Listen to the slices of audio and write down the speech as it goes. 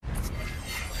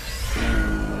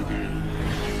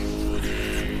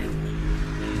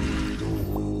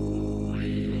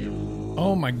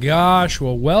Oh my gosh.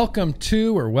 Well,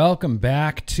 welcome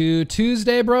back to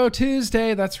Tuesday Bro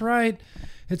Tuesday. That's right.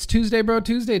 It's Tuesday Bro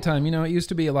Tuesday time. You know, it used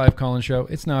to be a live call-in show.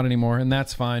 It's not anymore, and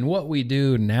that's fine. What we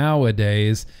do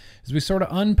nowadays is we sort of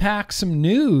unpack some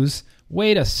news.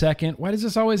 Wait a second. Why does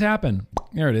this always happen?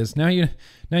 There it is. Now you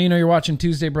know you're watching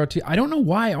Tuesday Bro Tuesday. I don't know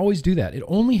why I always do that. It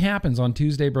only happens on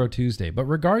Tuesday Bro Tuesday. But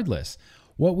regardless,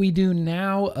 what we do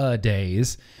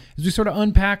nowadays is we sort of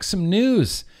unpack some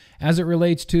news as it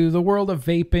relates to the world of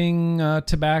vaping,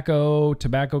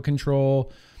 tobacco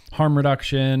control, harm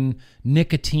reduction,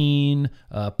 nicotine,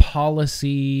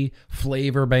 policy,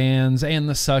 flavor bans, and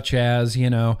the such as,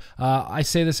 I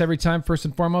say this every time, first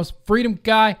and foremost, freedom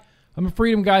guy. I'm a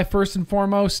freedom guy first and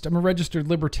foremost. I'm a registered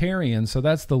libertarian, so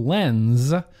that's the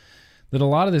lens that a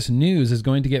lot of this news is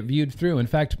going to get viewed through. In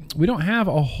fact, we don't have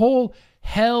a whole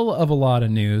hell of a lot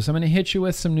of news. I'm going to hit you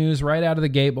with some news right out of the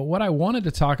gate, but what I wanted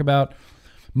to talk about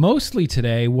mostly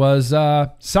today was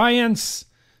science.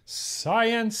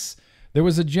 There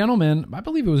was a gentleman, I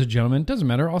believe it was a gentleman, doesn't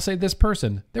matter, I'll say this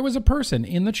person. There was a person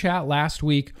in the chat last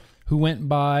week who went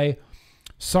by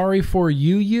Sorry for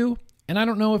You, and I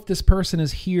don't know if this person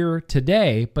is here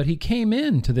today, but he came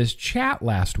into this chat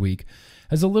last week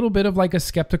as a little bit of like a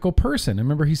skeptical person. I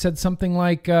remember he said something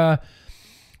like,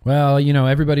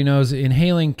 everybody knows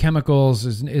inhaling chemicals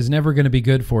is never going to be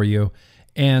good for you.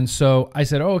 And so I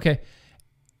said, oh, okay.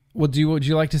 Would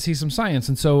you like to see some science?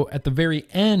 And so at the very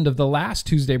end of the last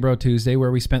Tuesday Bro Tuesday, where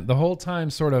we spent the whole time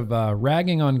sort of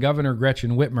ragging on Governor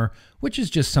Gretchen Whitmer, which is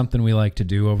just something we like to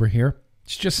do over here.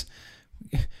 It's just,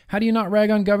 how do you not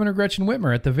rag on Governor Gretchen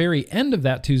Whitmer? At the very end of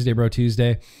that Tuesday Bro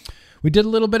Tuesday, we did a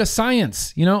little bit of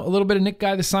science, a little bit of Nick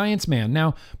Guy the Science Man.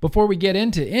 Now, before we get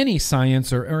into any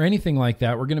science or anything like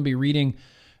that, we're going to be reading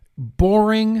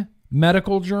boring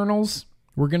medical journals.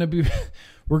 We're going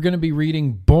to be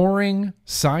reading boring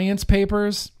science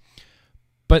papers,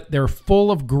 but they're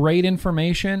full of great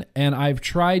information, and I've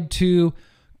tried to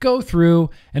go through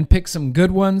and pick some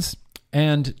good ones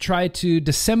and try to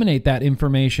disseminate that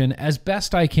information as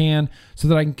best I can so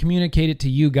that I can communicate it to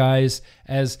you guys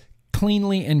as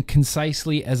cleanly and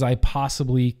concisely as I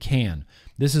possibly can.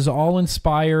 This is all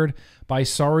inspired by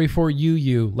Sorry for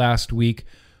You last week,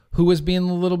 who was being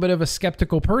a little bit of a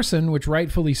skeptical person, which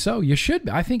rightfully so. You should.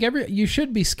 I think you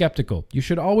should be skeptical. You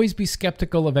should always be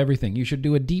skeptical of everything. You should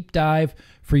do a deep dive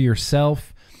for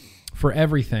yourself, for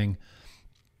everything.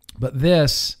 But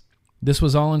this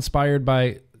was all inspired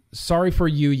by Sorry for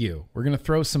You. We're going to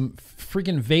throw some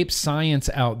freaking vape science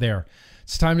out there.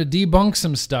 It's time to debunk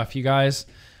some stuff, you guys.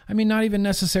 I mean, not even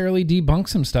necessarily debunk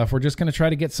some stuff. We're just going to try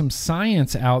to get some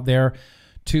science out there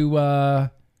to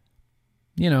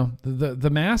the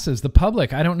masses, the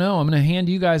public. I don't know. I'm going to hand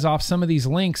you guys off some of these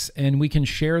links and we can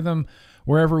share them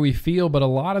wherever we feel. But a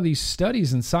lot of these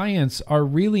studies in science are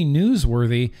really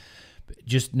newsworthy.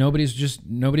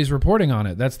 Nobody's reporting on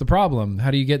it. That's the problem.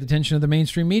 How do you get the attention of the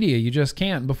mainstream media? You just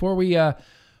can't. Before we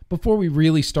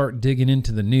really start digging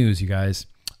into the news, you guys,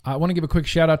 I want to give a quick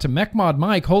shout out to MechMod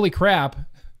Mike. Holy crap.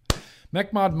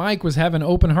 MechMod Mike was having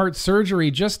open heart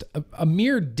surgery just a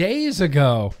mere days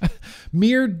ago.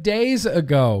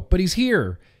 But he's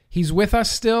here. He's with us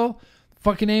still.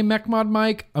 Fucking A, MechMod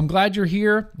Mike. I'm glad you're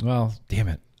here. Well, damn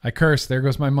it. I cursed. There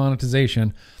goes my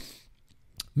monetization.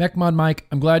 MechMod Mike,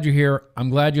 I'm glad you're here. I'm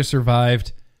glad you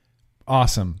survived.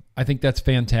 Awesome. I think that's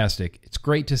fantastic. It's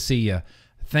great to see you.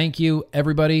 Thank you,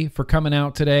 everybody, for coming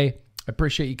out today. I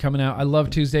appreciate you coming out. I love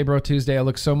Tuesday Bro Tuesday. I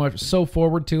look so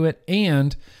forward to it.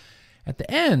 And at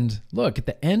the end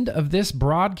of this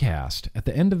broadcast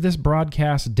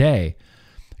day,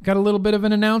 I got a little bit of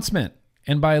an announcement.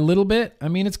 And by a little bit, I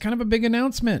mean it's kind of a big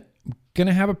announcement. I'm going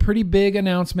to have a pretty big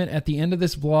announcement at the end of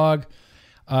this vlog.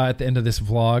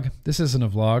 This isn't a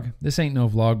vlog. This ain't no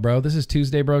vlog, bro. This is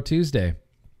Tuesday Bro Tuesday.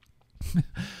 But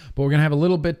we're going to have a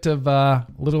little bit of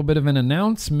an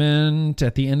announcement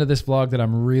at the end of this vlog that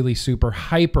I'm really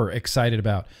hyper excited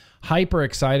about.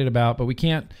 But we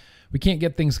can't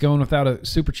get things going without a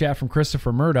super chat from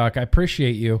Christopher Murdoch. I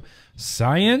appreciate you.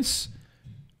 Science?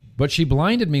 But she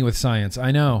blinded me with science.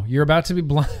 I know. You're about to be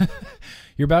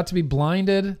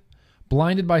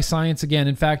blinded by science again.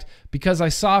 In fact, because I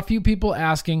saw a few people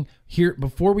asking here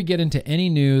before we get into any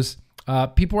news,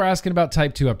 people were asking about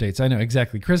type 2 updates. I know,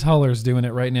 exactly. Chris Huller's doing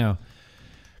it right now.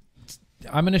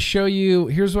 I'm going to show you.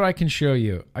 Here's what I can show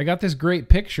you. I got this great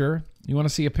picture. You want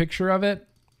to see a picture of it?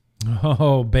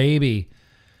 Oh, baby.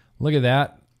 Look at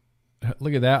that.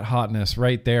 Look at that hotness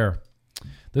right there.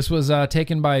 This was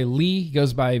taken by Lee. He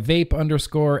goes by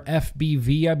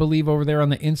vape_FBV, I believe, over there on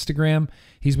the Instagram.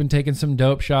 He's been taking some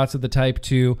dope shots of the Type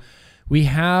 2. We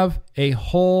have a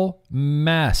whole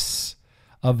mess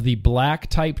of the black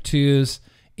Type 2s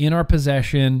in our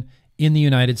possession in the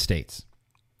United States.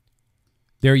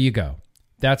 There you go.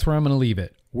 That's where I'm going to leave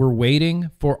it. We're waiting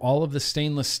for all of the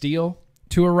stainless steel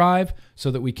to arrive so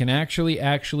that we can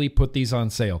actually put these on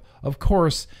sale. Of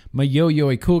course, my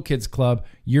Yo-Yo Cool Kids Club,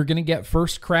 you're going to get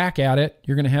first crack at it.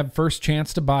 You're going to have first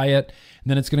chance to buy it,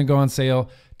 and then it's going to go on sale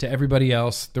to everybody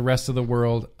else, the rest of the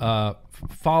world,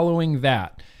 following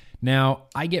that. Now,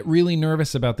 I get really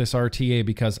nervous about this RTA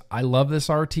because I love this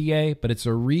RTA, but it's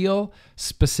a real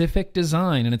specific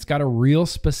design, and it's got a real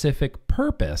specific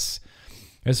purpose.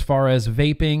 As far as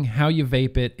vaping, how you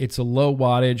vape it, it's a low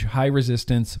wattage, high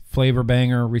resistance, flavor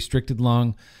banger, restricted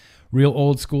lung, real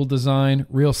old school design,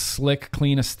 real slick,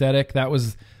 clean aesthetic. That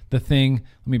was the thing.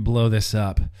 Let me blow this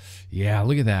up. Yeah,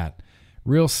 look at that.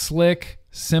 Real slick,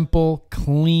 simple,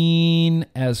 clean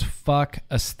as fuck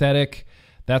aesthetic.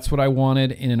 That's what I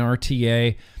wanted in an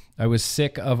RTA. I was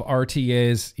sick of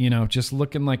RTAs, just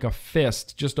looking like a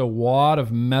fist, just a wad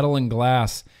of metal and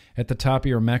glass at the top of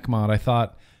your mech mod. I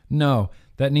thought, no,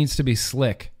 that needs to be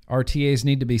slick. RTAs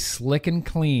need to be slick and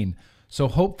clean. So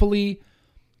hopefully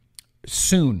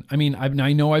soon. I mean,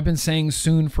 I know I've been saying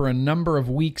soon for a number of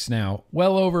weeks now,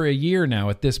 well over a year now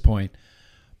at this point,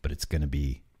 but it's going to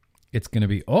be,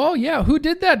 oh yeah, who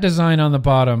did that design on the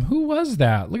bottom? Who was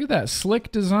that? Look at that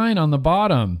slick design on the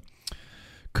bottom.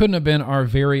 Couldn't have been our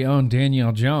very own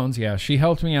Danielle Jones. Yeah, she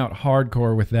helped me out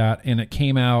hardcore with that, and it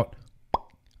came out,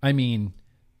 I mean,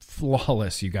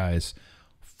 flawless, you guys.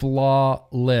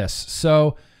 Flawless.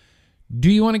 So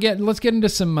do you want to let's get into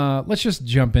some, let's just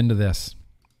jump into this.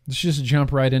 Let's just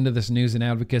jump right into this news and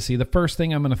advocacy. The first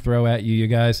thing I'm going to throw at you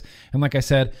guys, and like I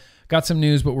said, got some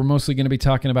news, but we're mostly going to be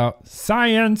talking about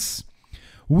science.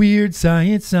 Weird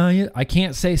science. I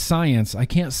can't say science. I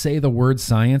can't say the word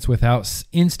science without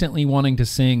instantly wanting to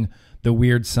sing the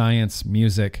weird science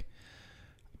music.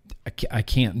 I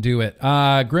can't do it.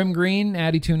 Grim Green,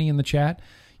 Addy Tooney in the chat.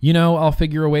 I'll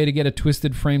figure a way to get a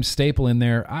twisted frame staple in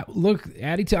there. Look,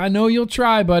 Addy, I know you'll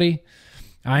try, buddy.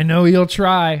 I know you'll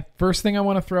try. First thing I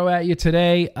want to throw at you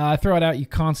today, I throw it at you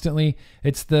constantly.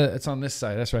 It's on this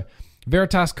side. That's right.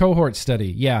 Veritas cohort study.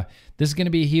 Yeah, this is going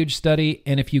to be a huge study,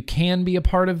 and if you can be a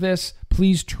part of this,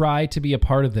 please try to be a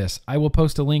part of this. I will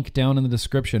post a link down in the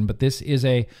description, but this is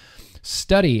a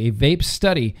study, a vape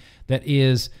study that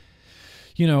is,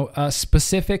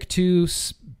 specific to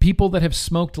people that have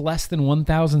smoked less than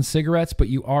 1,000 cigarettes, but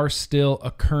you are still a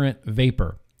current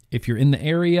vapor. If you're in the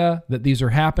area that these are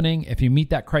happening, if you meet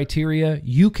that criteria,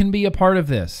 you can be a part of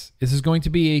this. This is going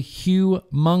to be a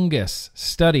humongous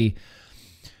study.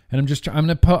 And I'm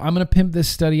gonna pimp this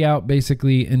study out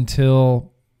basically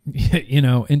until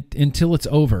until it's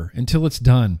over, until it's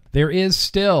done. There is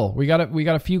still we got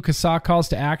a few CASA calls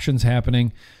to actions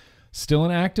happening. Still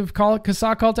an active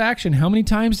CASA call to action. How many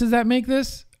times does that make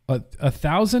this?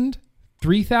 1,000?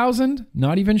 3,000?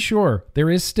 Not even sure. There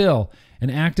is still an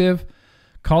active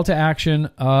call to action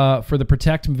for the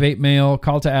Protect Vape Mail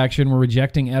call to action. We're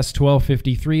rejecting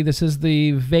S1253. This is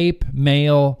the vape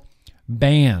mail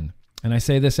ban. And I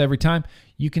say this every time.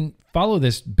 You can follow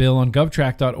this bill on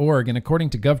govtrack.org. And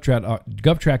according to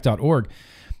govtrack.org,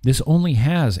 this only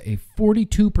has a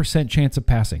 42% chance of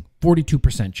passing.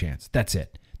 42% chance. That's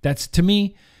it. That's to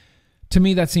me,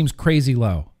 that seems crazy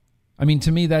low. I mean,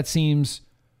 to me, that seems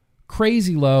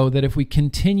crazy low that if we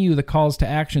continue the calls to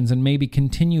actions and maybe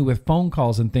continue with phone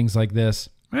calls and things like this,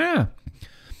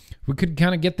 we could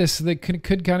kind of get this,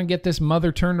 could kind of get this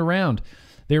mother turned around.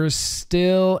 There is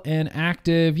still an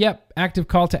active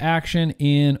call to action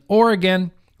in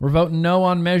Oregon. We're voting no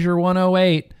on Measure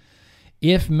 108.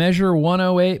 If Measure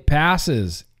 108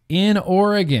 passes in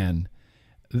Oregon,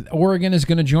 Oregon is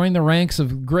going to join the ranks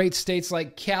of great states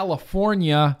like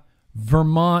California,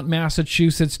 Vermont,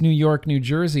 Massachusetts, New York, New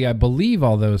Jersey. I believe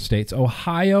all those states.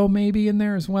 Ohio maybe in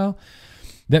there as well,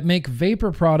 that make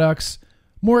vapor products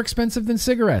more expensive than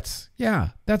cigarettes. Yeah,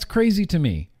 that's crazy to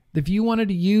me. If you wanted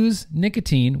to use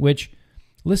nicotine, which,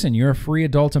 listen, you're a free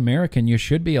adult American, you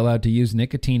should be allowed to use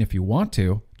nicotine if you want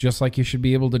to, just like you should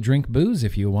be able to drink booze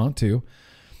if you want to.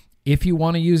 If you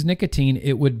want to use nicotine,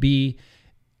 it would be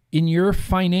in your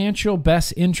financial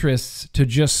best interests to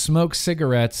just smoke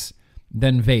cigarettes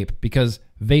than vape, because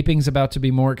vaping's about to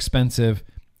be more expensive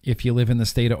if you live in the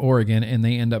state of Oregon, and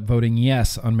they end up voting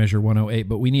yes on Measure 108.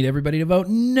 But we need everybody to vote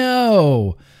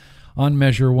no on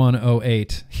Measure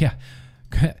 108. Yeah.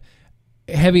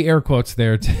 Heavy air quotes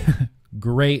there.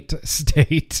 Great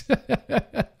state.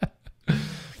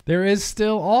 There is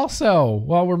still also,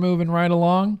 while we're moving right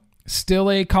along,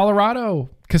 still a Colorado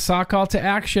CASA call to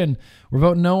action. We're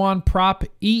voting no on Prop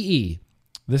EE.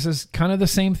 This is kind of the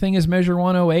same thing as Measure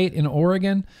 108 in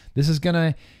Oregon. This is going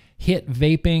to hit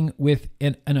vaping with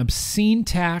an obscene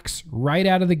tax right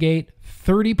out of the gate,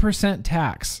 30%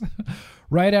 tax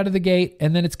right out of the gate,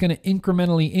 and then it's going to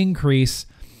incrementally increase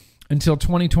until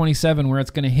 2027, where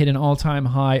it's going to hit an all-time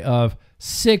high of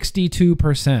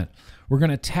 62%. We're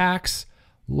going to tax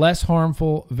less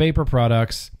harmful vapor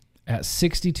products at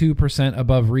 62%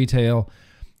 above retail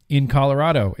in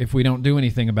Colorado if we don't do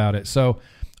anything about it. So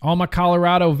all my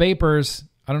Colorado vapors,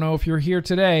 I don't know if you're here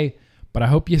today, but I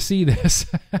hope you see this.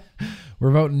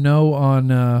 We're voting no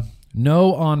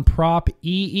on Prop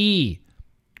EE.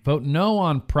 Vote no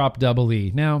on Prop Double E.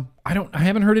 Now, I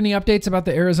haven't heard any updates about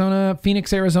the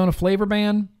Phoenix, Arizona flavor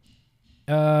ban.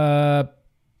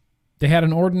 They had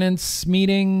an ordinance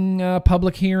meeting,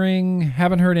 public hearing.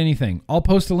 Haven't heard anything. I'll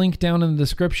post a link down in the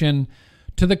description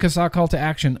to the CASAA call to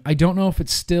action. I don't know if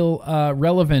it's still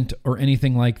relevant or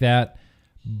anything like that,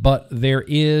 but there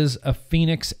is a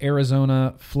Phoenix,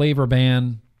 Arizona flavor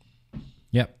ban.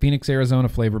 Yep, Phoenix, Arizona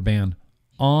flavor ban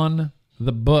on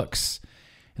the books.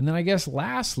 And then I guess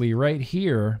lastly, right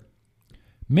here,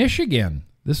 Michigan.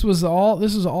 This is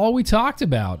all we talked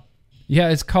about. Yeah,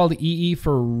 it's called EE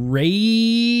for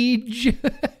rage.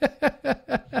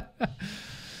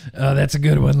 Oh, that's a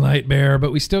good one, Light Bear.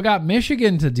 But we still got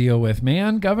Michigan to deal with,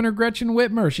 man. Governor Gretchen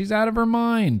Whitmer, she's out of her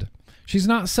mind. She's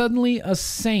not suddenly a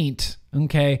saint,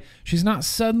 okay? She's not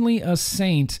suddenly a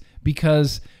saint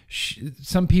because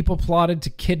some people plotted to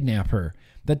kidnap her.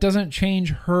 That doesn't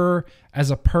change her as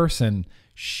a person.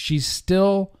 She's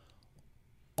still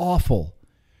awful.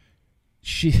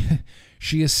 She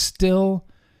is still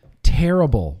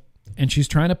terrible. And she's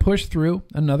trying to push through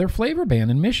another flavor ban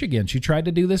in Michigan. She tried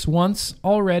to do this once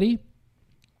already.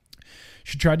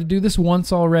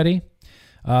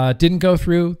 Didn't go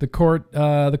through. The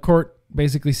court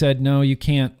basically said, no, you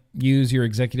can't use your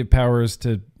executive powers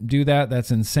to do that. That's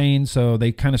insane. So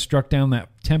they kind of struck down that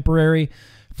temporary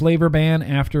flavor ban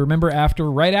right after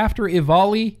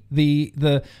EVALI,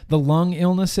 the lung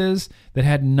illnesses that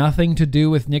had nothing to do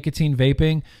with nicotine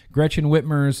vaping. Gretchen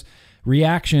Whitmer's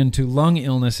reaction to lung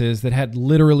illnesses that had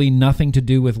literally nothing to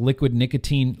do with liquid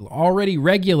nicotine, already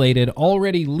regulated,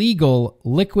 already legal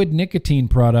liquid nicotine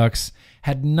products,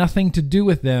 had nothing to do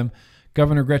with them.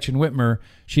 Governor Gretchen Whitmer,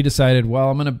 she decided, well,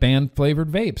 I'm going to ban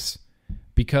flavored vapes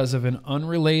because of an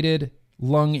unrelated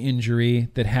lung injury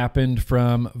that happened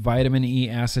from vitamin E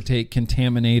acetate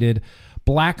contaminated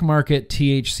black market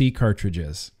THC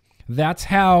cartridges. That's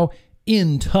how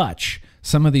in touch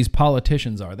some of these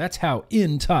politicians are. That's how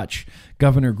in touch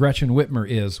Governor Gretchen Whitmer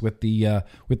is with the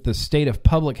state of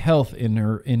public health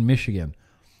in Michigan.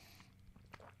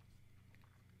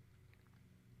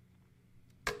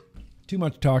 Too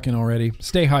much talking already.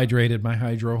 Stay hydrated, my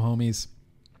hydro homies.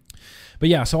 But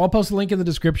yeah, so I'll post a link in the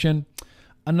description.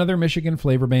 Another Michigan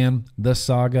flavor ban. The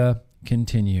saga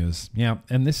continues. Yeah,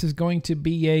 and this is going to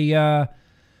be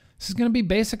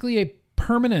basically a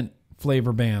permanent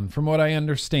flavor ban, from what I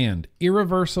understand.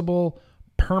 Irreversible,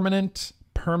 permanent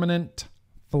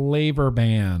flavor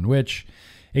ban, which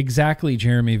exactly,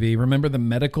 Jeremy V. Remember the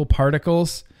medical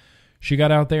particles? She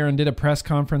got out there and did a press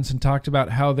conference and talked about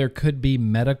how there could be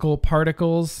medical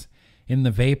particles in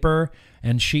the vapor.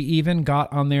 And she even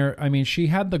got on there. I mean, she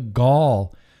had the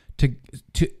gall to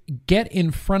get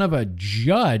in front of a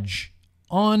judge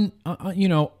on,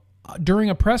 during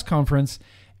a press conference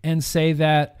and say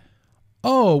that,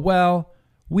 oh, well,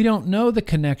 we don't know the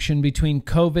connection between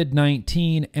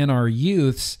COVID-19 and our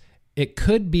youths. It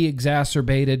could be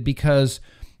exacerbated because,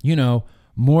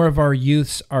 more of our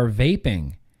youths are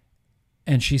vaping.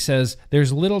 And she says,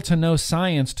 there's little to no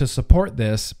science to support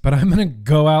this, but I'm going to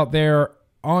go out there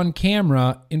on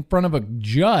camera in front of a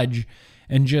judge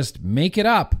and just make it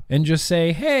up and just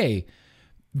say, hey,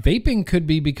 vaping could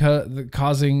be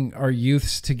causing our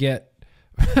youths to get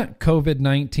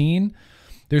COVID-19.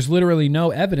 There's literally no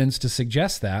evidence to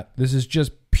suggest that. This is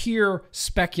just pure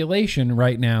speculation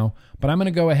right now, but I'm going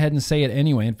to go ahead and say it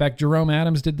anyway. In fact, Jerome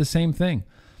Adams did the same thing.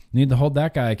 Need to hold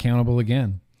that guy accountable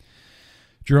again.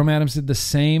 Jerome Adams did the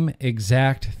same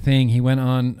exact thing. He went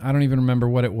on, I don't even remember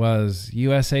what it was,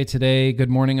 USA Today,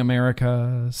 Good Morning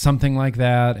America, something like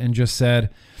that, and just said,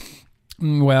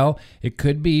 well, it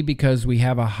could be because we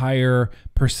have a higher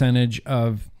percentage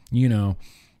of,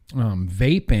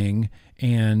 vaping,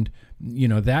 and,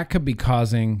 that could be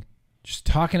causing, just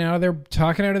talking out of their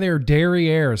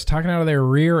derrieres, talking out of their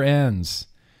rear ends.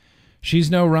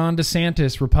 She's no Ron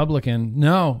DeSantis Republican.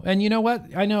 No. And you know what?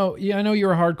 I know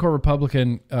you're a hardcore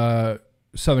Republican,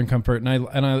 Southern Comfort, and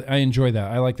I enjoy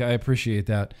that. I like that. I appreciate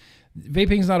that.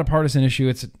 Vaping is not a partisan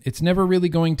issue. It's never really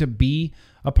going to be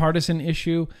a partisan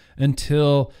issue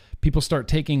until people start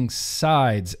taking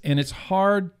sides. And it's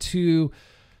hard to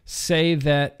say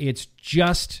that it's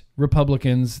just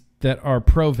Republicans that are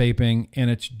pro-vaping and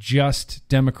it's just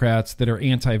Democrats that are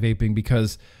anti-vaping,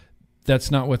 because that's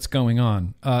not what's going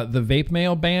on. The vape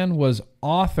mail ban was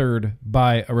authored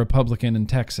by a Republican in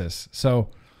Texas. So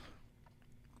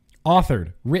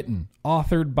authored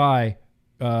by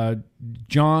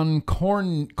John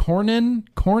Cornyn,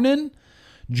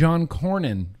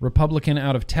 Republican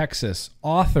out of Texas,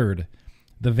 authored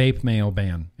the vape mail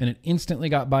ban, and it instantly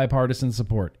got bipartisan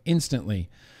support. Instantly.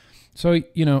 So,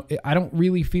 I don't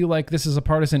really feel like this is a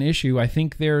partisan issue. I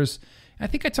think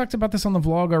I talked about this on the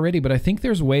vlog already, but I think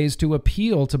there's ways to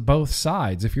appeal to both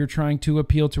sides. If you're trying to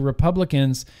appeal to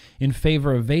Republicans in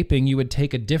favor of vaping, you would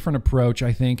take a different approach,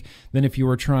 I think, than if you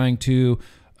were trying to,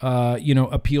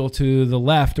 appeal to the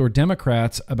left or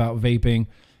Democrats about vaping.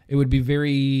 It would be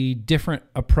very different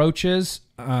approaches.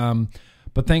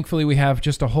 But thankfully, we have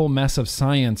just a whole mess of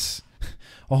science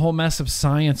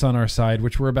on our side,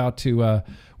 which we're about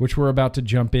to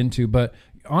jump into. But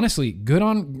honestly, good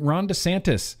on Ron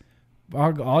DeSantis.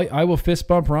 I will fist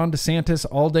bump Ron DeSantis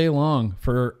all day long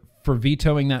for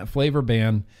vetoing that flavor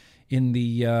ban in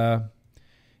the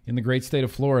great state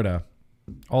of Florida.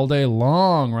 All day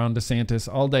long, Ron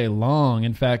DeSantis, all day long.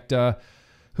 In fact,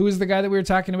 who is the guy that we were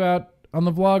talking about on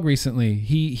the vlog recently?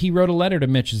 He wrote a letter to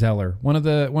Mitch Zeller, one of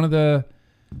the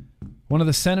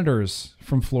senators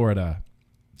from Florida.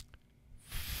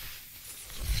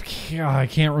 I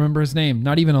can't remember his name.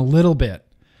 Not even a little bit.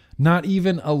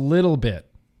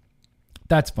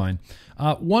 That's fine.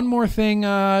 One more thing.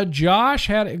 Josh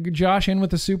in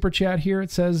with a super chat here.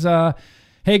 It says,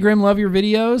 "Hey Grim, love your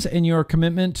videos and your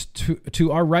commitment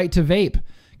to our right to vape.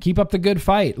 Keep up the good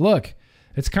fight. Look,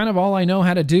 it's kind of all I know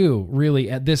how to do, really,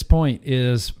 at this point,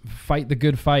 is fight the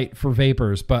good fight for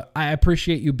vapors. But I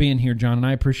appreciate you being here, John, and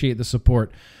I appreciate the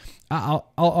support.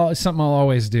 It's something I'll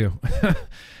always do.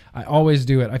 I always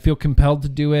do it. I feel compelled to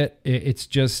do it. It's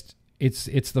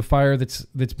the fire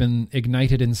that's been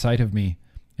ignited inside of me.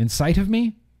 Inside of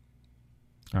me?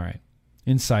 All right.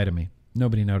 Inside of me.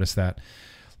 Nobody noticed that.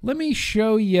 Let me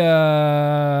show you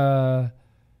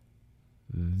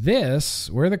this.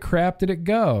 Where the crap did it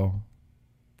go?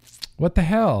 What the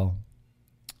hell?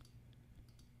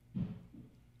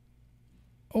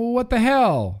 Oh, what the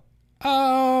hell?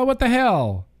 Oh, what the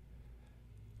hell?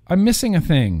 I'm missing a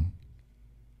thing.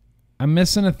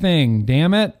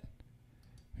 Damn it.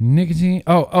 Nicotine.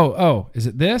 Oh. Is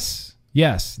it this?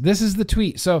 Yes. This is the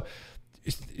tweet. So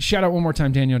shout out one more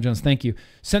time, Danielle Jones. Thank you.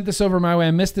 Sent this over my way.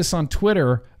 I missed this on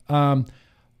Twitter.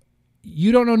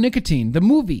 You Don't Know Nicotine. The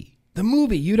movie.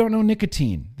 You Don't Know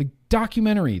Nicotine. The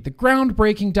documentary. The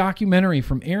groundbreaking documentary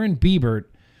from Aaron Biebert.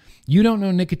 You Don't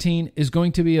Know Nicotine is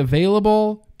going to be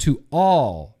available to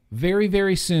all very,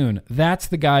 very soon. That's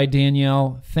the guy,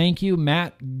 Danielle. Thank you,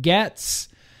 Matt Getz.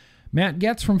 Matt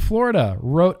Getz from Florida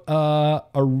wrote a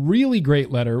really great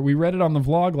letter. We read it on the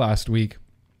vlog last week.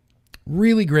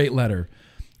 Really great letter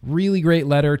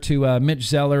to Mitch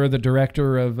Zeller, the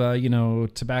director of,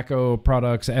 tobacco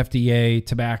products, FDA,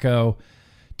 tobacco,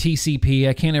 TCP.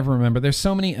 I can't ever remember. There's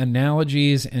so many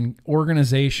analogies and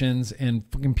organizations and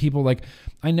fucking people. Like,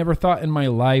 I never thought in my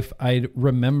life I'd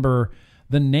remember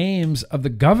the names of the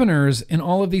governors in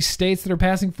all of these states that are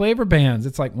passing flavor bans.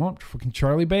 It's like, well, fucking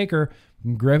Charlie Baker,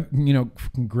 Gretchen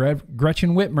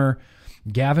Whitmer,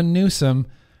 Gavin Newsom.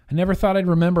 I never thought I'd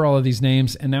remember all of these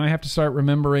names, and now I have to start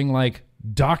remembering like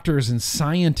doctors and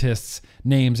scientists'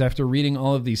 names after reading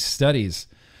all of these studies.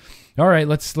 All right,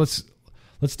 let's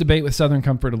debate with Southern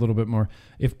Comfort a little bit more.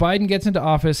 If Biden gets into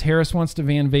office, Harris wants to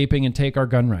ban vaping and take our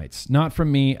gun rights. Not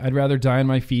from me. I'd rather die on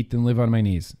my feet than live on my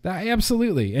knees.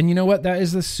 Absolutely. And you know what?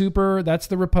 That's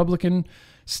the Republican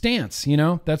stance.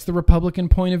 That's the Republican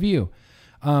point of view.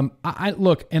 I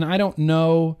look, and I don't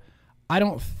know.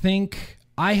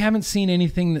 I haven't seen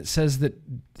anything that says that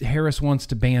Harris wants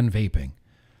to ban vaping.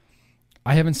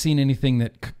 I haven't seen anything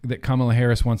that Kamala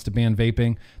Harris wants to ban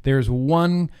vaping. There's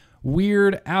one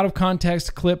weird out of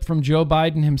context clip from Joe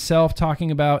Biden himself talking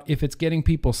about if it's getting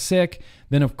people sick,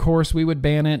 then of course we would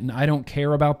ban it. And I don't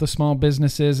care about the small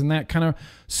businesses. And that kind of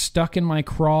stuck in my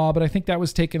craw, but I think that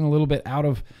was taken a little bit out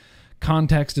of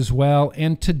context as well.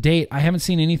 And to date, I haven't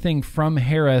seen anything from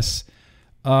Harris,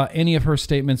 any of her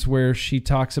statements where she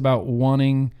talks about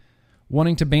wanting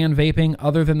to ban vaping,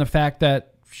 other than the fact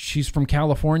that she's from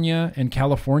California and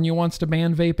California wants to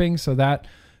ban vaping. So that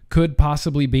could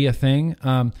possibly be a thing.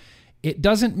 It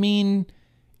doesn't mean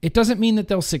that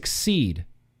they'll succeed.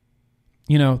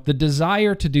 The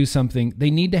desire to do something, they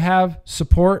need to have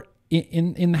support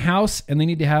in the House, and they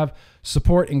need to have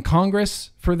support in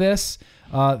Congress for this.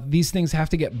 These things have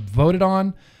to get voted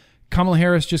on. Kamala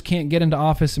Harris just can't get into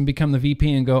office and become the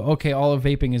VP and go, okay, all of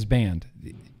vaping is banned.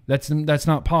 That's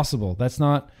not possible. That's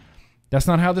not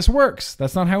how this works.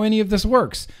 That's not how any of this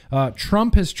works.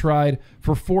 Trump has tried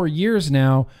for 4 years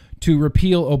now to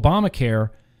repeal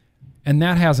Obamacare, and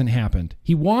that hasn't happened.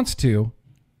 He wants to,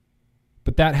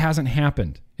 but that hasn't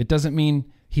happened. It doesn't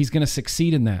mean he's going to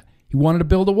succeed in that. He wanted to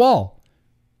build a wall.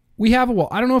 We have a wall.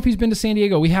 I don't know if he's been to San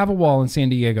Diego. We have a wall in San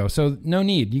Diego, so no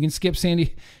need. You can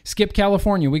skip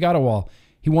California. We got a wall.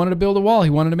 He wanted to build a wall.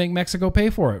 He wanted to make Mexico pay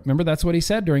for it. Remember, that's what he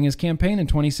said during his campaign in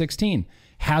 2016.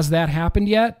 Has that happened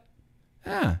yet?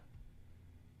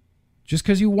 Just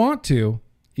because you want to,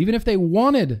 even if they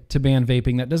wanted to ban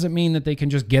vaping, that doesn't mean that they can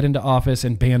just get into office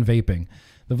and ban vaping.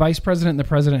 The vice president and the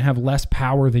president have less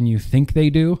power than you think they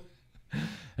do.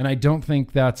 And I don't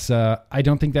think that's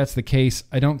the case.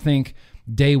 I don't think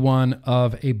day one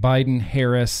of a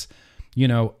Biden-Harris,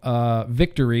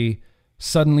 victory,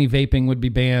 suddenly vaping would be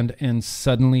banned and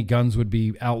suddenly guns would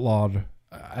be outlawed.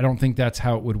 I don't think that's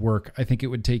how it would work. I think it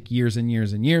would take years and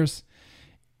years and years.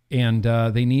 And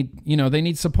they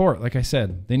need support. Like I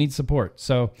said, they need support.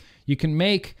 So you can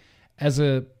make, as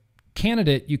a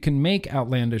candidate, you can make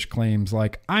outlandish claims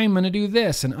like, I'm going to do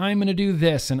this, and I'm going to do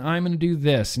this, and I'm going to do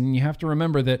this. And you have to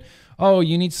remember that,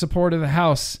 you need support of the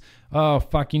House. You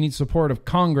need support of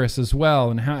Congress as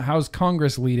well. And how's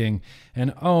Congress leading?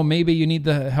 And, maybe you need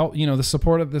the help, the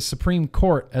support of the Supreme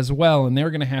Court as well. And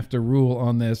they're going to have to rule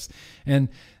on this. And,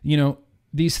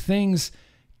 these things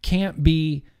can't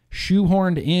be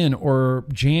shoehorned in or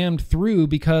jammed through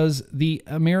because the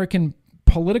American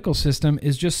political system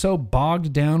is just so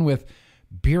bogged down with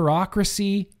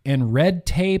bureaucracy and red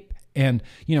tape and,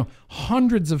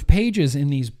 hundreds of pages in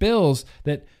these bills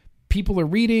that people are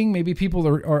reading. Maybe people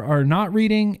are not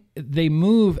reading. They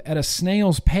move at a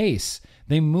snail's pace.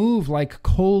 They move like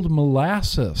cold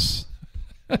molasses.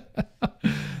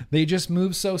 They just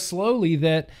move so slowly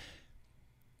that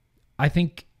I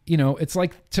think, it's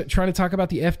like trying to talk about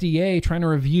the FDA, trying to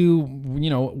review,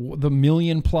 the 1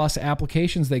 million+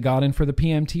 applications they got in for the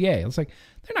PMTA. It's like,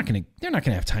 they're not going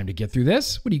to have time to get through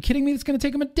this. What are you kidding me? It's going to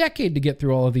take them a decade to get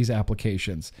through all of these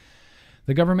applications.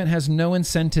 The government has no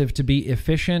incentive to be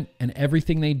efficient, and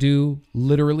everything they do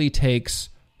literally takes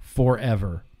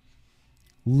forever.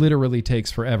 Literally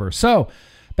takes forever. So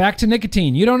back to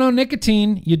nicotine. You don't know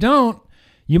nicotine. You don't.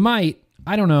 You might.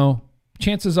 I don't know.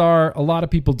 Chances are a lot of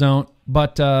people don't.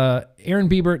 But Aaron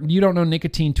Bieber, You Don't Know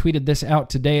Nicotine, tweeted this out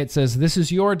today. It says, "This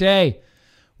is your day.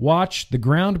 Watch the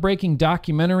groundbreaking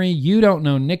documentary You Don't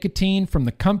Know Nicotine from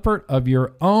the comfort of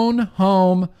your own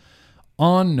home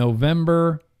on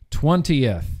November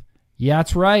 20th. Yeah,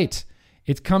 that's right.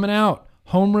 It's coming out.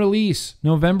 Home release,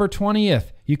 November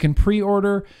 20th. You can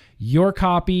pre-order your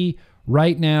copy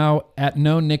right now at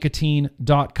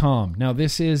nonicotine.com. Now,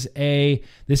 this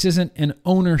isn't an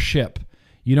ownership.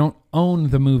 You don't own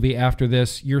the movie after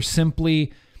this. You're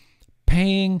simply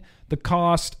paying the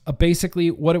cost of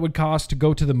basically what it would cost to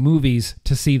go to the movies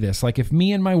to see this. Like if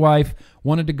me and my wife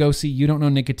wanted to go see You Don't Know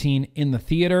Nicotine in the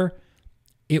theater,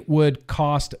 it would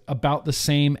cost about the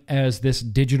same as this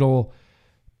digital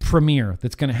premiere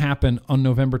that's going to happen on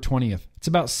November 20th. It's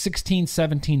about $16,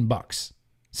 $17. $16,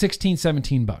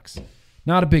 $17.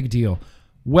 Not a big deal.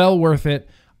 Well worth it.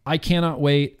 I cannot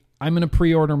wait. I'm going to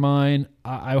pre-order mine.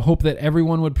 I hope that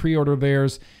everyone would pre-order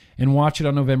theirs and watch it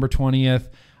on November 20th.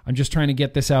 I'm just trying to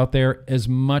get this out there as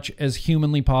much as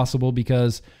humanly possible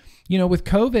because, with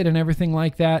COVID and everything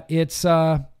like that, it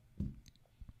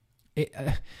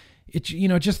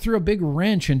just threw a big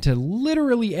wrench into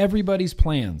literally everybody's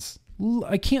plans.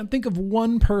 I can't think of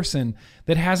one person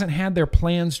that hasn't had their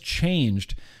plans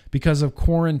changed because of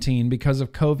quarantine, because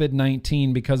of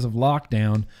COVID-19, because of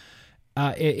lockdown.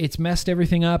 It's messed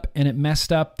everything up, and it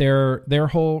messed up their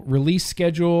whole release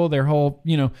schedule, their whole,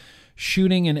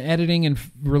 shooting and editing and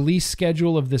release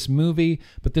schedule of this movie.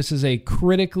 But this is a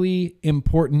critically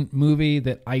important movie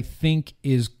that I think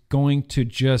is going to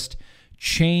just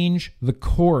change the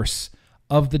course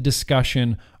of the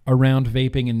discussion around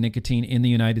vaping and nicotine in the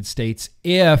United States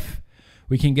if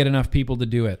we can get enough people to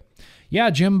do it. Yeah,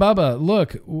 Jim Bubba,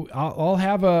 look, I'll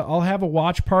have a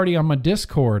watch party on my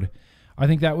Discord. I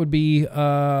think that would be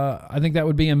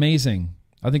amazing.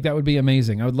 I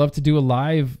would love to do a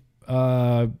live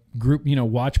group,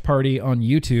 watch party on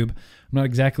YouTube. I'm not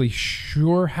exactly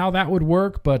sure how that would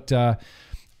work, but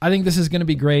I think this is going to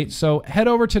be great. So head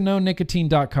over to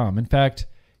nonicotine.com. In fact,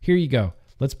 here you go.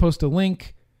 Let's post a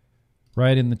link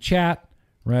right in the chat,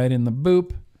 right in the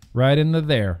boop. right in the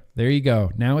there. There you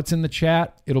go. Now it's in the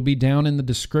chat. It'll be down in the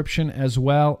description as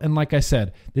well. And like I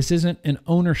said, this isn't an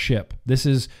ownership. This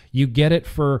is, you get it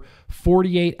for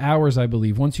 48 hours, I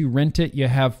believe. Once you rent it, you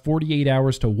have 48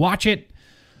 hours to watch it.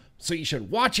 So you should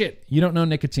watch it. You don't know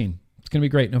nicotine. It's going to be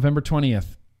great. November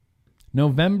 20th.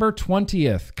 November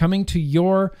 20th, coming to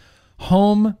your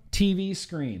home TV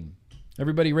screen.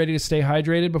 Everybody ready to stay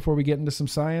hydrated before we get into some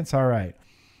science? All right.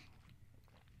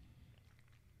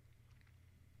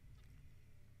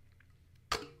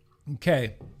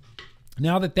 Okay.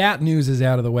 Now that news is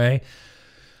out of the way,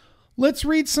 let's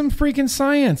read some freaking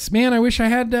science. Man, I wish I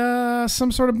had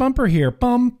some sort of bumper here.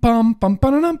 Bum bum bum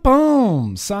bum bum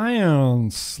bum.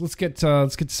 Science. Let's get to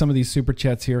some of these super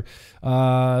chats here.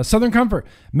 Southern Comfort.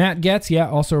 Matt Getz, yeah,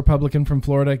 also Republican from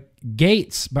Florida.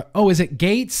 Gates, but is it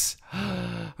Gates?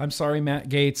 I'm sorry, Matt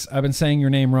Gates. I've been saying your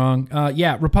name wrong.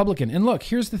 Yeah, Republican. And look,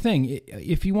 here's the thing.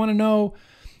 If you want to know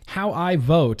how I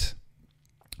vote,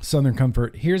 Southern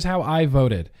Comfort, here's how I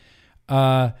voted.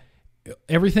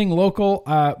 Everything local.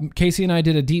 Casey and I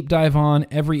did a deep dive on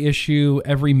every issue,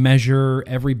 every measure,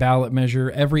 every ballot measure,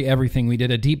 everything we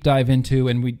did a deep dive into,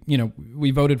 and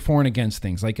we voted for and against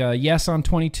things like yes on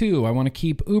 22. I want to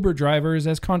keep Uber drivers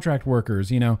as contract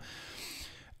workers.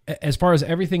 As far as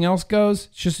everything else goes,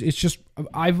 it's just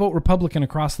I vote Republican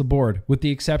across the board, with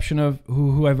the exception of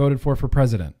who I voted for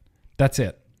president. That's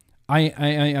it. I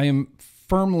am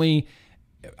firmly.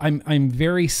 I'm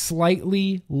very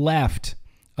slightly left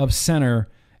of center,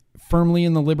 firmly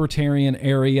in the libertarian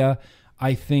area.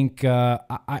 I think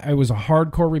I was a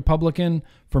hardcore Republican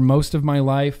for most of my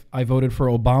life. I voted for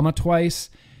Obama twice,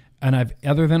 and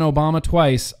other than Obama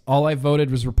twice, all I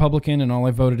voted was Republican, and all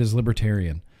I voted is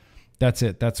libertarian. That's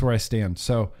it. That's where I stand.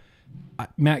 So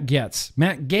Matt Gates,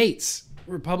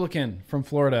 Republican from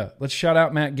Florida. Let's shout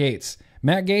out Matt Gates.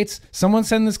 Matt Gates, someone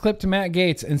send this clip to Matt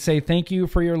Gates and say, thank you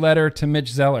for your letter to Mitch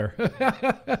Zeller.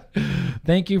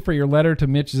 Thank you for your letter to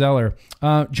Mitch Zeller.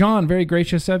 John, very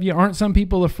gracious of you. Aren't some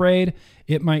people afraid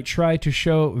it might try to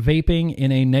show vaping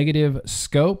in a negative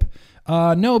scope?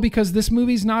 No, because this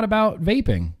movie's not about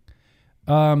vaping.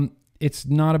 It's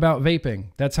not about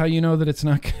vaping. That's how you know that it's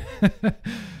not...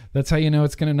 That's how you know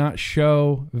it's going to not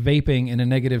show vaping in a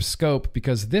negative scope,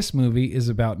 because this movie is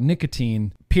about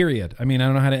nicotine, period. I mean, I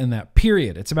don't know how to end that.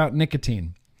 Period. It's about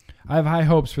nicotine. I have high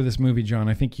hopes for this movie, John.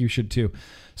 I think you should too.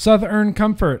 Southern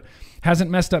Comfort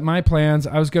hasn't messed up my plans.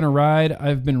 I was going to ride.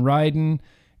 I've been riding,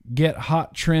 get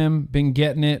hot trim, been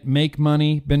getting it, make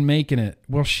money, been making it.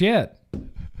 Well, shit.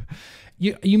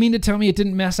 You mean to tell me it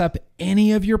didn't mess up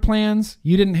any of your plans?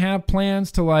 You didn't have plans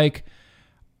to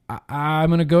I'm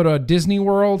going to go to Disney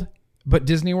World, but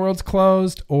Disney World's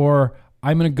closed, or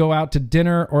I'm going to go out to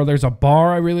dinner, or there's a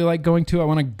bar I really like going to. I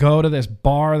want to go to this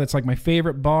bar that's like my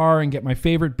favorite bar and get my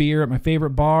favorite beer at my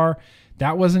favorite bar.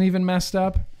 That wasn't even messed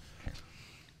up.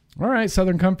 All right,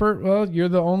 Southern Comfort. Well, you're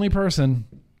the only person.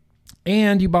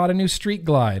 And you bought a new Street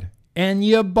Glide. And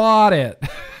you bought it.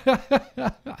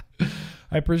 I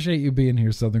appreciate you being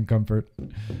here, Southern Comfort.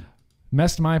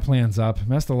 Messed my plans up.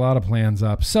 Messed a lot of plans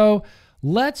up. So...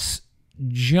 let's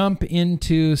jump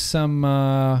into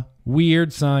some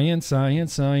weird science.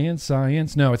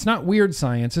 No, it's not weird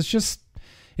science. It's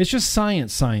just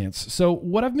science. So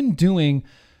what I've been doing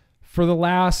for the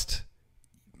last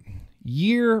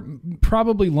year,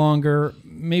 probably longer,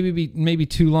 maybe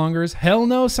two longer, is hell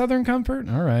no, Southern Comfort.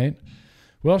 All right.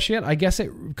 Well, shit, I guess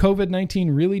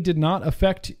COVID-19 really did not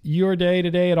affect your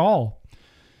day-to-day at all.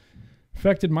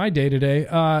 Affected my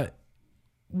day-to-day.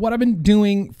 What I've been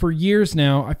doing for years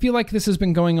now, I feel like this has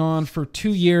been going on for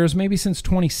 2 years, maybe since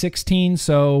 2016.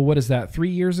 So what is that, 3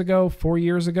 years ago, 4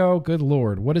 years ago? Good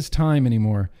Lord, what is time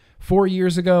anymore? 4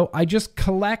 years ago, I just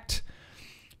collect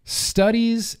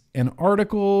studies and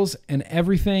articles and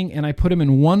everything, and I put them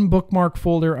in one bookmark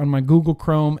folder on my Google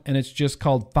Chrome, and it's just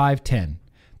called 510.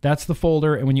 That's the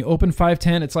folder. And when you open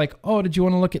 510, it's like, oh, did you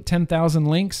want to look at 10,000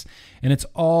 links? And it's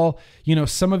all,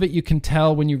 some of it you can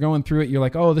tell when you're going through it. You're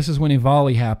like, oh, this is when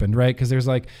EVALI happened, right? Because there's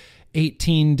like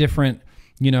 18 different,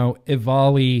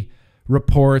 EVALI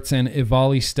reports and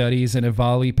EVALI studies and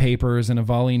EVALI papers and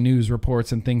EVALI news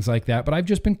reports and things like that. But I've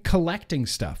just been collecting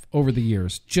stuff over the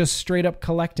years, just straight up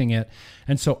collecting it.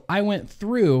 And so I went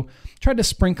through, tried to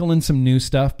sprinkle in some new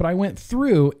stuff, but I went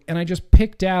through and I just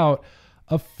picked out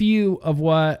a few of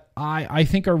what I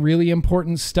think are really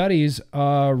important studies,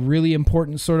 really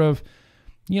important sort of,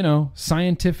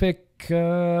 scientific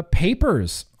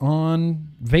papers on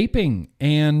vaping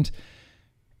and,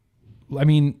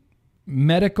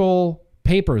 medical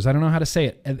papers. I don't know how to say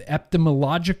it.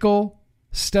 Epidemiological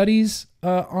studies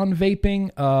on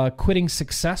vaping, quitting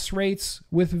success rates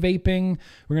with vaping.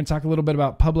 We're going to talk a little bit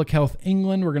about Public Health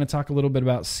England. We're going to talk a little bit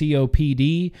about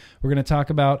COPD. We're going to talk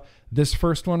about this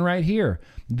first one right here.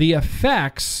 The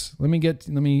effects.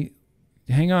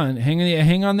 Hang on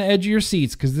the edge of your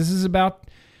seats, because this is about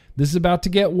to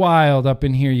get wild up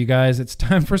in here, you guys. It's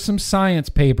time for some science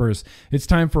papers. It's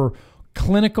time for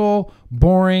clinical,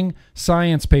 boring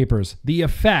science papers. The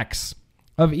effects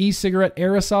of e-cigarette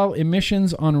aerosol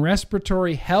emissions on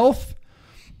respiratory health,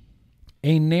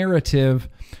 a narrative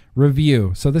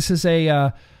review. So this is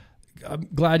I'm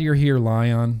glad you're here,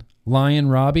 Lion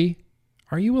Robbie.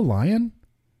 Are you a lion?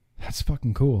 That's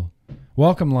fucking cool.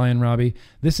 Welcome, Lion Robbie.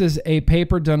 This is a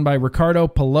paper done by Ricardo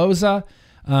Pelosa.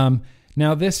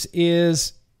 Now, this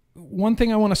is one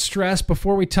thing I want to stress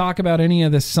before we talk about any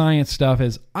of this science stuff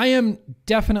is I am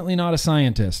definitely not a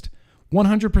scientist.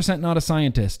 100% not a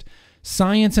scientist.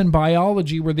 Science and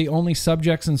biology were the only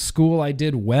subjects in school I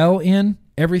did well in.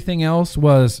 Everything else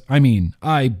was,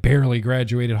 I barely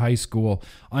graduated high school.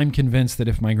 I'm convinced that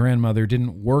if my grandmother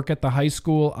didn't work at the high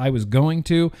school I was going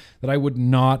to, that I would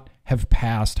not have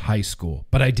passed high school.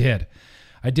 But I did.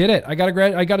 I did it. I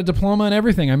got a diploma and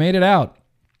everything. I made it out.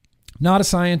 Not a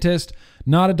scientist,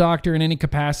 not a doctor in any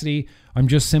capacity. I'm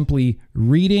just simply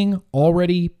reading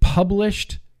already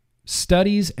published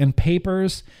studies and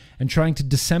papers and trying to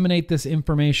disseminate this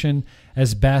information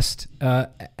as best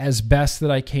that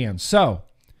I can. So,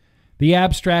 the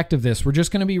abstract of this, we're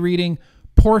just going to be reading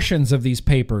portions of these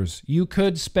papers. You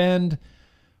could spend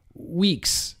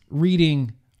weeks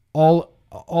reading all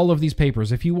of these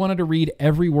papers. If you wanted to read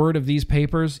every word of these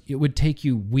papers, it would take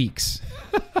you weeks.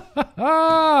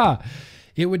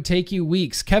 It would take you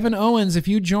weeks. Kevin Owens, if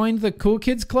you joined the Cool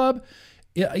Kids Club,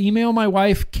 email my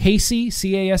wife, Casey,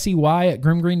 C-A-S-E-Y, at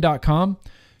grimgreen.com.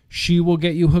 She will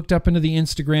get you hooked up into the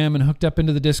Instagram and hooked up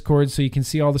into the Discord so you can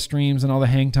see all the streams and all the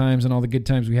hang times and all the good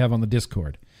times we have on the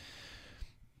Discord.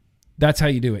 That's how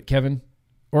you do it, Kevin.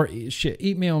 Or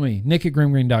email me,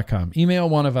 nick@grimgreen.com. Email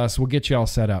one of us. We'll get you all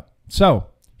set up. So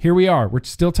here we are. We're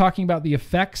still talking about the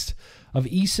effects of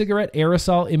e-cigarette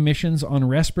aerosol emissions on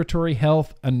respiratory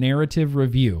health, a narrative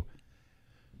review.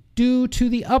 Due to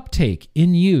the uptake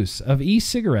in use of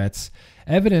e-cigarettes,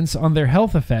 evidence on their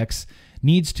health effects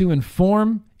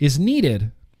is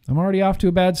needed. I'm already off to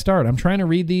a bad start. I'm trying to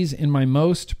read these in my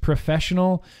most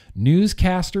professional,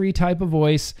 newscastery type of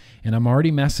voice, and I'm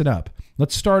already messing up.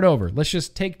 Let's start over. Let's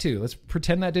just take two. Let's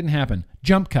pretend that didn't happen.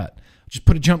 Jump cut. Just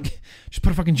put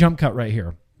a fucking jump cut right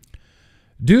here.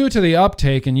 Due to the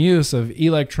uptake and use of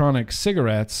electronic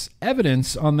cigarettes,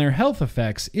 evidence on their health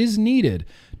effects is needed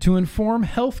to inform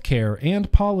healthcare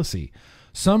and policy.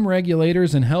 Some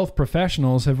regulators and health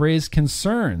professionals have raised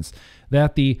concerns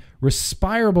that the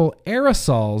respirable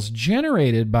aerosols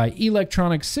generated by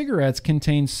electronic cigarettes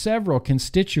contain several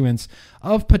constituents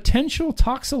of potential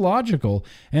toxicological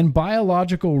and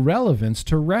biological relevance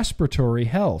to respiratory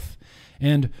health.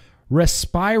 And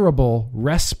respirable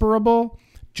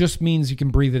just means you can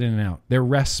breathe it in and out. They're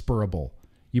respirable.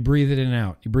 You breathe it in and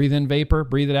out. You breathe in vapor,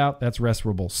 breathe it out, that's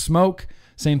respirable. Smoke,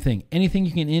 same thing. Anything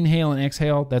you can inhale and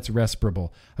exhale, that's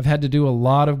respirable. I've had to do a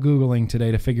lot of Googling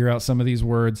today to figure out some of these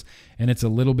words, and it's a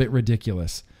little bit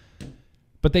ridiculous.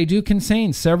 But they do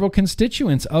contain several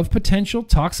constituents of potential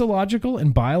toxicological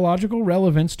and biological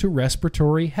relevance to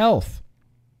respiratory health.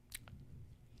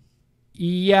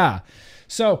 Yeah.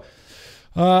 So,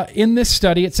 in this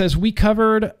study, it says we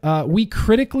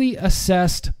critically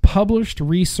assessed published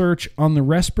research on the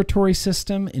respiratory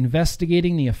system,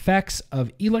 investigating the effects of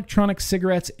electronic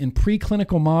cigarettes in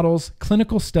preclinical models,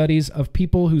 clinical studies of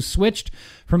people who switched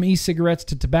from e-cigarettes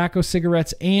to tobacco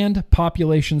cigarettes, and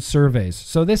population surveys.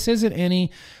 So this isn't any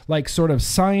sort of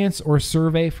science or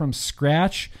survey from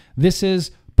scratch. This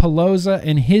is Pelosa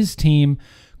and his team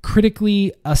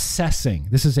critically assessing.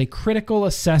 This is a critical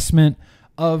assessment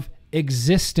of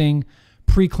existing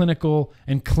preclinical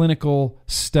and clinical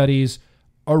studies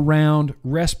around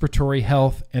respiratory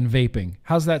health and vaping.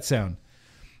 How's that sound?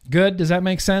 Good? Does that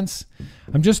make sense?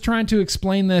 I'm just trying to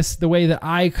explain this the way that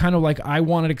I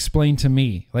want it explained to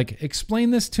me.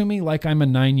 Explain this to me like I'm a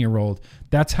 9-year-old.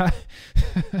 That's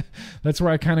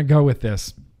where I kind of go with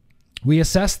this. We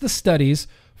assess the studies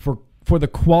for the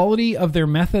quality of their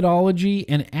methodology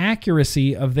and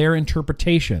accuracy of their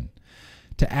interpretation.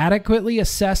 To adequately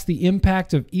assess the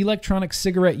impact of electronic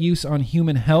cigarette use on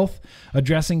human health,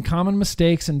 addressing common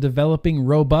mistakes and developing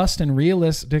robust and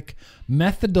realistic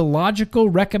methodological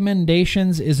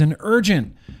recommendations is an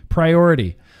urgent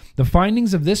priority. The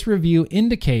findings of this review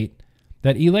indicate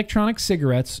that electronic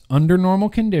cigarettes, under normal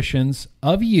conditions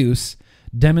of use,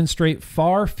 demonstrate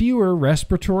far fewer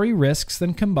respiratory risks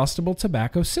than combustible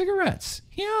tobacco cigarettes.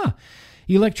 Yeah.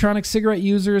 Electronic cigarette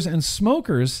users and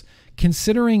smokers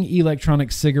considering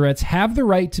electronic cigarettes have the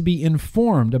right to be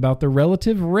informed about the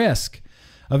relative risk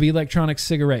of electronic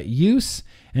cigarette use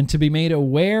and to be made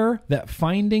aware that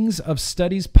findings of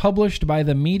studies published by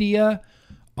the media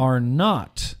are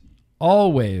not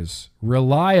always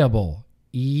reliable.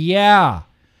 Yeah.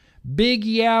 Big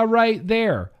yeah right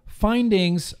there.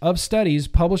 Findings of studies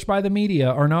published by the media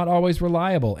are not always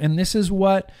reliable. And this is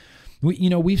what,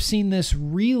 we've seen this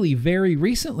really very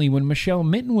recently when Michelle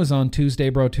Mitten was on Tuesday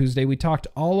Bro Tuesday. We talked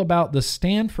all about the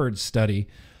Stanford study,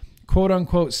 quote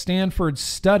unquote Stanford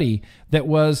study that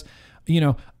was,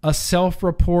 a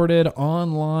self-reported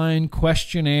online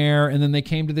questionnaire. And then they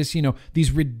came to this,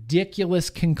 these ridiculous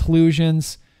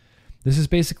conclusions. This is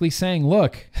basically saying,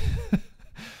 look,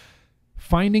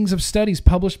 findings of studies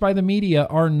published by the media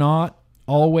are not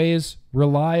always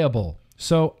reliable.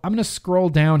 So I'm going to scroll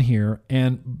down here,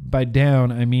 and by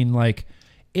down, I mean like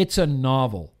it's a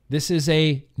novel. This is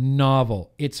a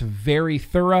novel. It's very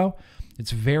thorough.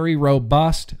 It's very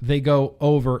robust. They go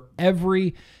over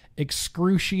every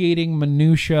excruciating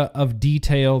minutia of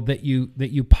detail that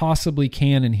you possibly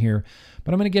can in here.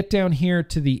 But I'm going to get down here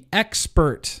to the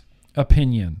expert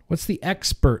opinion. What's the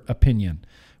expert opinion?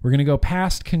 We're going to go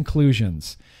past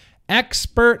conclusions.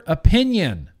 Expert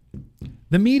opinion.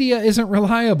 The media isn't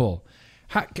reliable.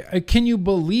 Can you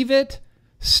believe it,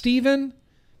 Stephen?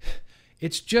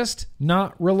 It's just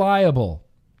not reliable.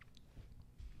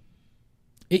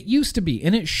 It used to be,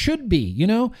 and it should be.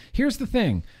 Here's the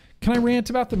thing. Can I rant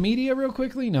about the media real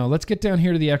quickly? No, let's get down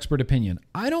here to the expert opinion.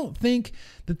 I don't think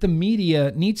that the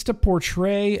media needs to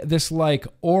portray this like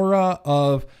aura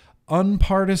of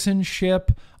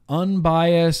unpartisanship,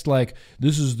 unbiased, like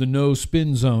this is the no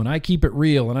spin zone. I keep it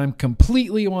real and I'm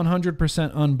completely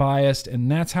 100% unbiased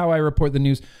and that's how I report the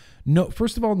news. No,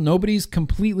 first of all, nobody's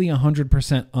completely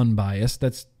 100% unbiased.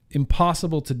 That's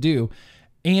impossible to do.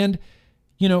 And,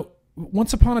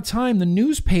 once upon a time, the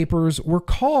newspapers were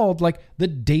called like the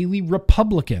Daily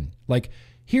Republican. Like,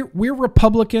 here, we're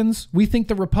Republicans. We think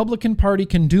the Republican Party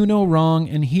can do no wrong,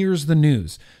 and here's the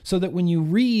news. So that when you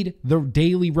read the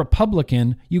Daily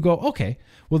Republican, you go, okay,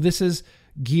 well, this is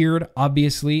geared,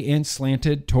 obviously, and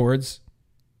slanted towards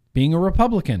being a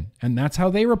Republican, and that's how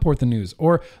they report the news.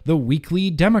 Or the Weekly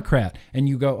Democrat, and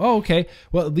you go, oh, okay,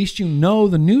 well, at least the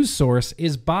news source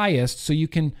is biased, so you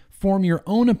can form your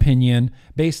own opinion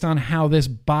based on how this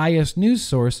biased news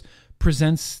source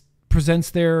presents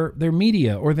their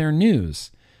media or their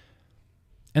news.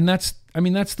 And that's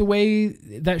the way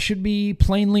that should be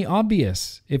plainly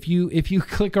obvious. If you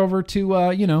click over to,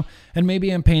 and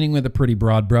maybe I'm painting with a pretty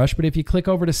broad brush, but if you click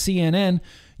over to CNN,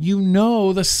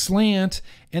 the slant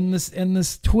and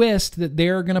this twist that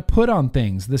they're going to put on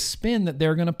things, the spin that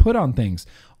they're going to put on things.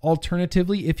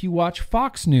 Alternatively, if you watch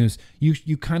Fox News,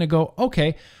 you kind of go,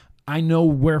 okay, I know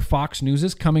where Fox News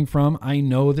is coming from. I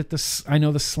know the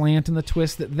slant and the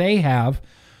twist that they have.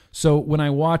 So when I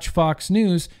watch Fox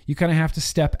News, you kind of have to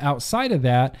step outside of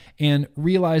that and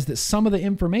realize that some of the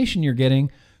information you're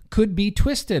getting could be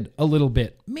twisted a little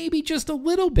bit, maybe just a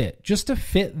little bit, just to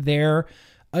fit their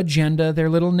agenda, their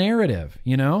little narrative,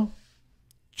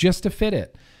 just to fit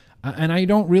it. And I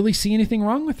don't really see anything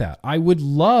wrong with that. I would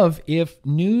love if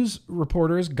news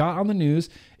reporters got on the news.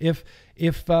 If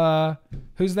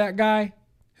who's that guy?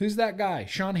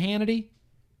 Sean Hannity?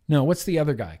 No, what's the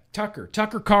other guy? Tucker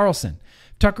Carlson.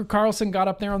 Tucker Carlson got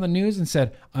up there on the news and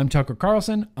said, I'm Tucker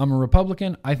Carlson. I'm a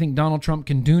Republican. I think Donald Trump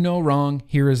can do no wrong.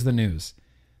 Here is the news.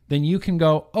 Then you can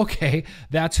go, okay,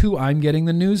 that's who I'm getting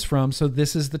the news from. So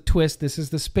this is the twist. This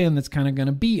is the spin that's kind of going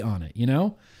to be on it,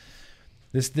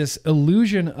 This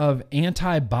illusion of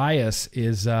anti-bias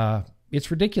is it's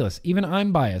ridiculous. Even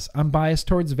I'm biased. I'm biased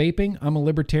towards vaping. I'm a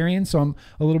libertarian, so I'm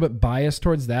a little bit biased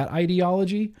towards that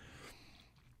ideology.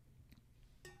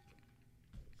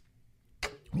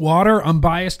 Water, I'm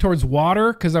biased towards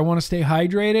water because I want to stay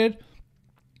hydrated.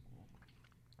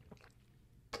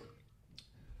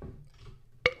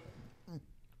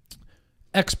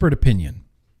 Expert opinion.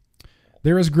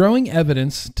 There is growing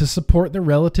evidence to support the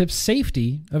relative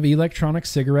safety of electronic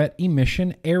cigarette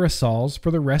emission aerosols for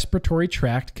the respiratory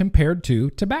tract compared to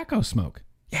tobacco smoke.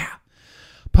 Yeah.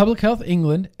 Public Health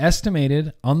England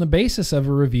estimated on the basis of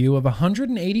a review of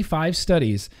 185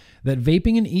 studies that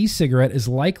vaping an e-cigarette is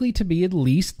likely to be at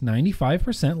least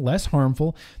 95% less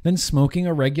harmful than smoking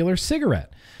a regular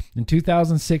cigarette. In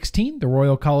 2016, the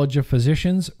Royal College of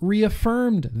Physicians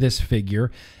reaffirmed this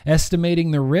figure,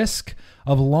 estimating the risk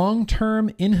of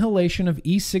long-term inhalation of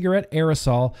e-cigarette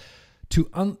aerosol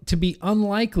to be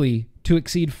unlikely to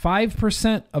exceed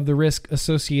 5% of the risk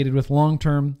associated with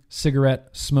long-term cigarette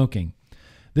smoking.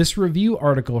 This review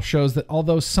article shows that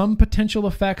although some potential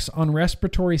effects on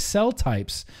respiratory cell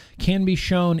types can be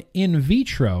shown in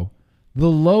vitro, the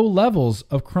low levels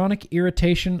of chronic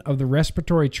irritation of the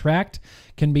respiratory tract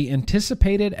can be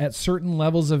anticipated at certain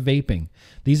levels of vaping.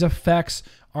 These effects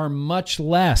are much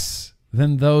less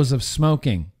than those of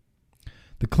smoking.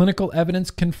 The clinical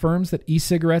evidence confirms that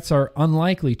e-cigarettes are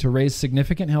unlikely to raise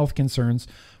significant health concerns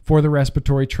for the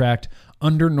respiratory tract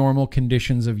under normal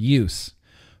conditions of use.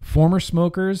 Former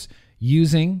smokers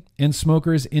using and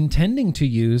smokers intending to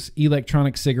use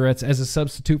electronic cigarettes as a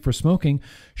substitute for smoking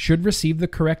should receive the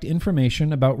correct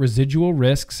information about residual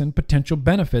risks and potential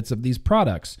benefits of these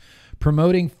products.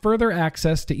 Promoting further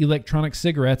access to electronic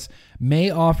cigarettes may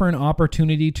offer an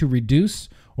opportunity to reduce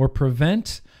or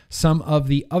prevent some of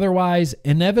the otherwise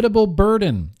inevitable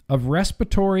burden of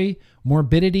respiratory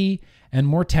morbidity and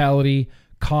mortality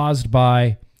caused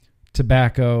by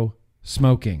tobacco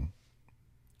smoking.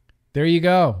 There you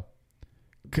go.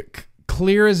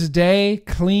 Clear as day,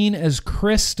 clean as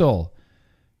crystal.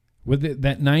 With it,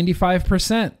 that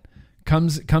 95%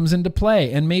 comes into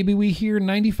play, and maybe we hear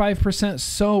 95%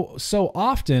 so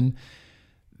often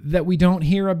that we don't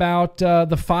hear about the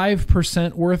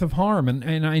 5% worth of harm.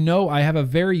 And I know I have a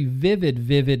very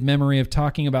vivid memory of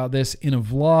talking about this in a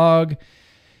vlog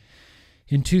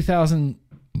in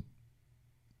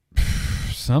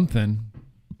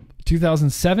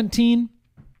 2017.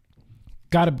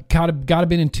 Gotta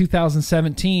been in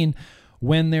 2017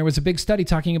 when there was a big study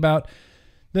talking about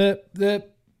the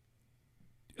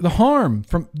harm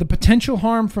from the potential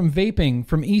harm from vaping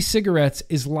from e-cigarettes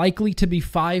is likely to be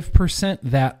 5%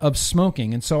 that of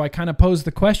smoking. And so I kind of posed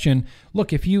the question,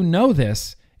 look, if you know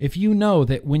this, if you know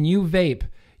that when you vape,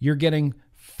 you're getting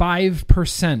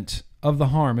 5% of the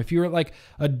harm, if you're like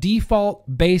a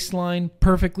default baseline,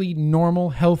 perfectly normal,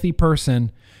 healthy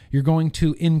person, you're going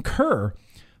to incur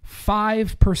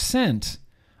 5%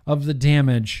 of the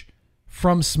damage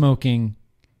from smoking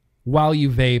while you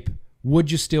vape.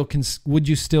 Would you still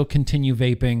continue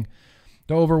vaping?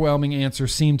 The overwhelming answer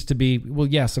seemed to be, well,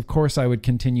 yes, of course I would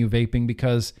continue vaping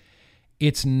because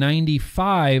it's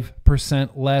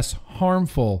 95% less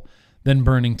harmful than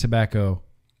burning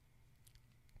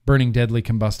deadly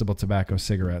combustible tobacco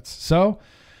cigarettes. So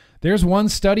there's one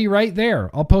study right there.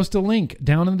 I'll post a link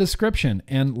down in the description.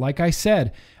 And like I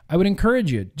said, I would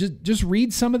encourage you, just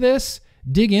read some of this,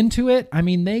 dig into it. I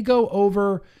mean, they go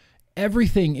over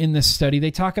everything in this study.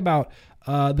 They talk about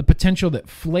the potential that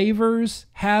flavors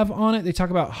have on it. They talk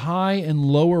about high and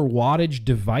lower wattage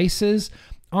devices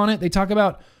on it. They talk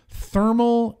about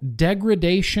thermal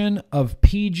degradation of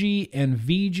PG and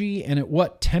VG and at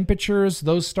what temperatures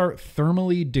those start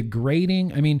thermally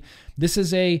degrading. I mean, this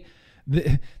is a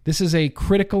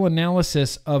critical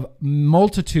analysis of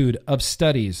multitudes of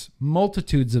studies,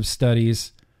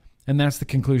 and that's the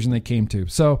conclusion they came to.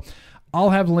 So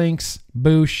I'll have links,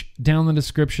 boosh, down in the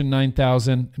description,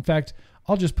 9,000. In fact,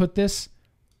 I'll just put this.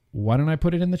 Why don't I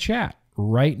put it in the chat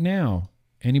right now?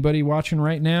 Anybody watching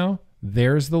right now?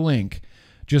 There's the link.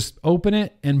 Just open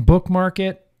it and bookmark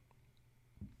it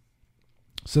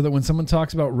so that when someone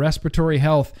talks about respiratory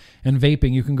health and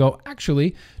vaping, you can go,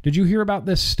 actually, did you hear about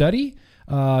this study?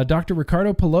 Dr.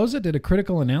 Ricardo Pelosa did a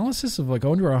critical analysis of like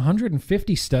over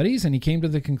 150 studies, and he came to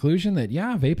the conclusion that,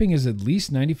 yeah, vaping is at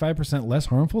least 95% less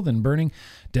harmful than burning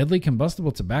deadly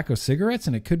combustible tobacco cigarettes,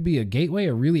 and it could be a gateway,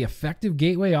 a really effective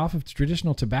gateway off of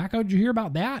traditional tobacco. Did you hear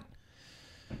about that?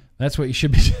 That's what you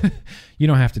should be. You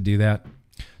don't have to do that.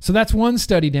 So that's one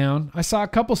study down. I saw a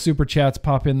couple super chats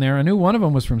pop in there. I knew one of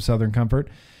them was from Southern Comfort.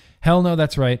 Hell no,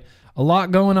 that's right. A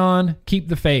lot going on. Keep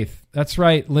the faith. That's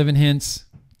right, Living Hints.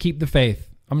 Keep the faith.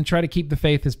 I'm going to try to keep the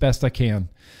faith as best I can.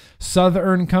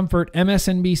 Southern Comfort,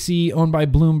 MSNBC, owned by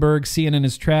Bloomberg. CNN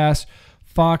is trash.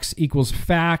 Fox equals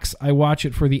facts. I watch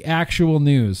it for the actual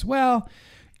news. Well,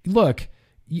 look,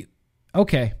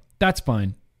 okay, that's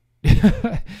fine.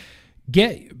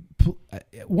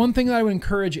 One thing that I would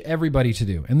encourage everybody to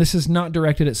do, and this is not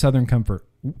directed at Southern Comfort,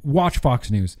 watch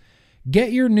Fox News.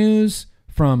 Get your news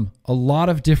from a lot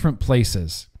of different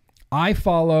places. I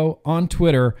follow on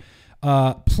Twitter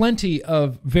plenty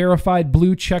of verified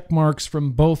blue check marks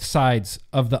from both sides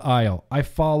of the aisle. I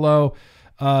follow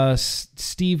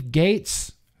Steve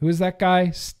Gates. Who is that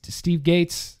guy? Steve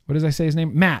Gates. What does I say his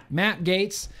name? Matt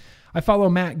Gates. I follow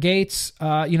Matt Gates.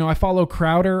 I follow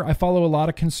Crowder. I follow a lot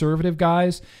of conservative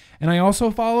guys. And I also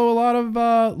follow a lot of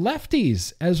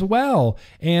lefties as well.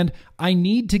 And I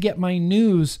need to get my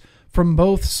news from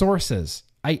both sources.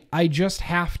 I just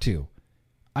have to.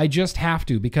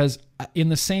 Because in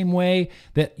the same way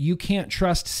that you can't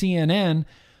trust CNN,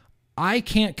 I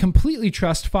can't completely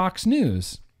trust Fox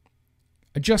News.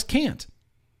 I just can't.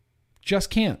 Just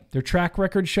can't. Their track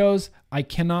record shows I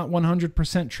cannot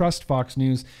 100% trust Fox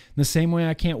News in the same way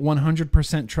I can't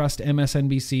 100% trust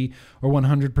MSNBC or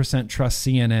 100% trust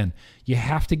CNN. You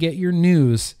have to get your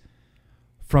news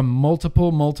from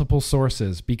multiple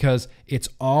sources because it's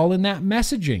all in that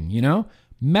messaging,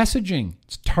 Messaging.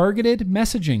 It's targeted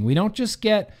messaging. We don't just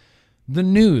get the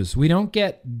news. We don't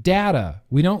get data.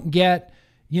 We don't get,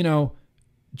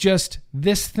 just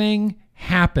this thing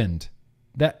happened.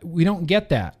 That we don't get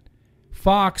that.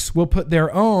 Fox will put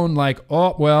their own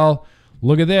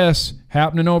look at this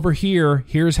happening over here.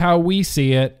 Here's how we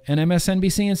see it. And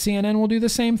MSNBC and CNN will do the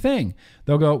same thing.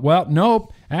 They'll go, well,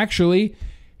 nope, actually,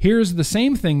 here's the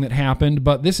same thing that happened,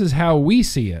 but this is how we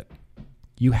see it.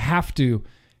 You have to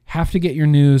get your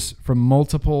news from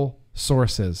multiple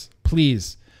sources.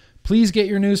 Please get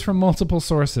your news from multiple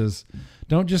sources.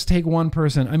 Don't just take one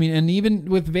person. And even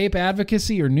with vape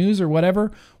advocacy or news or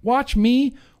whatever, watch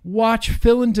me, watch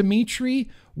Phil and Dimitri,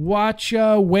 watch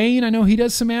Wayne. I know he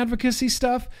does some advocacy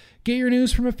stuff. Get your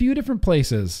news from a few different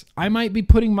places. I might be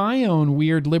putting my own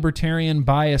weird libertarian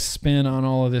bias spin on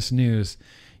all of this news.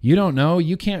 You don't know.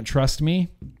 You can't trust me.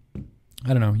 I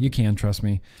don't know. You can trust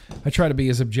me. I try to be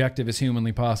as objective as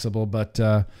humanly possible, but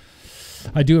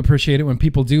I do appreciate it when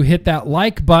people do hit that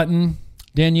like button.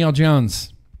 Danielle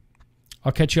Jones.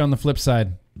 I'll catch you on the flip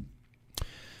side.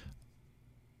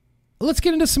 Let's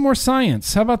get into some more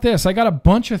science. How about this? I got a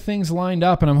bunch of things lined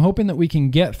up, and I'm hoping that we can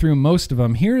get through most of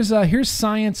them. Here's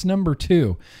science number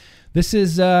 2. This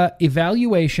is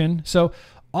evaluation. So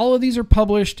all of these are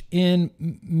published in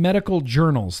medical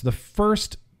journals. The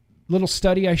first little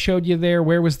study I showed you there,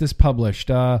 where was this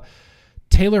published?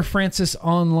 Taylor Francis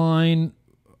Online.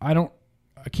 I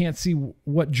can't see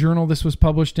what journal this was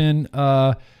published in.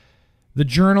 The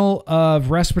Journal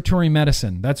of Respiratory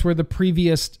Medicine. That's where the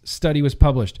previous study was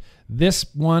published. This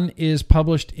one is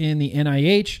published in the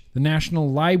NIH, the National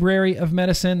Library of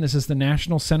Medicine. This is the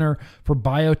National Center for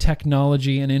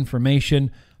Biotechnology and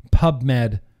Information,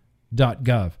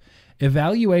 PubMed.gov.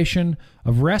 Evaluation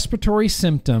of respiratory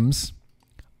symptoms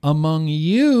among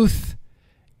youth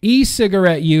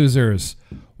e-cigarette users.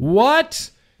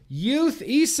 What? Youth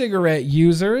e-cigarette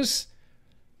users?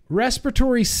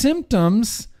 Respiratory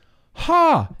symptoms?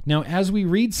 Now, as we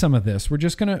read some of this, we're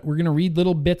gonna read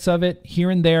little bits of it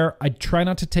here and there. I try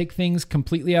not to take things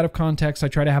completely out of context. I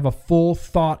try to have a full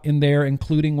thought in there,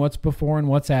 including what's before and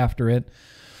what's after it.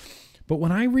 But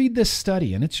when I read this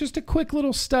study, and it's just a quick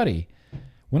little study,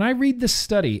 when I read this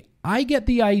study, I get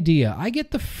the idea, I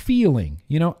get the feeling,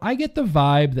 I get the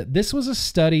vibe that this was a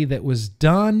study that was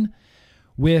done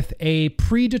with a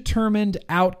predetermined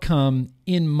outcome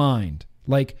in mind.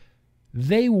 Like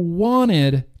they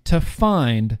wanted to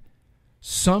find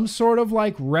some sort of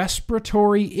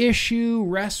respiratory issue,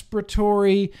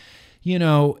 affliction,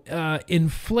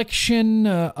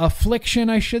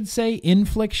 I should say,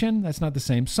 infliction. That's not the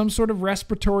same. Some sort of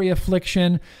respiratory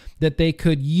affliction that they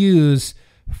could use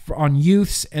on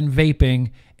youths and vaping,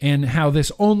 and how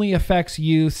this only affects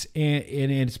youths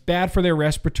and it's bad for their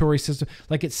respiratory system.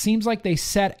 It seems like they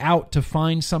set out to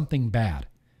find something bad.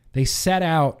 They set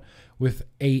out with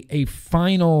a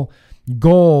final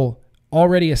goal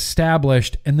already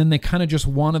established, and then they kind of just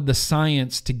wanted the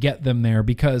science to get them there,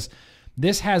 because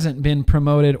this hasn't been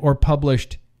promoted or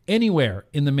published anywhere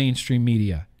in the mainstream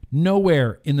media.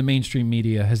 Nowhere in the mainstream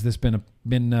media has this been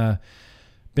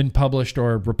published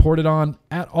or reported on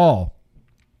at all.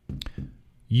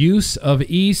 Use of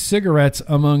e-cigarettes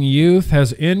among youth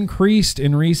has increased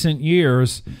in recent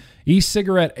years.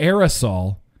 E-cigarette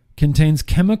aerosol contains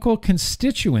chemical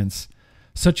constituents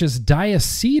such as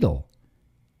diacetyl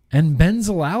and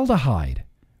benzaldehyde,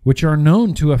 which are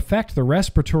known to affect the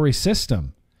respiratory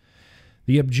system.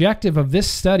 The objective of this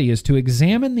study is to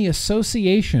examine the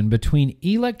association between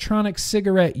electronic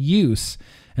cigarette use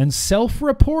and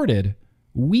self-reported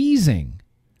wheezing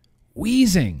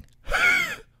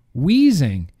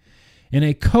in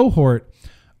a cohort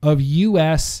of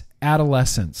U.S.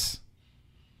 adolescents.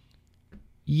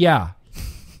 Yeah.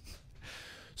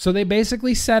 So they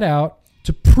basically set out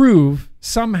to prove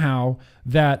somehow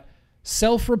that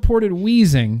self-reported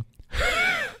wheezing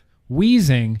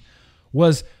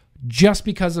was just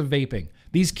because of vaping.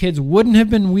 These kids wouldn't have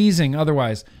been wheezing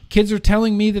otherwise. Kids are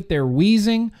telling me that they're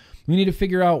wheezing. We need to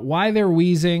figure out why they're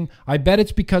wheezing. I bet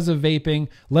it's because of vaping.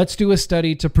 Let's do a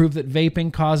study to prove that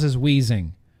vaping causes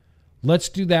wheezing. Let's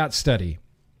do that study.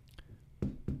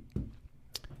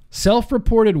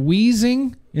 Self-reported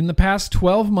wheezing in the past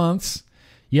 12 months,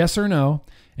 yes or no,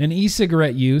 and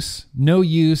e-cigarette use, no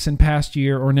use in past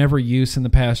year or never use in the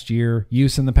past year,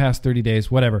 use in the past 30 days,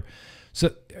 whatever.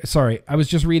 So, sorry, I was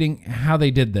just reading how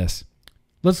they did this.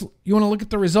 You want to look at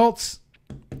the results?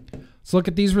 Let's look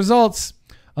at these results.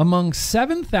 Among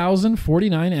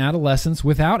 7,049 adolescents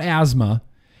without asthma,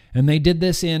 and they did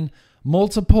this in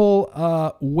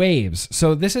multiple waves.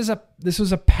 So this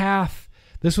was a path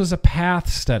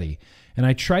study, and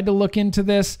I tried to look into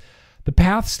this. The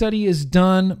PATH study is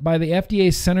done by the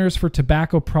FDA Centers for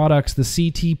Tobacco Products, the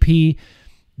CTP.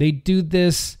 They do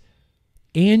this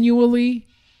annually.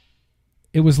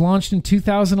 It was launched in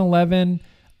 2011,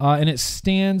 and it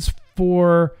stands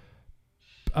for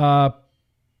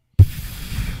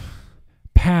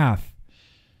PATH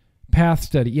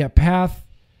study. Yeah, PATH.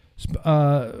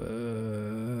 I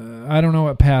don't know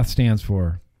what PATH stands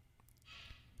for.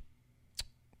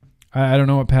 I don't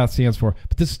know what PATH stands for.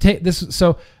 But this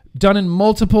so done in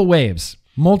multiple waves.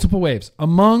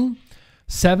 Among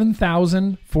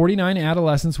 7,049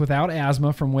 adolescents without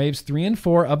asthma from waves 3 and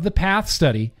 4 of the PATH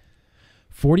study,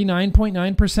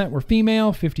 49.9% were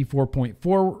female,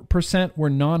 54.4% were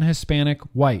non-Hispanic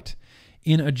white.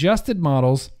 In adjusted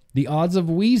models, the odds of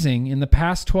wheezing in the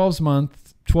past 12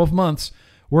 months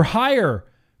were higher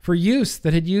for use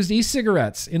that had used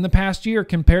e-cigarettes in the past year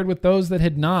compared with those that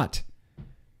had not.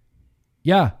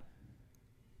 Yeah.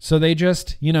 So they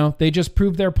just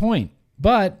proved their point.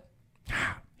 But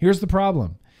here's the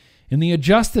problem. In the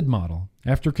adjusted model,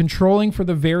 after controlling for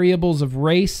the variables of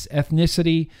race,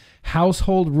 ethnicity,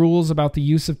 household rules about the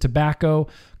use of tobacco,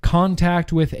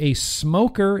 contact with a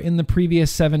smoker in the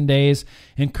previous 7 days,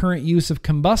 and current use of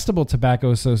combustible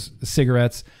tobacco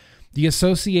cigarettes, the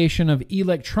association of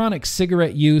electronic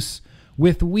cigarette use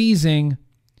with wheezing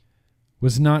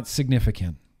was not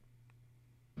significant.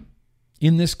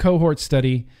 In this cohort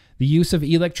study, the use of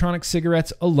electronic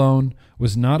cigarettes alone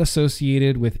was not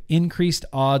associated with increased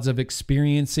odds of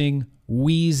experiencing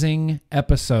wheezing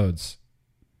episodes.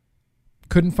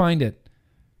 Couldn't find it.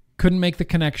 Couldn't make the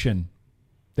connection.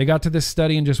 They got to this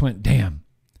study and just went, damn.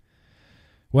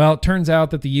 Well, it turns out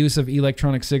that the use of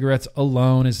electronic cigarettes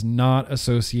alone is not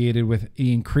associated with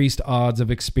increased odds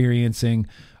of experiencing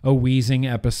a wheezing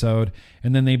episode.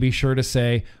 And then they'd be sure to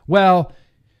say, well,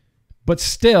 but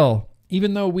still,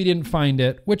 even though we didn't find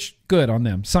it, which good on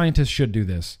them, scientists should do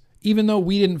this. Even though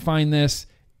we didn't find this,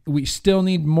 we still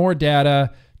need more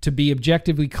data to be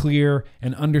objectively clear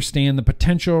and understand the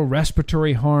potential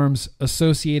respiratory harms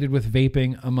associated with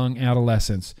vaping among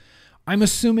adolescents. I'm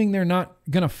assuming they're not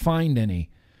going to find any.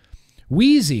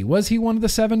 Wheezy, was he one of the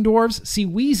Seven Dwarfs? See,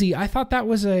 Wheezy, I thought that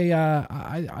was a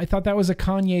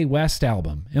Kanye West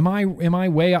album. Am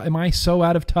I so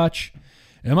out of touch?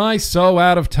 Am I so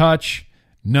out of touch?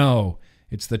 No,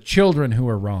 it's the children who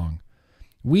are wrong.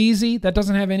 Wheezy, that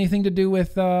doesn't have anything to do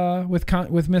with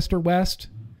Mr. West,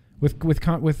 with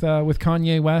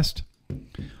Kanye West.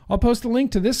 I'll post a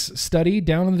link to this study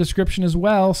down in the description as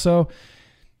well. So,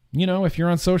 if you're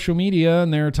on social media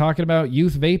and they're talking about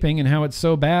youth vaping and how it's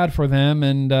so bad for them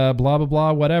and blah, blah,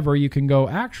 blah, whatever, you can go,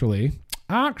 actually,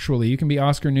 you can be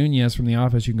Oscar Nunez from The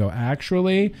Office. You can go,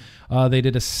 actually, they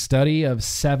did a study of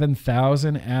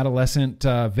 7,000 adolescent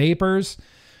vapors.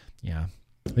 Yeah.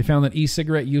 They found that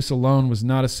e-cigarette use alone was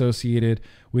not associated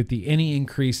with any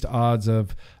increased odds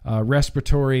of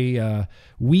respiratory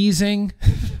wheezing.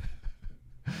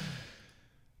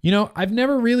 I've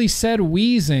never really said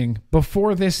wheezing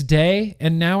before this day,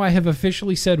 and now I have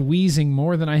officially said wheezing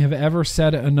more than I have ever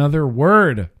said another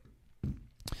word.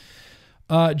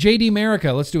 JD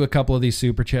America, let's do a couple of these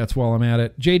super chats while I'm at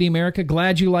it. JD America,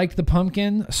 glad you liked the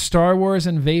pumpkin. Star Wars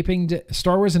and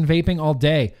vaping all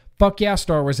day. Fuck yeah,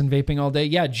 Star Wars and vaping all day.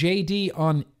 Yeah, JD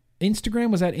on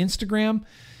Instagram, was that Instagram?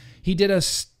 He did a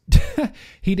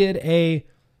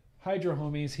Hydro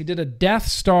Homies. He did a Death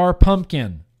Star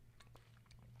pumpkin.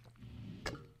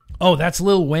 Oh, that's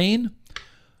Lil Wayne?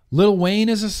 Lil Wayne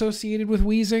is associated with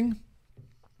wheezing?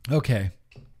 Okay.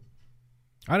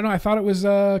 I don't know. I thought it was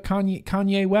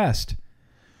Kanye West.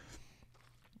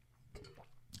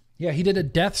 Yeah, he did a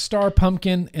Death Star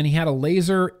pumpkin, and he had a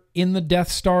laser in the Death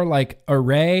Star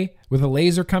array with a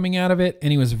laser coming out of it,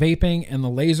 and he was vaping, and the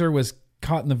laser was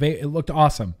caught in the vape. It looked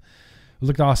awesome.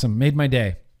 Made my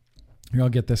day. Here, I'll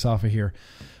get this off of here.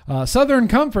 Southern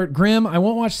Comfort, Grim, I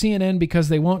won't watch CNN because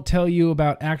they won't tell you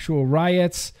about actual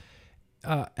riots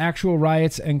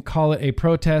and call it a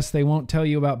protest. They won't tell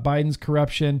you about Biden's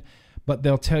corruption, but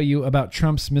they'll tell you about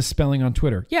Trump's misspelling on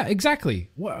Twitter. Yeah, exactly.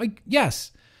 Well,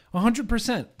 yes,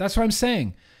 100%. That's what I'm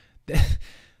saying.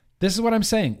 This is what I'm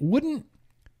saying. Wouldn't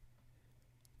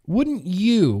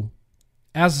you,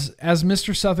 as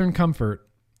Mr. Southern Comfort,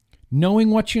 knowing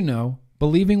what you know,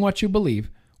 believing what you believe,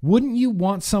 Wouldn't you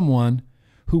want someone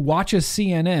who watches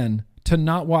CNN to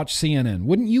not watch CNN?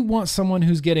 Wouldn't you want someone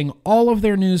who's getting all of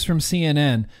their news from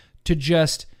CNN to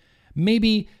just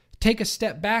maybe take a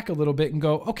step back a little bit and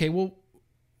go, okay, well,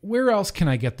 where else can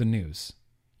I get the news?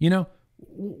 You know,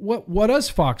 what does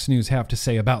Fox News have to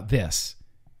say about this?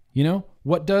 You know,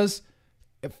 what does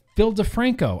Phil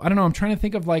DeFranco? I don't know. I'm trying to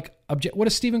think of like, what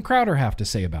does Steven Crowder have to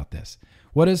say about this?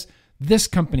 What does this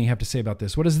company have to say about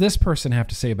this? What does this person have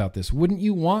to say about this? Wouldn't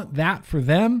you want that for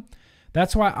them?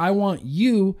 That's why I want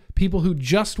you, people who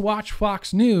just watch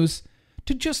Fox News,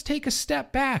 to just take a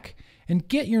step back and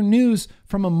get your news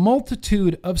from a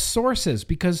multitude of sources,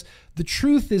 because the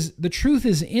truth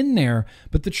is in there,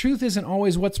 but the truth isn't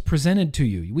always what's presented to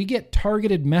you. We get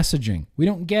targeted messaging. We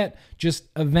don't get just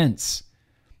events.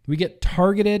 We get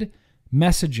targeted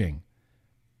messaging.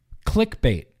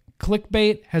 Clickbait.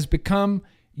 Clickbait has become,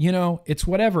 you know, it's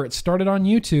whatever. It started on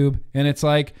YouTube, and it's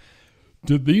like,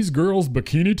 did these girls'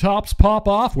 bikini tops pop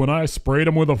off when I sprayed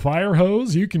them with a fire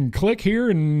hose? You can click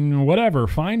here and whatever,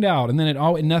 find out. And then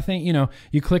nothing, you know,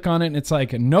 you click on it and it's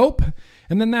like, nope.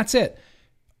 And then that's it.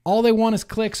 All they want is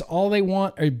clicks. All they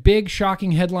want are big,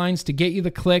 shocking headlines to get you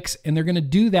the clicks. And they're going to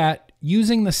do that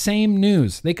using the same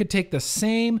news. They could take the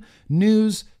same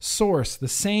news source, the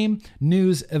same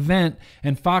news event,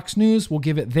 and Fox News will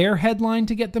give it their headline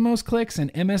to get the most clicks,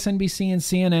 and MSNBC and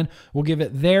CNN will give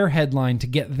it their headline to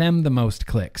get them the most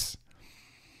clicks.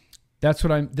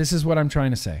 This is what I'm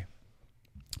trying to say.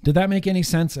 Did that make any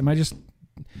sense? Am I just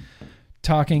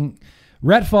talking?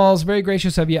 Rhett Falls, very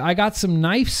gracious of you. I got some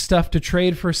knife stuff to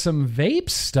trade for some vape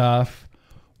stuff.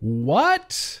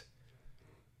 What?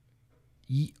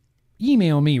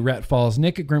 Email me, Rhett Falls,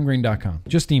 nick@grimgreen.com.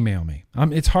 Just email me.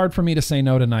 It's hard for me to say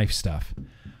no to knife stuff.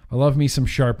 I love me some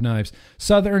sharp knives.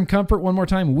 Southern Comfort, one more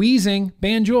time. Wheezing,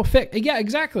 ban Juul. Yeah,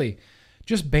 exactly.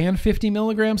 Just ban 50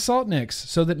 milligram salt nicks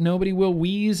so that nobody will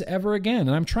wheeze ever again.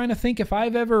 And I'm trying to think if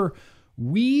I've ever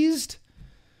wheezed.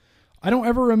 I don't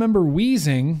ever remember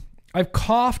wheezing. I've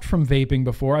coughed from vaping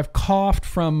before. I've coughed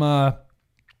from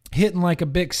hitting like a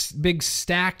big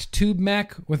stacked tube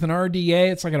mech with an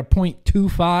RDA. It's like at a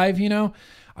 0.25, you know.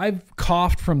 I've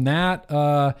coughed from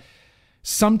that.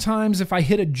 Sometimes if I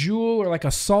hit a Juul or like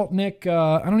a salt nick,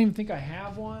 I don't even think I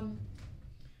have one.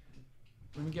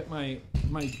 Let me get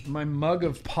my mug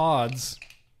of pods.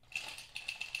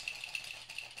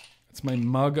 It's my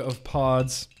mug of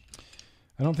pods.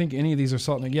 I don't think any of these are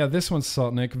salt nick. Yeah, this one's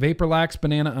salt nick. Vaporlax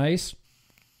banana ice.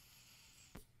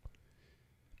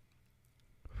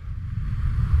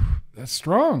 That's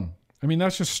strong. I mean,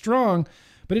 that's just strong,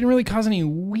 but it didn't really cause any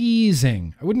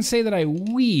wheezing. I wouldn't say that I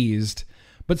wheezed,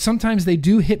 but sometimes they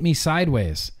do hit me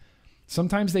sideways.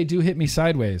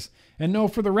 And no,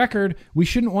 for the record, we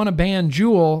shouldn't want to ban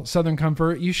Juul, Southern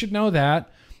Comfort. You should know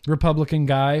that, Republican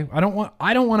guy. I don't want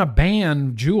to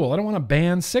ban Juul. I don't want to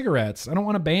ban cigarettes. I don't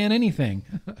want to ban anything.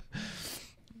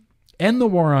 End the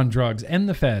war on drugs. End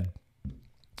the Fed.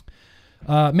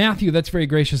 Matthew, that's very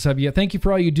gracious of you. Thank you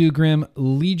for all you do, Grim.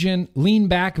 Legion, Lean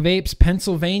Back Vapes,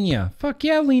 Pennsylvania. Fuck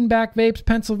yeah, Lean Back Vapes,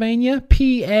 Pennsylvania.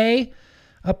 PA.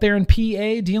 Up there in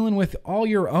PA, dealing with all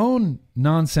your own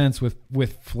nonsense with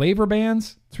flavor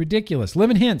bans. It's ridiculous.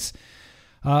 Living Hints.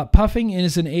 Puffing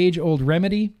is an age-old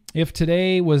remedy. If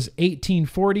today was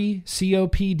 1840,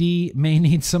 COPD may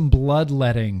need some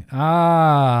bloodletting.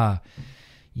 Ah,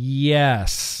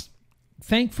 yes.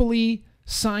 Thankfully,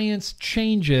 science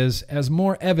changes as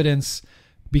more evidence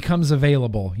becomes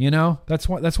available. You know, that's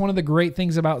one of the great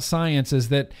things about science is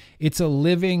that it's a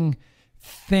living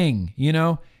thing. You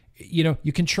know,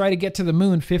 you can try to get to the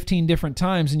moon 15 different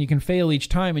times and you can fail each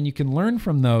time, and you can learn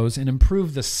from those and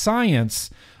improve the science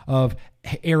of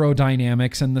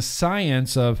aerodynamics and the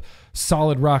science of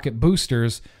solid rocket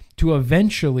boosters to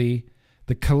eventually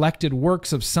the collected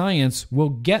works of science will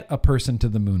get a person to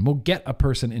the moon, will get a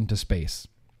person into space.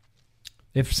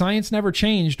 If science never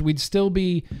changed, we'd still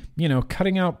be,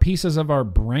 cutting out pieces of our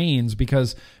brains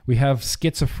because we have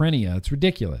schizophrenia. It's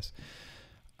ridiculous.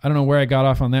 I don't know where I got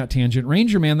off on that tangent.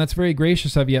 Ranger Man, that's very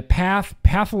gracious of you.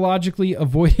 Pathologically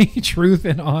avoiding truth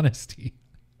and honesty.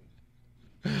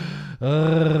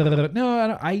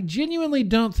 No, I genuinely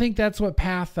don't think that's what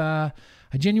path. I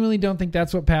genuinely don't think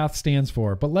that's what path stands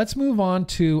for. But let's move on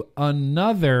to a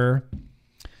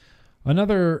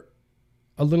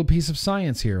little piece of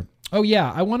science here. Oh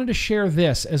yeah, I wanted to share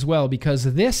this as well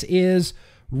because this is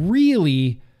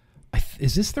really.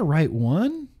 Is this the right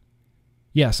one?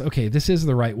 Yes. Okay, this is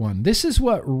the right one. This is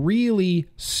what really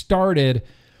started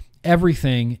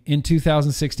everything in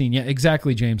 2016. Yeah,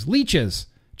 exactly, James. Leeches.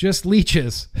 Just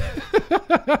leeches.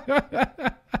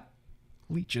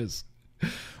 Leeches.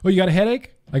 Oh, you got a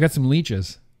headache? I got some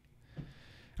leeches.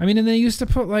 I mean, and they used to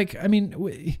put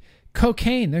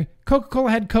cocaine.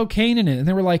 Coca-Cola had cocaine in it, and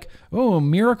they were like, oh,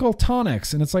 Miracle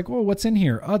Tonics. And it's like, well, what's in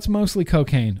here? Oh, it's mostly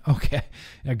cocaine. Okay.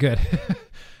 Yeah, good.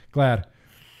 Glad.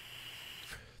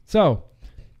 So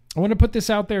I want to put this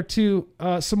out there too.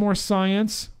 Some more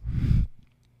science.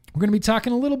 We're going to be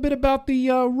talking a little bit about the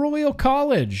Royal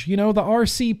College, the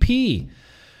RCP.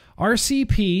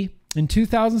 RCP in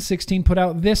 2016 put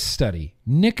out this study,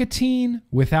 Nicotine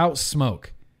Without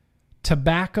Smoke,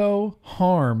 Tobacco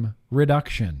Harm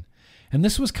Reduction. And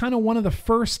this was kind of one of the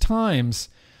first times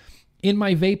in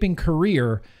my vaping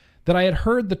career that I had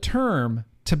heard the term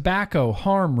tobacco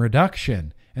harm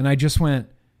reduction. And I just went,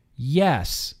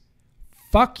 yes,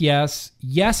 fuck yes,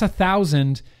 yes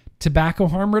 1,000, tobacco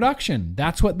harm reduction.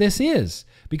 That's what this is.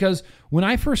 Because when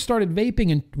I first started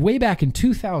vaping way back in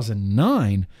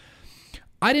 2009,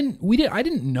 I didn't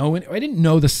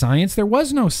know the science. There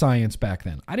was no science back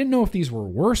then. I didn't know if these were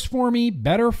worse for me,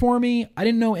 better for me. I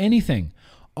didn't know anything.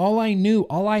 All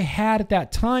I had at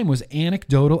that time was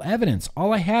anecdotal evidence.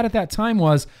 All I had at that time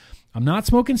was, I'm not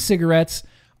smoking cigarettes.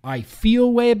 I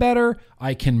feel way better.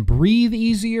 I can breathe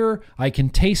easier. I can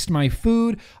taste my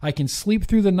food. I can sleep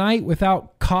through the night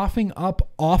without coughing up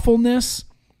awfulness.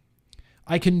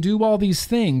 I can do all these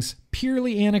things,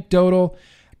 purely anecdotal,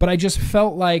 but I just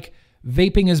felt like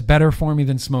vaping is better for me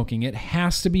than smoking. It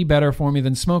has to be better for me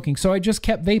than smoking. So I just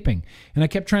kept vaping, and I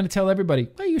kept trying to tell everybody,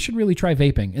 well, you should really try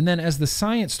vaping. And then as the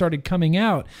science started coming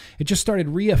out, it just started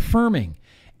reaffirming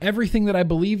everything that I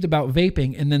believed about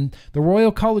vaping. And then the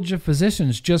Royal College of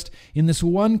Physicians, just in this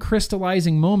one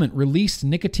crystallizing moment, released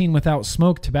Nicotine Without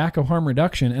Smoke, Tobacco Harm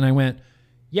Reduction. And I went,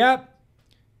 yep,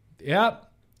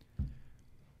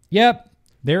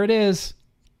 there it is.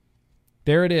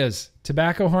 There it is.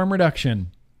 Tobacco harm reduction.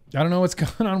 I don't know what's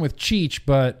going on with Cheech,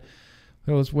 but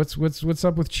what's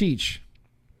up with Cheech?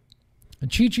 And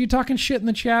Cheech, you talking shit in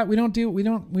the chat? We don't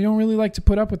really like to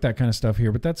put up with that kind of stuff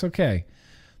here, but that's okay.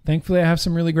 Thankfully, I have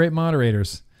some really great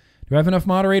moderators. Do I have enough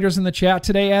moderators in the chat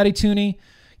today, Addy Tooney?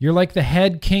 You're like the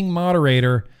head king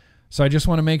moderator, so I just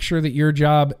want to make sure that your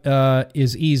job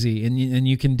is easy and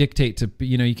you can dictate to,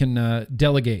 you can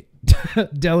delegate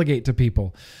to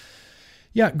people.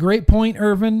 Yeah, great point,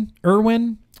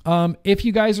 Erwin. If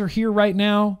you guys are here right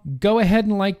now, go ahead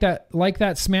and like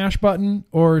that smash button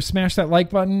or smash that like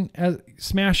button.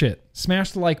 Smash it.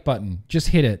 Smash the like button. Just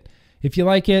hit it. If you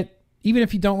like it, even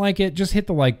if you don't like it, just hit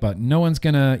the like button. No one's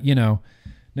gonna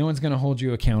hold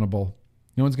you accountable.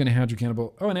 No one's gonna hold you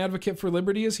accountable. Oh, an Advocate for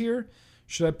Liberty is here.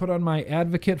 Should I put on my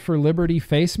Advocate for Liberty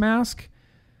face mask?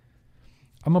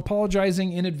 I'm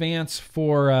apologizing in advance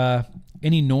for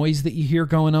any noise that you hear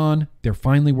going on. They're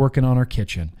finally working on our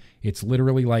kitchen. It's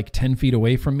literally like 10 feet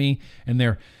away from me, and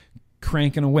they're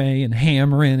cranking away and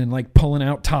hammering and like pulling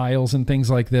out tiles and things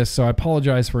like this. So I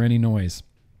apologize for any noise.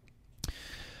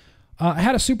 I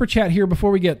had a super chat here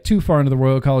before we get too far into the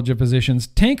Royal College of Physicians.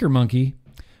 Tanker Monkey,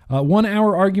 1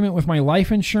 hour argument with my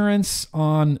life insurance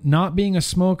on not being a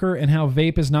smoker and how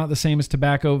vape is not the same as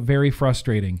tobacco. Very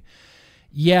frustrating.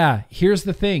 Yeah, here's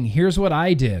the thing. Here's what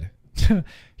I did.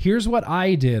 Here's what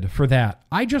I did for that.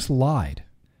 I just lied.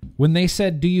 When they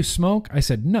said, do you smoke? I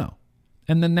said, no.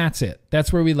 And then that's it.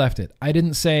 That's where we left it. I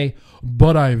didn't say,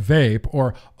 but I vape,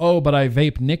 or, oh, but I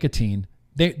vape nicotine.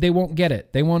 They won't get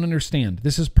it. They won't understand.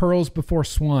 This is pearls before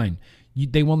swine.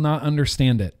 They will not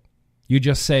understand it. You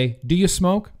just say, do you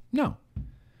smoke? No.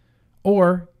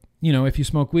 Or, if you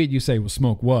smoke weed, you say, well,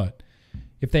 smoke what?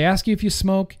 If they ask you if you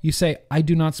smoke, you say, I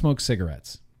do not smoke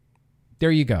cigarettes.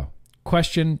 There you go.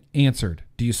 Question answered.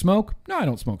 Do you smoke? No, I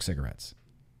don't smoke cigarettes.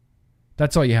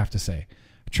 That's all you have to say.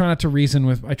 I tried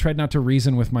not to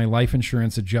reason with my life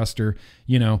insurance adjuster,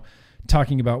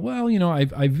 talking about, well, I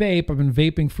vape. I've been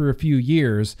vaping for a few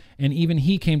years. And even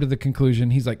he came to the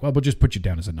conclusion, he's like, well, we'll just put you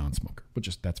down as a non-smoker.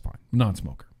 That's fine.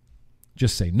 Non-smoker.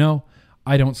 Just say, no,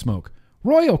 I don't smoke.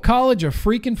 Royal College of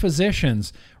freaking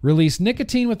Physicians released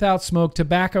Nicotine Without Smoke,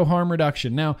 Tobacco Harm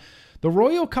Reduction. Now, the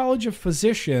Royal College of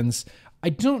Physicians, I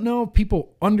don't know if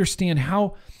people understand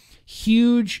how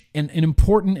huge and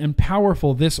important and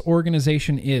powerful this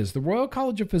organization is. The Royal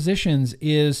College of Physicians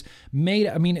it's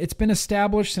been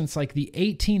established since like the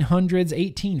 1800s,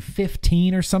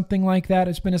 1815 or something like that.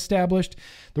 It's been established.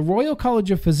 The Royal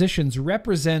College of Physicians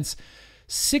represents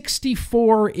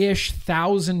 64-ish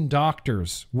thousand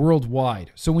doctors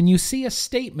worldwide. So when you see a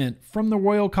statement from the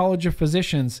Royal College of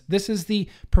Physicians, this is the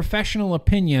professional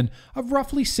opinion of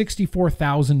roughly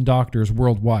 64,000 doctors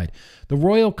worldwide. The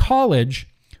Royal College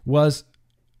was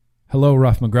Hello,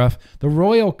 Ruff McGruff. The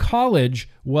Royal College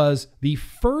was the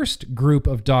first group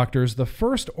of doctors, the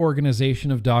first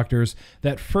organization of doctors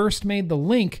that first made the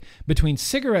link between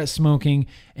cigarette smoking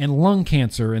and lung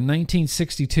cancer in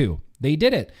 1962. They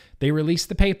did it. They released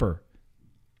the paper.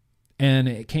 And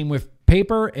it came with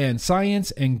paper and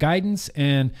science and guidance.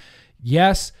 And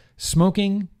yes,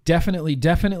 smoking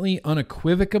definitely,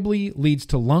 unequivocally leads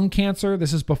to lung cancer.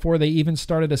 This is before they even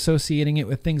started associating it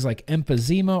with things like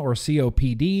emphysema or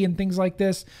COPD and things like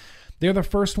this. They're the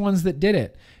first ones that did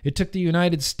it. It took the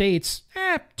United States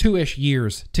 2-ish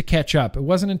years to catch up. It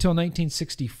wasn't until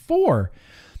 1964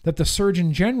 that the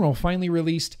Surgeon General finally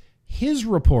released his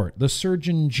report, the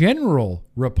Surgeon General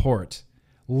report,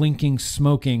 linking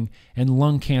smoking and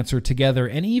lung cancer together.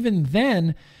 And even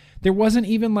then, there wasn't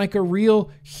even like a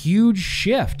real huge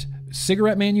shift.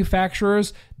 Cigarette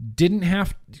manufacturers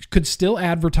could still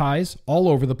advertise all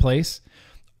over the place.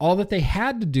 All that they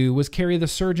had to do was carry the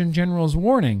Surgeon General's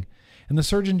warning. And the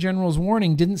Surgeon General's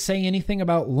warning didn't say anything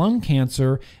about lung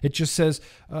cancer. It just says,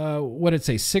 what did it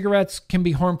say? Cigarettes can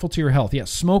be harmful to your health.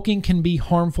 Yes, smoking can be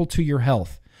harmful to your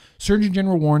health. Surgeon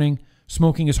General warning,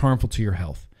 smoking is harmful to your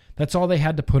health. That's all they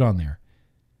had to put on there.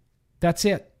 That's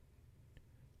it.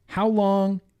 How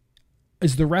long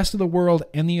is the rest of the world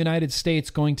and the United States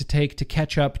going to take to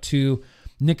catch up to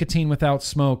nicotine without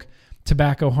smoke,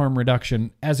 tobacco harm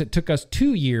reduction, as it took us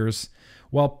 2 years,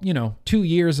 2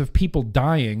 years of people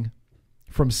dying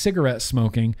from cigarette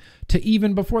smoking, to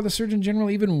even before the Surgeon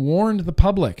General even warned the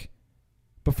public,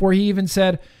 before he even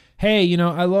said, hey,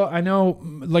 I know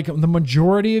like the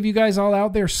majority of you guys all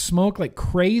out there smoke like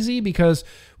crazy because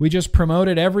we just promote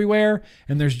it everywhere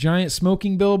and there's giant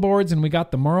smoking billboards and we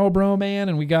got the Marlboro Man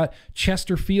and we got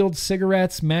Chesterfield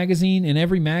Cigarettes magazine in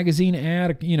every magazine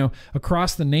ad,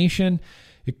 across the nation.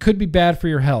 It could be bad for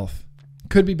your health.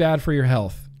 Could be bad for your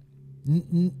health.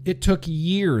 It took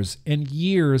years and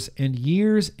years and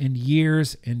years and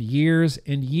years and years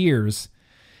and years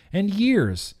and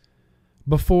years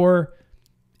before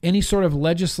any sort of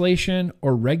legislation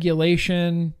or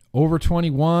regulation over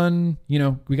 21,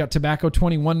 we got tobacco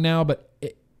 21 now, but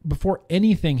before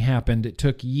anything happened, it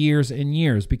took years and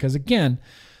years because, again,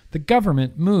 the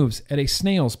government moves at a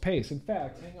snail's pace. In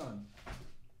fact, hang on. I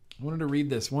wanted to read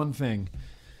this one thing.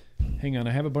 Hang on.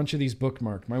 I have a bunch of these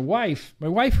bookmarked. My wife,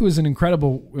 who is an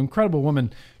incredible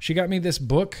woman, she got me this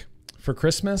book for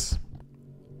Christmas.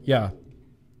 Yeah.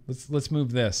 Let's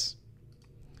move this.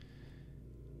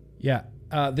 Yeah.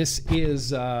 This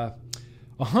is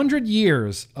 100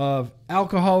 years of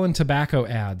alcohol and tobacco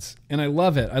ads, and I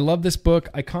love it. I love this book.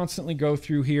 I constantly go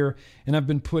through here, and I've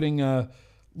been putting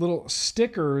little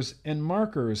stickers and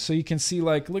markers so you can see,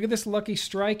 like, look at this Lucky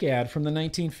Strike ad from the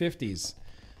 1950s.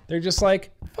 They're just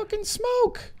like, fucking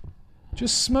smoke.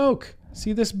 Just smoke.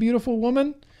 See this beautiful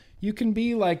woman? You can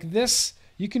be like this.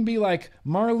 You can be like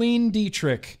Marlene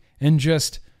Dietrich and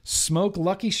just smoke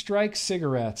Lucky Strike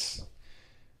cigarettes.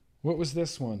 What was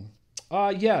this one?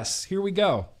 Yes, here we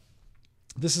go.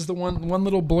 This is the one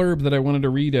little blurb that I wanted to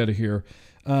read out of here.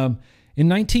 In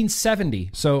 1970,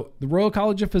 so the Royal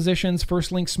College of Physicians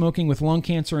first linked smoking with lung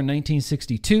cancer in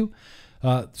 1962.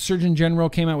 Surgeon General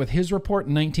came out with his report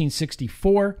in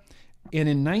 1964. And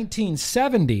in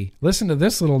 1970, listen to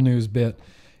this little news bit.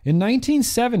 In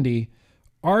 1970,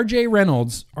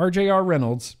 RJR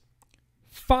Reynolds,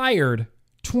 fired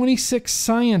 26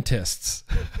 scientists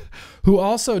who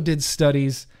also did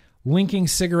studies linking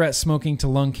cigarette smoking to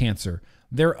lung cancer.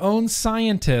 Their own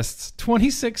scientists,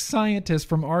 26 scientists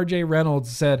from RJ Reynolds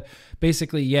said,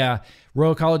 basically, yeah,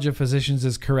 Royal College of Physicians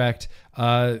is correct.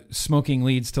 Smoking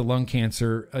leads to lung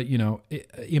cancer,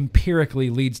 empirically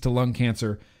leads to lung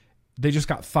cancer. They just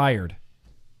got fired.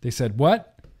 They said,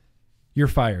 what? You're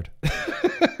fired.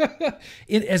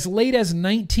 As late as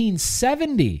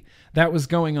 1970, that was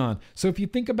going on. So if you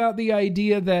think about the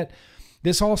idea that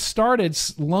this all started,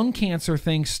 lung cancer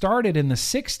thing started in the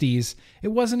 60s, it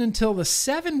wasn't until the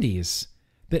 70s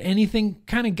that anything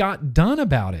kind of got done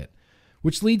about it,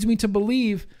 which leads me to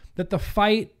believe that the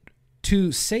fight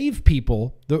to save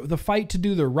people, the fight to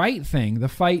do the right thing, the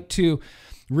fight to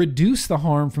reduce the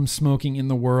harm from smoking in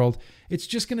the world, it's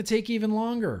just going to take even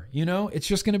longer. It's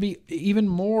just going to be even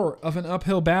more of an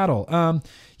uphill battle.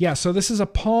 So this is a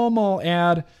Pall Mall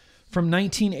ad from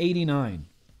 1989.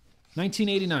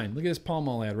 1989. Look at this Pall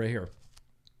Mall ad right here.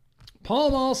 Pall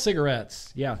Mall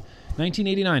cigarettes. Yeah,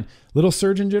 1989. Little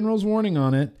Surgeon General's warning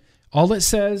on it. All it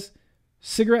says,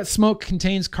 cigarette smoke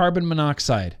contains carbon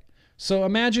monoxide. So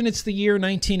imagine it's the year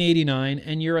 1989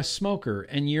 and you're a smoker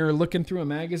and you're looking through a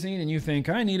magazine and you think,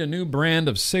 I need a new brand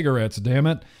of cigarettes, damn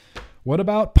it. What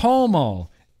about Pall Mall?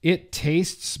 Its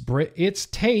taste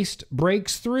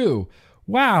breaks through.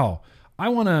 wow, I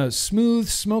want a smooth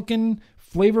smoking,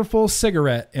 flavorful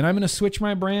cigarette, and I'm going to switch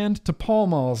my brand to Pall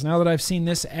Malls now that I've seen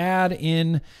this ad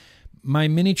in my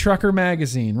Mini Trucker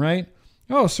magazine, right?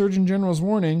 Oh, Surgeon General's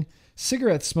warning,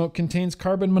 cigarette smoke contains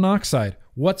carbon monoxide.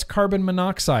 What's carbon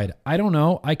monoxide? I don't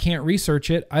know. I can't research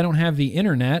it. I don't have the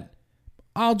internet.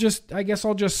 I guess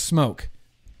I'll just smoke.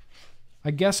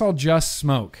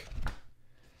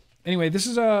 Anyway, this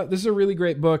is a really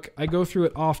great book. I go through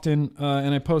it often,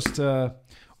 and I post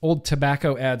old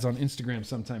tobacco ads on Instagram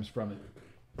sometimes from it.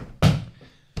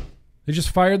 They just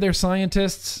fired their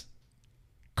scientists.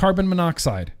 Carbon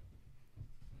monoxide.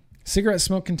 Cigarette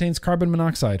smoke contains carbon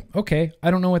monoxide. Okay, I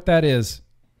don't know what that is.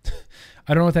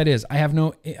 I have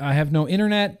no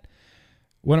internet.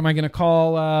 What am I going to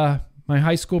call my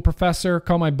high school professor?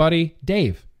 Call my buddy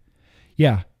Dave.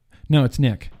 Yeah. No, it's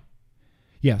Nick.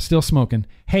 Yeah, still smoking.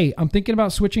 Hey, I'm thinking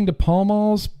about switching to Pall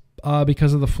Malls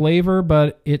because of the flavor,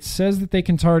 but it says that they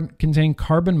contain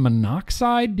carbon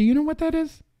monoxide. Do you know what that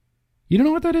is? You don't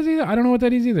know what that is either? I don't know what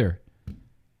that is either.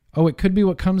 Oh, it could be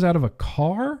what comes out of a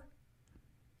car?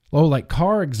 Oh, like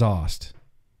car exhaust.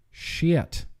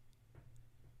 Shit.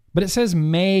 But it says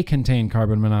may contain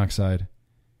carbon monoxide.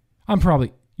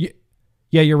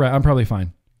 Yeah, you're right. I'm probably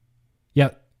fine.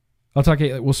 Yeah, I'll talk.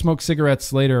 We'll smoke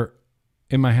cigarettes later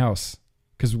in my house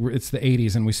because it's the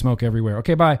 80s and we smoke everywhere.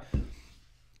 Okay, bye.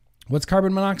 What's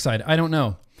carbon monoxide? I don't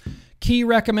know. Key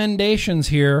recommendations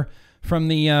here from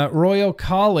the Royal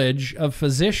College of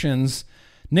Physicians.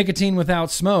 Nicotine without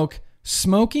smoke.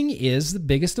 Smoking is the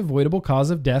biggest avoidable cause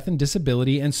of death and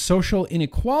disability and social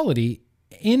inequality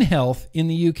in health in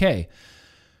the UK.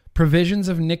 Provision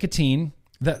of the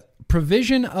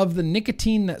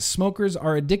nicotine that smokers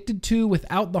are addicted to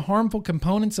without the harmful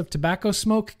components of tobacco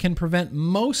smoke can prevent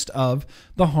most of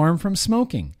the harm from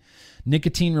smoking.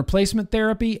 Nicotine replacement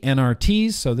therapy,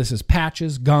 NRTs, so this is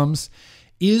patches, gums,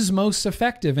 is most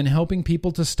effective in helping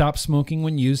people to stop smoking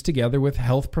when used together with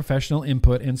health professional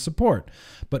input and support,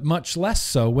 but much less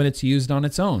so when it's used on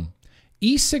its own.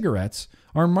 E-cigarettes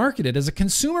are marketed as a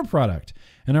consumer product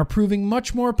and are proving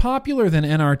much more popular than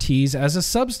NRTs as a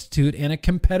substitute and a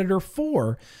competitor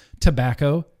for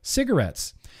tobacco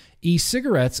cigarettes.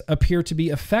 E-cigarettes appear to be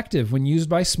effective when used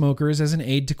by smokers as an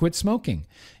aid to quit smoking.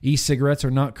 E-cigarettes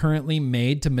are not currently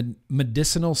made to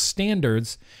medicinal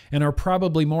standards and are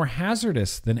probably more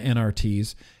hazardous than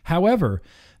NRTs. However,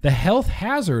 the health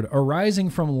hazard arising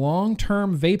from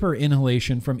long-term vapor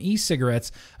inhalation from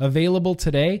e-cigarettes available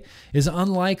today is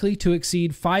unlikely to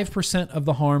exceed 5% of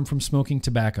the harm from smoking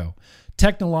tobacco.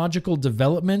 Technological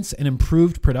developments and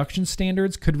improved production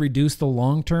standards could reduce the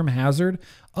long-term hazard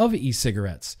of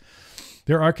e-cigarettes.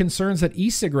 There are concerns that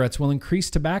e-cigarettes will increase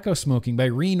tobacco smoking by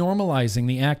renormalizing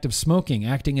the act of smoking,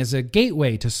 acting as a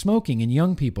gateway to smoking in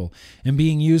young people, and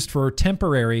being used for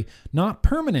temporary, not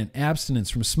permanent abstinence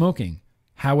from smoking.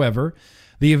 However,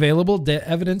 the available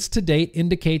evidence to date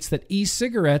indicates that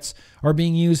e-cigarettes are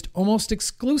being used almost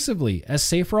exclusively as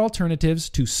safer alternatives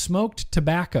to smoked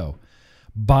tobacco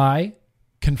by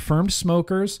confirmed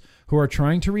smokers who are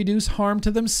trying to reduce harm to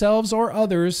themselves or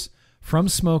others from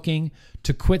smoking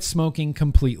to quit smoking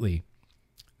completely.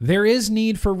 There is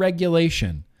need for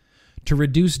regulation to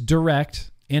reduce direct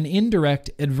and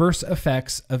indirect adverse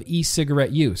effects of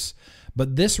e-cigarette use,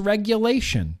 but this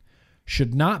regulation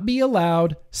should not be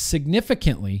allowed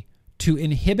significantly to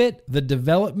inhibit the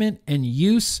development and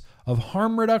use of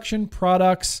harm reduction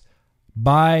products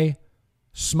by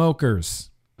smokers.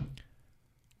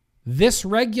 This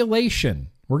regulation,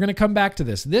 we're going to come back to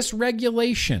this. This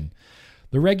regulation,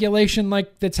 the regulation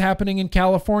like that's happening in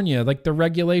California, like the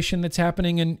regulation that's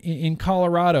happening in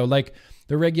Colorado, like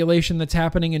the regulation that's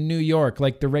happening in New York,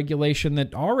 like the regulation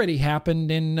that already happened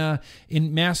in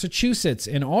Massachusetts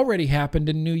and already happened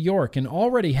in New York and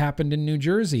already happened in New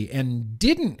Jersey and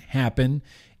didn't happen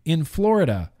in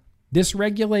Florida. This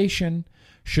regulation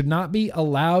should not be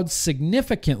allowed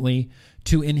significantly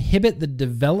to inhibit the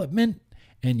development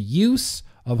and use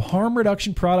of harm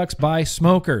reduction products by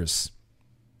smokers.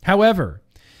 However,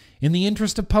 in the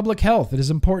interest of public health, it is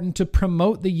important to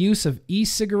promote the use of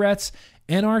e-cigarettes,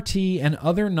 NRT, and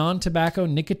other non-tobacco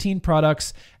nicotine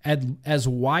products as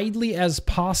widely as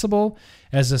possible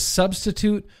as a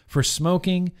substitute for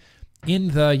smoking in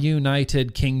the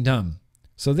United Kingdom.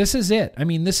 So this is it. I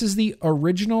mean, this is the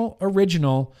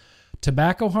original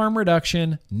tobacco harm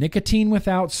reduction, nicotine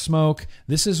without smoke.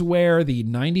 This is where the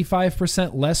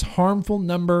 95% less harmful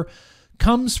number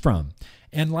comes from.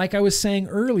 And like I was saying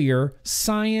earlier,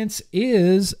 science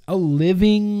is a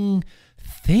living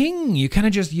thing. You kind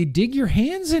of just, you dig your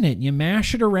hands in it and you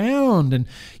mash it around. And,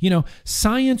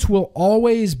 science will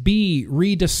always be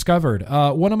rediscovered.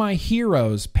 One of my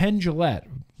heroes, Penn Jillette,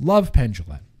 love Penn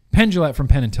Jillette. Penn Jillette from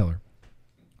Penn and Teller.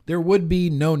 There would be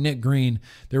no Nick Green.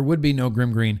 There would be no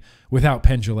Grim Green without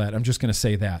Penn Jillette. I'm just going to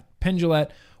say that. Penn Jillette,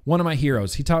 one of my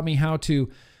heroes. He taught me how to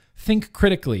think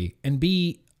critically and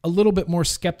be a little bit more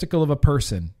skeptical of a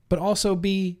person, but also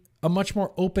be a much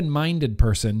more open-minded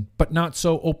person, but not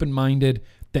so open-minded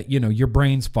that, your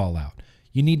brains fall out.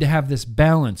 You need to have this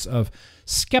balance of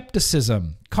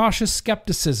skepticism, cautious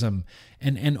skepticism,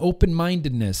 and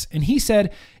open-mindedness. And he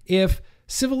said, if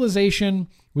civilization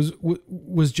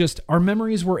was just, our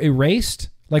memories were erased,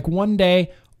 like one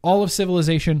day, all of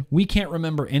civilization, we can't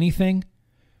remember anything,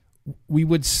 we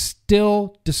would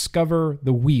still discover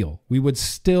the wheel. We would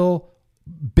still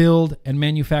build and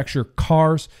manufacture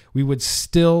cars. We would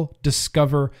still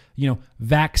discover,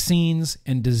 vaccines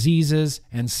and diseases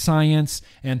and science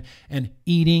and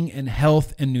eating and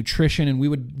health and nutrition. And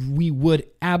we would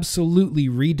absolutely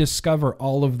rediscover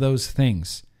all of those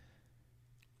things.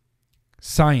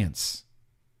 Science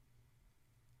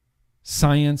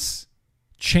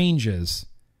changes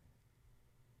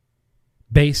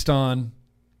based on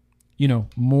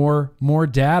more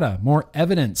data, more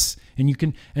evidence. And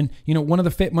one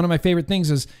of my favorite things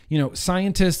is,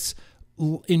 scientists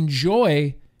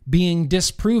enjoy being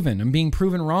disproven and being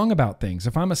proven wrong about things.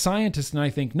 If I'm a scientist and I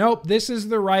think, nope, this is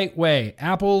the right way,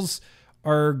 apples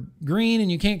are green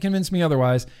and you can't convince me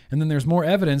otherwise. And then there's more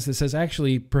evidence that says,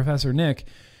 actually, Professor Nick,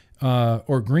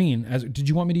 or Green, did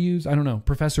you want me to use? I don't know.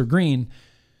 Professor Green,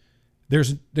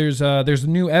 there's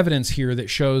new evidence here that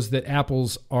shows that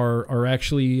apples are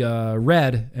actually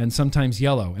red and sometimes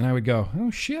yellow. And I would go,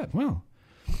 oh shit, well,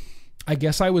 I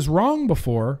guess I was wrong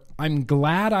before. I'm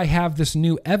glad I have this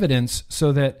new evidence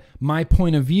so that my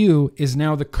point of view is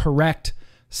now the correct,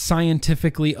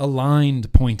 scientifically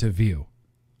aligned point of view.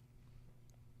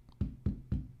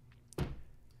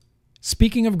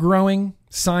 Speaking of growing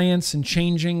science and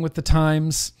changing with the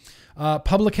times,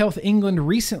 Public Health England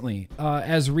recently,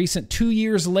 as recent 2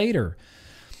 years later,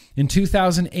 in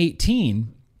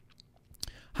 2018,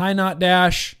 hi Not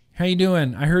Dash, how you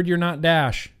doing? I heard you're not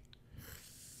Dash.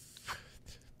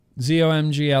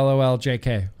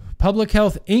 ZOMGLOLJK. Public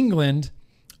Health England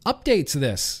updates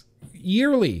this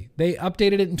yearly. They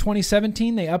updated it in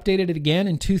 2017. They updated it again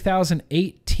in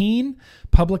 2018.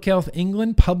 Public Health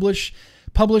England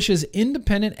publishes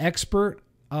independent expert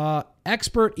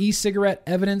e-cigarette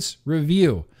evidence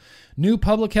review. New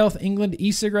Public Health England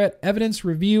e-cigarette evidence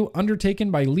review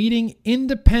undertaken by leading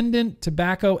independent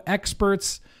tobacco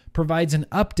experts provides an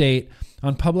update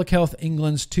on Public Health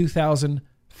England's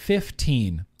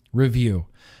 2015 review.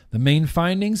 The main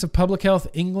findings of Public Health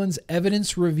England's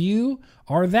evidence review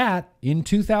are that in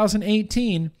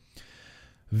 2018,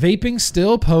 vaping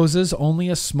still poses only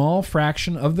a small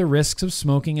fraction of the risks of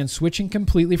smoking, and switching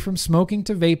completely from smoking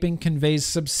to vaping conveys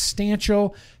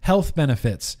substantial health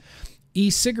benefits.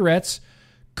 E-cigarettes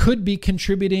could be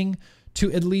contributing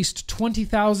to at least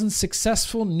 20,000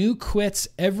 successful new quits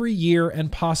every year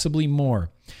and possibly more.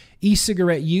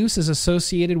 E-cigarette use is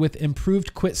associated with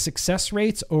improved quit success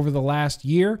rates over the last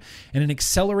year and an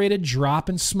accelerated drop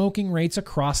in smoking rates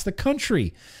across the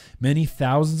country. Many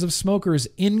thousands of smokers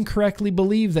incorrectly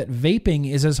believe that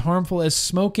vaping is as harmful as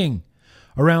smoking.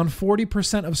 Around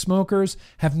 40% of smokers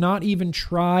have not even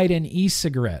tried an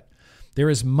e-cigarette.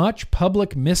 There is much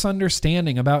public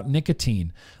misunderstanding about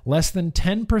nicotine. Less than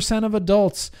 10% of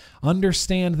adults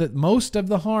understand that most of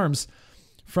the harms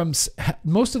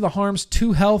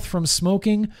to health from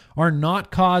smoking are not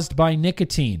caused by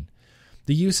nicotine.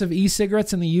 The use of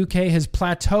e-cigarettes in the UK has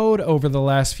plateaued over the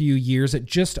last few years at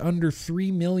just under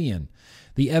 3 million.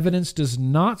 The evidence does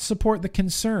not support the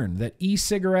concern that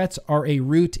e-cigarettes are a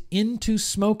route into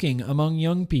smoking among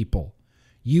young people.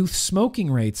 Youth smoking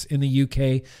rates in the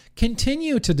UK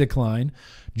continue to decline,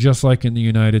 just like in the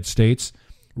United States.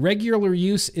 Regular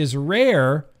use is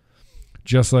rare,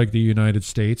 just like the United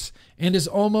States, and is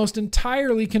almost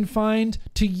entirely confined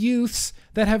to youths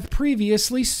that have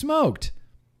previously smoked,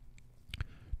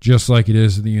 just like it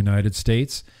is in the United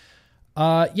States.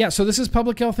 So this is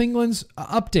Public Health England's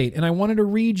update, and I wanted to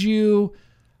read you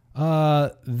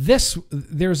this.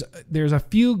 There's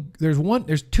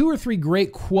two or three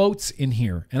great quotes in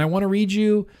here, and I want to read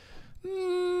you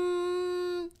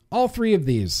all three of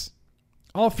these.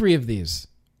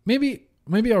 Maybe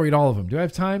I'll read all of them. Do I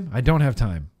have time? I don't have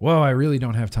time. Whoa, I really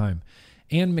don't have time.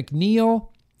 Anne McNeil.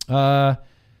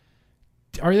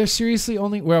 Are there seriously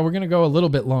only... Well, we're going to go a little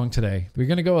bit long today. We're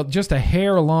going to go just a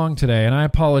hair long today, and I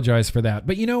apologize for that.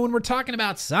 But when we're talking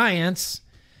about science,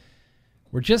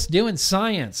 We're just doing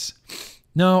science.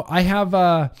 No, I have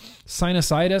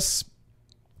sinusitis.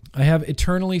 I have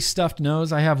eternally stuffed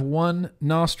nose. I have one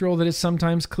nostril that is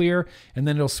sometimes clear, and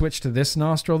then it'll switch to this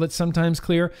nostril that's sometimes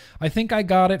clear. I think I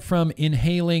got it from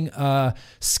inhaling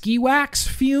ski wax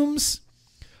fumes.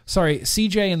 Sorry,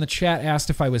 CJ in the chat asked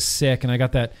if I was sick, and I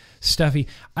got that stuffy.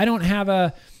 I don't have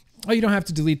a... Oh, you don't have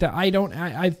to delete that.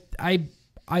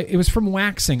 It was from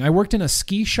waxing. I worked in a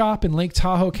ski shop in Lake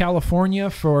Tahoe, California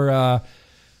for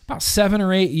about 7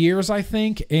 or 8 years, I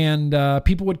think. And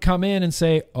people would come in and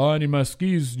say, "Oh, I need my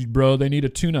skis, bro. They need a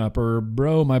tune-up." Or,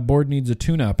 "Bro, my board needs a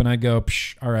tune-up." And I'd go,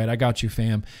 "Psh, all right, I got you,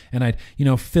 fam." And I'd,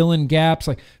 fill in gaps,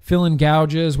 like fill in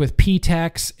gouges with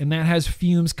P-Tex, and that has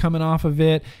fumes coming off of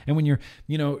it. And when you're,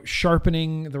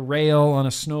 sharpening the rail on a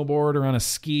snowboard or on a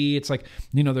ski, it's like,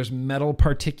 there's metal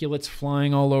particulates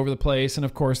flying all over the place. And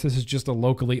of course, this is just a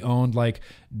locally owned, like,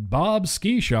 Bob's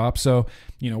ski shop. So,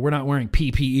 we're not wearing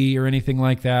PPE or anything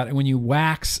like that. And when you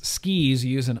wax skis,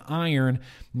 you use an iron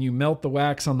and you melt the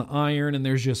wax on the iron, and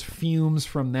there's just fumes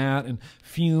from that and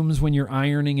fumes when you're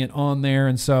ironing it on there.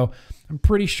 And so I'm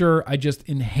pretty sure I just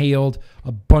inhaled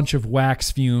a bunch of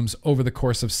wax fumes over the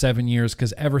course of 7 years,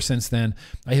 because ever since then,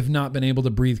 I have not been able to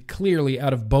breathe clearly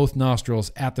out of both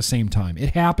nostrils at the same time.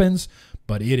 It happens,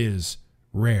 but it is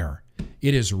rare.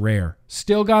 It is rare.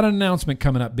 Still got an announcement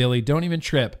coming up, Billy. Don't even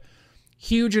trip.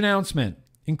 Huge announcement.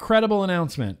 Incredible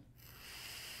announcement.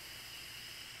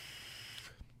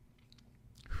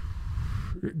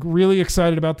 Really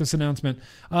excited about this announcement.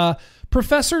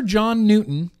 Professor John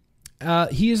Newton,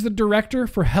 he is the Director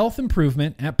for Health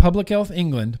Improvement at Public Health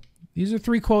England. These are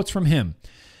 3 quotes from him.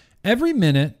 "Every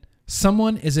minute,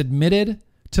 someone is admitted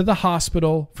to the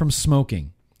hospital from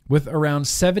smoking, with around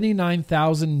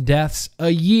 79,000 deaths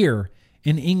a year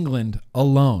in England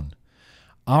alone.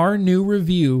 Our new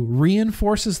review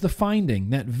reinforces the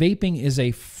finding that vaping is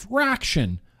a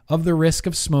fraction of the risk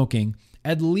of smoking,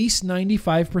 at least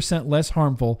 95% less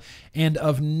harmful, and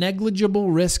of negligible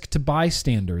risk to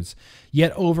bystanders.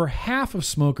 Yet over half of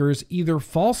smokers either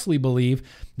falsely believe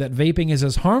that vaping is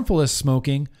as harmful as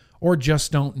smoking or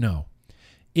just don't know.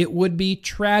 It would be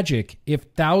tragic if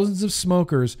thousands of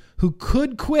smokers who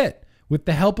could quit with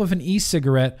the help of an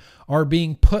e-cigarette are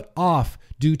being put off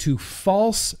due to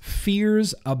false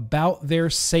fears about their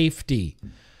safety."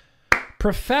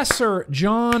 Professor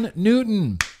John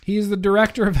Newton, he is the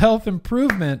Director of Health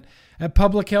Improvement at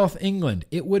Public Health England.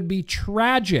 It would be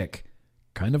tragic,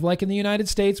 kind of like in the United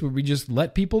States, where we just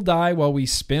let people die while we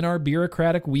spin our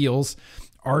bureaucratic wheels,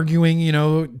 arguing,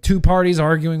 2 parties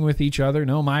arguing with each other.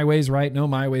 No, my way's right. No,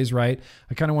 my way's right.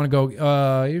 I kind of want to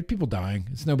go, people dying.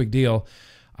 It's no big deal.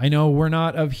 I know we're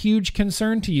not of huge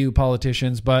concern to you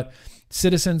politicians, but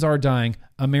citizens are dying.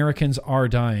 Americans are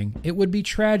dying. It would be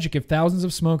tragic if thousands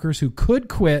of smokers who could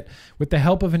quit with the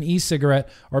help of an e-cigarette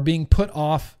are being put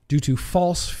off due to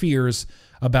false fears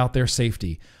about their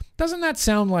safety. Doesn't that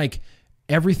sound like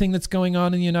everything that's going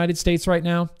on in the United States right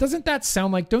now? Doesn't that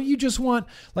sound like, don't you just want,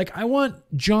 I want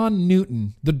John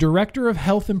Newton, the Director of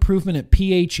Health Improvement at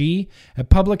PHE, at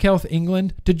Public Health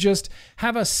England, to just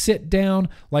have a sit down,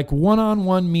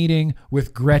 one-on-one meeting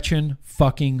with Gretchen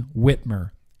fucking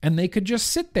Whitmer. And they could just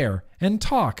sit there and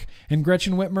talk. And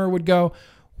Gretchen Whitmer would go,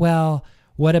 "Well,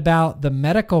 what about the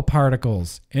medical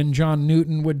particles?" And John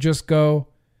Newton would just go,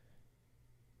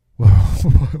 "Well,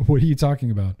 what are you talking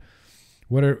about?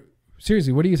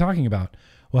 Seriously, what are you talking about?"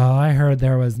 "Well, I heard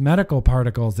there was medical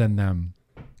particles in them."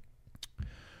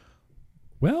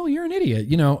 Well, you're an idiot.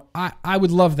 I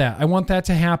would love that. I want that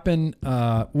to happen.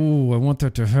 I want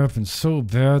that to happen so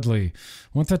badly.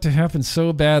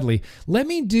 Let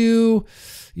me do,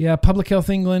 Public Health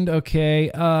England.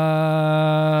 Okay.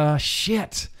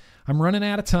 Shit. I'm running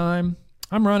out of time.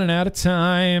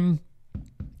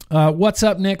 What's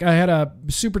up, Nick? I had a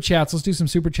super chats. Let's do some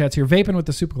super chats here. Vaping with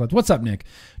the Super Clubs. What's up, Nick?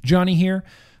 Johnny here.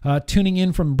 Tuning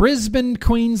in from Brisbane,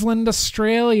 Queensland,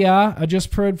 Australia. I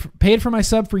just paid for my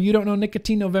sub for You Don't Know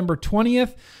Nicotine November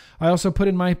 20th. I also put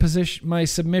in my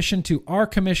submission to our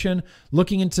commission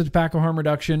looking into tobacco harm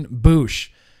reduction. Boosh.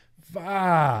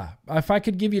 If I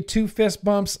could give you 2 fist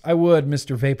bumps, I would,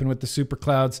 Mr. Vaping with the Super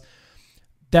Clouds.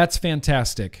 That's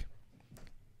fantastic.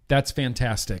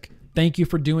 Thank you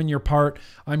for doing your part.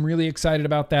 I'm really excited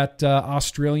about that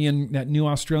new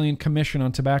Australian Commission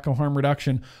on Tobacco Harm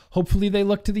Reduction. Hopefully they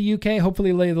look to the UK.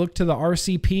 Hopefully they look to the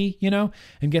RCP,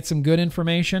 and get some good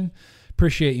information.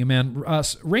 Appreciate you, man.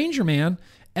 Ranger Man,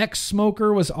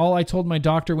 ex-smoker was all I told my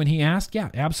doctor when he asked. Yeah,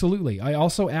 absolutely. I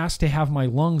also asked to have my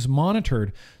lungs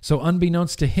monitored. So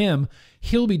unbeknownst to him,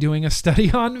 he'll be doing a study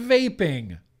on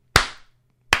vaping.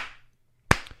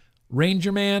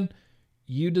 Ranger Man,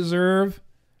 you deserve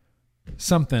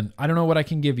Something. I don't know what I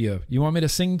can give you. You want me to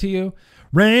sing to you?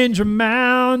 Ranger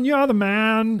man, you're the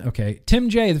man. Okay. Tim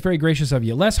J is very gracious of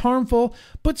you. Less harmful,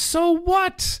 but so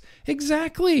what?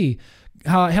 Exactly.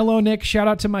 Hello, Nick. Shout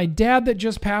out to my dad that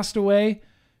just passed away.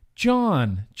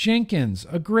 John Jenkins,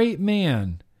 a great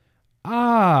man.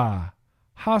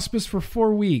 Hospice for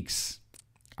 4 weeks.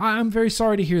 I'm very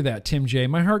sorry to hear that, Tim J.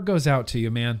 My heart goes out to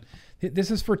you, man.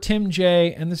 This is for Tim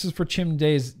J, and this is for Tim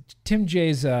J's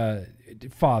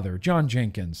father, John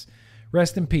Jenkins.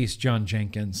 Rest in peace, John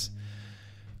Jenkins.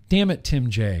 Damn it, Tim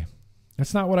J.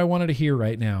 That's not what I wanted to hear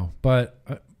right now, but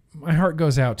my heart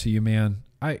goes out to you, man.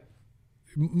 I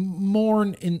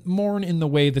mourn in the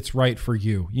way that's right for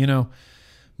you, you know?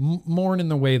 Mourn in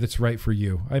the way that's right for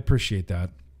you. I appreciate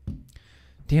that.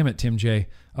 Damn it, Tim J.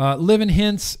 Living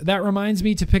hints. That reminds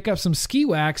me to pick up some ski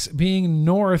wax being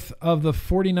north of the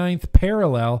 49th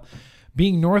parallel.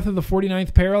 Being north of the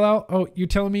 49th parallel? Oh, you're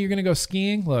telling me you're going to go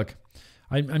skiing? Look,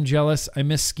 I'm jealous. I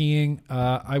miss skiing.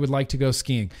 I would like to go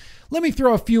skiing. Let me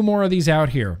throw a few more of these out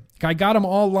here. I got them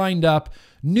all lined up.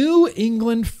 New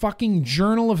England fucking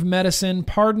Journal of Medicine,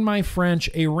 pardon my French,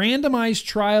 a randomized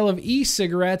trial of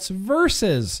e-cigarettes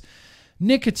versus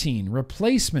nicotine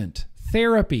replacement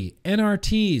therapy,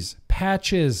 NRTs,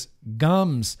 patches,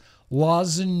 gums,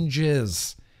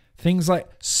 lozenges, things like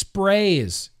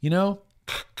sprays, you know,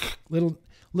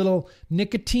 little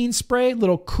nicotine spray,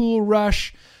 little Cool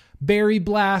Rush, Berry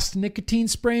Blast nicotine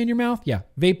spray in your mouth. Yeah,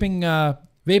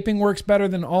 vaping works better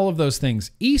than all of those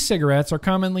things. E-cigarettes are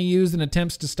commonly used in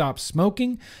attempts to stop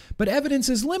smoking, but evidence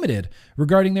is limited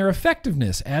regarding their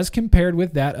effectiveness as compared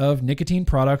with that of nicotine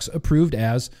products approved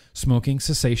as smoking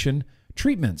cessation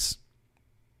treatments.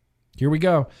 Here we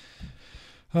go.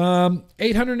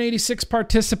 886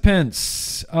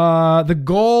 participants. The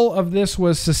goal of this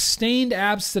was sustained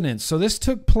abstinence. So this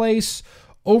took place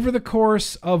over the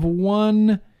course of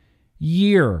 1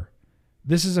 year.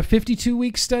 This is a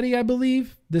 52-week study, I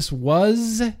believe. This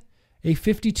was a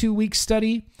 52-week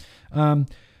study.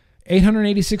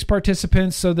 886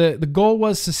 participants. So the goal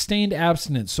was sustained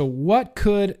abstinence. So what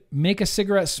could make a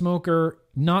cigarette smoker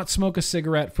not smoke a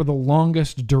cigarette for the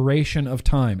longest duration of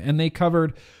time? And they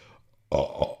covered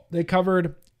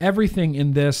everything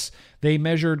in this. They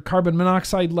measured carbon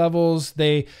monoxide levels.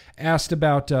 They asked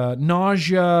about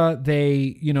nausea.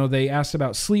 They asked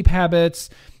about sleep habits.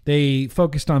 They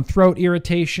focused on throat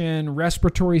irritation,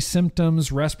 respiratory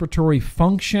symptoms, respiratory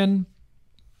function.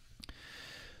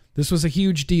 This was a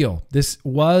huge deal. This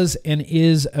was and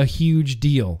is a huge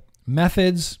deal.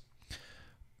 Methods.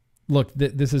 Look,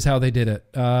 this is how they did it.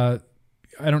 I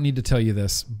don't need to tell you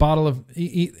this. Bottle of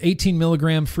 18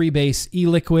 milligram Freebase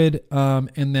e-liquid,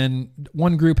 and then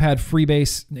one group had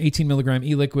Freebase 18 milligram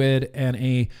e-liquid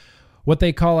and what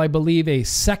they call, I believe, a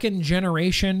second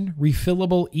generation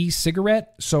refillable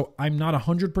e-cigarette. So I'm not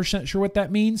 100% sure what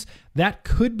that means. That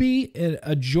could be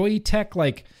a Joytech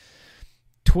like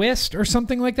Twist or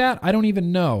something like that. I don't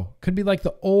even know. Could be like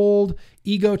the old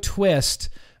Ego Twist,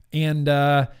 and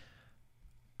I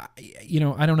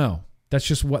don't know. That's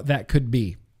just what that could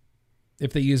be.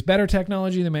 If they use better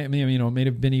technology, they may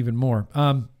have been even more.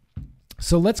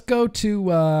 So let's go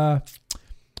to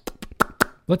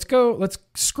let's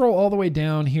scroll all the way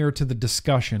down here to the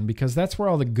discussion, because that's where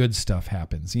all the good stuff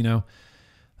happens, you know.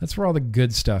 That's where all the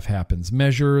good stuff happens.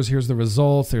 Measures, here's the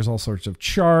results. There's all sorts of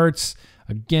charts.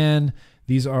 Again,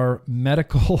 these are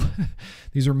medical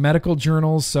these are medical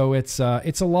journals, so it's a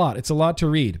lot. It's a lot to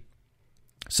read.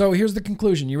 So here's the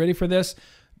conclusion. You ready for this?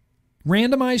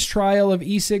 Randomized trial of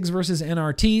e-cigs versus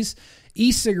NRTs.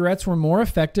 E-cigarettes were more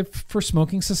effective for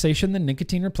smoking cessation than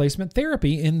nicotine replacement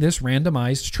therapy in this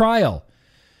randomized trial.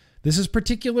 This is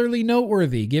particularly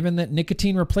noteworthy given that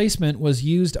nicotine replacement was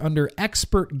used under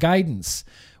expert guidance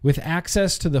with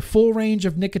access to the full range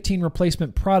of nicotine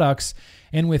replacement products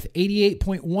and with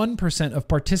 88.1% of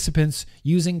participants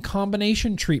using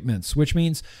combination treatments, which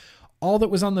means all that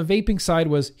was on the vaping side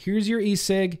was, here's your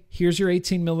e-cig, here's your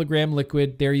 18 milligram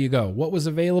liquid, there you go. What was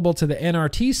available to the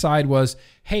NRT side was,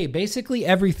 hey, basically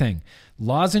everything.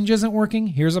 Lozenge isn't working,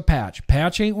 here's a patch.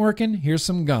 Patch ain't working, here's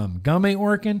some gum. Gum ain't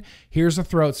working, here's a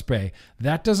throat spray.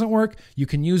 That doesn't work, you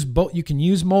can use you can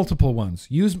use multiple ones.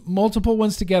 Use multiple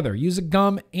ones together. Use a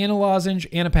gum and a lozenge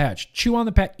and a patch. Chew on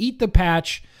the patch, eat the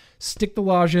patch, stick the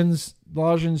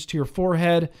lozenge to your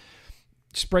forehead.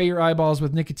 Spray your eyeballs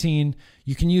with nicotine.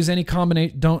 You can use any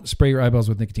combination. Don't spray your eyeballs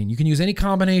with nicotine. You can use any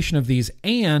combination of these.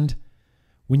 And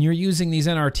when you're using these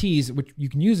NRTs, which you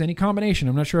can use any combination,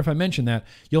 I'm not sure if I mentioned that,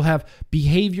 you'll have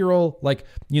behavioral,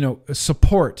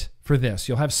 support for this.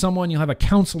 You'll have a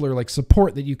counselor,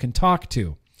 support that you can talk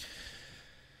to.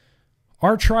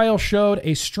 Our trial showed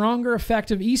a stronger effect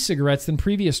of e-cigarettes than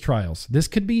previous trials. This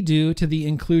could be due to the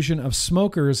inclusion of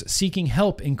smokers seeking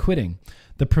help in quitting,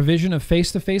 the provision of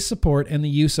face-to-face support, and the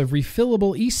use of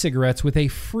refillable e-cigarettes with a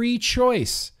free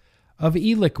choice of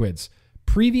e-liquids.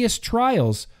 Previous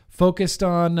trials focused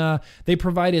on, they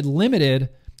provided limited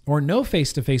or no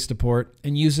face-to-face support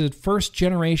and used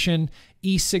first-generation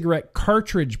e-cigarette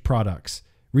cartridge products.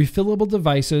 Refillable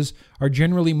devices are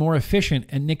generally more efficient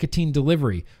at nicotine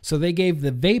delivery, so they gave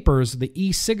the vapors, the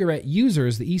e-cigarette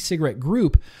users, the e-cigarette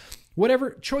group,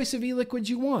 whatever choice of e-liquids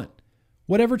you want.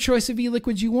 Whatever choice of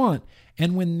e-liquids you want.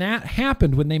 And when that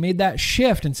happened, when they made that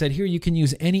shift and said, here, you can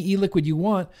use any e-liquid you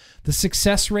want, the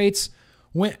success rates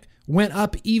went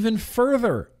up even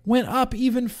further.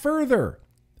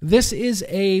 This is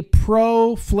a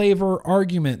pro-flavor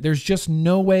argument. There's just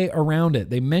no way around it.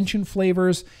 They mention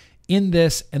flavors in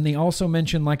this, and they also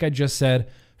mention, like I just said,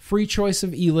 free choice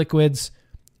of e-liquids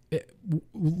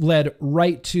led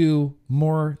right to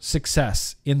more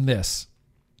success in this.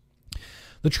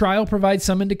 The trial provides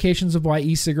some indications of why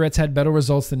e-cigarettes had better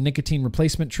results than nicotine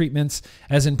replacement treatments.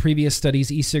 As in previous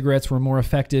studies, e-cigarettes were more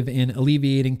effective in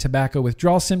alleviating tobacco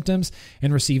withdrawal symptoms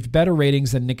and received better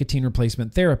ratings than nicotine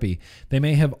replacement therapy. They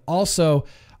may also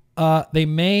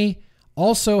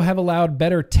have allowed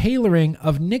better tailoring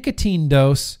of nicotine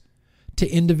dose to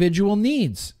individual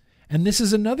needs. And this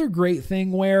is another great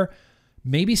thing where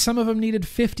maybe some of them needed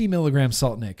 50 milligrams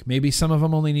salt nic. Maybe some of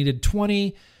them only needed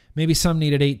 20. Maybe some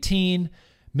needed 18.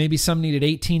 Maybe some needed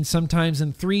 18 sometimes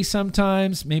and 3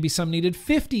 sometimes. Maybe some needed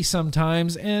 50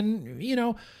 sometimes and,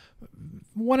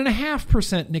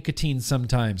 1.5% nicotine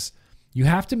sometimes. You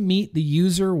have to meet the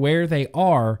user where they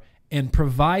are and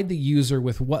provide the user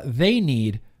with what they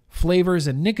need, flavors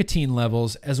and nicotine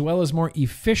levels, as well as more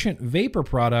efficient vapor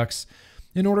products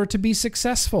in order to be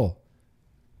successful.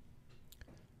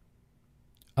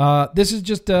 This is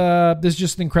just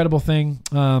an incredible thing.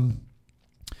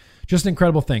 Just an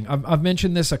incredible thing. I've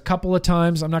mentioned this a couple of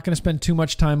times. I'm not going to spend too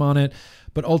much time on it,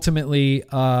 but ultimately,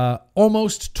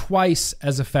 almost twice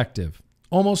as effective.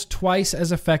 Almost twice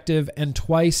as effective and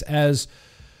twice as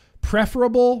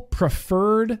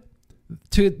preferred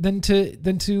than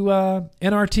to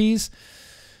NRTs.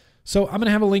 So I'm going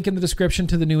to have a link in the description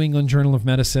to the New England Journal of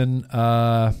Medicine.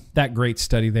 That great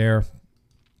study there.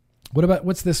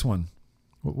 What's this one?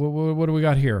 What do we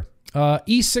got here?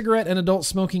 E-cigarette and adult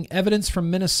smoking evidence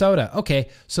from Minnesota. Okay,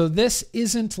 so this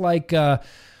isn't like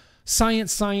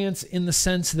science in the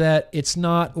sense that it's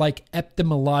not like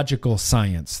epidemiological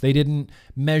science. They didn't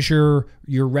measure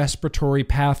your respiratory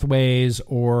pathways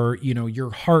or,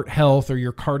 your heart health or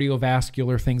your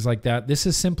cardiovascular, things like that. This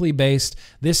is simply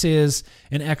this is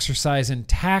an exercise in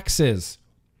taxes.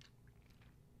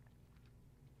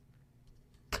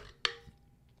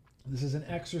 This is an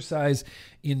exercise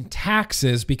in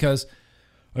taxes because,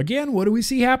 again, what do we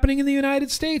see happening in the United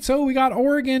States? Oh, we got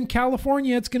Oregon,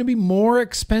 California. It's going to be more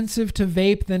expensive to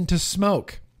vape than to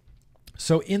smoke.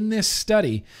 So in this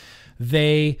study,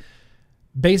 they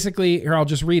basically, here, I'll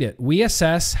just read it. We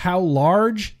assess how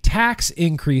large tax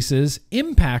increases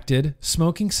impacted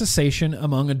smoking cessation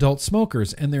among adult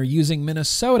smokers. And they're using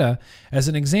Minnesota as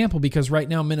an example because right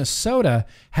now Minnesota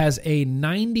has a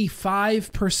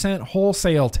 95%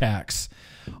 wholesale tax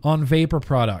on vapor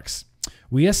products.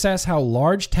 We assess how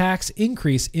large tax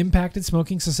increase impacted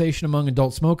smoking cessation among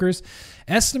adult smokers.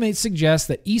 Estimates suggest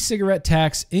that e-cigarette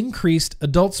tax increased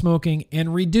adult smoking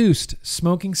and reduced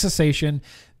smoking cessation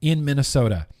in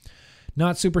Minnesota.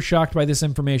 Not super shocked by this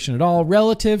information at all.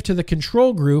 Relative to the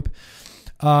control group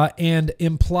and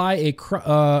imply I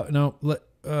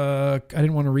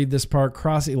didn't want to read this part.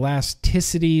 Cross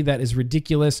elasticity, that is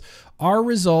ridiculous. Our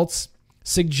results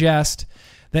suggest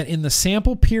that in the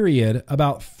sample period,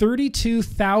 about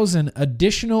 32,000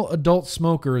 additional adult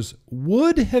smokers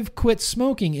would have quit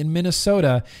smoking in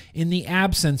Minnesota in the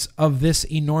absence of this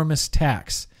enormous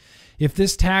tax. If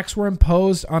this tax were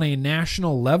imposed on a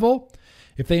national level,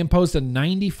 if they imposed a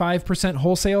 95%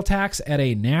 wholesale tax at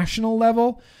a national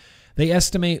level, they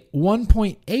estimate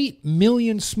 1.8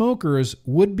 million smokers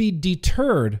would be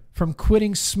deterred from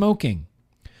quitting smoking.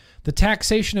 The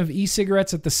taxation of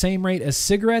e-cigarettes at the same rate as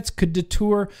cigarettes could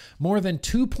deter more than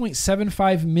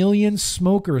 2.75 million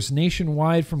smokers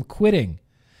nationwide from quitting.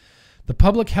 The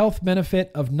public health benefit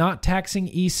of not taxing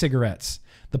e-cigarettes.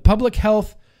 The public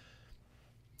health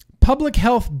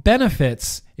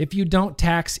benefits if you don't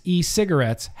tax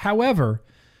e-cigarettes. However,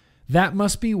 that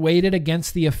must be weighted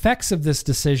against the effects of this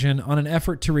decision on an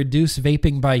effort to reduce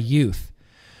vaping by youth.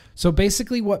 So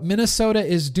basically what Minnesota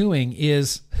is doing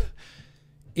is,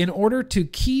 in order to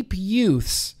keep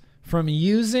youths from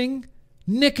using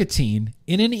nicotine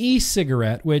in an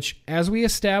e-cigarette, which, as we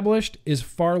established, is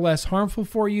far less harmful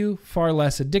for you, far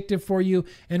less addictive for you,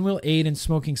 and will aid in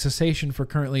smoking cessation for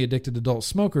currently addicted adult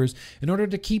smokers in order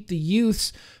to keep the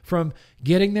youths from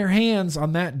getting their hands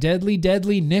on that deadly,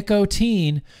 deadly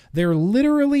nicotine. They're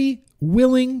literally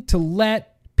willing to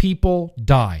let people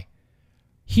die.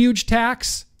 Huge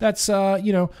tax. That's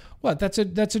that's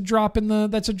a drop in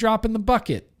the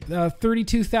bucket.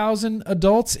 32,000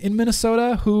 adults in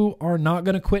Minnesota who are not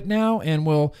going to quit now and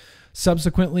will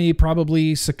subsequently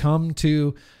probably succumb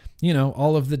to,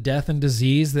 all of the death and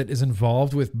disease that is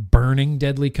involved with burning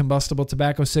deadly combustible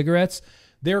tobacco cigarettes.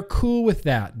 They're cool with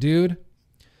that, dude.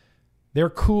 They're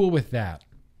cool with that.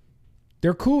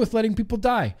 They're cool with letting people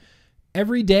die.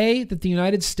 Every day that the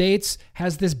United States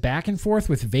has this back and forth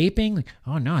with vaping, like,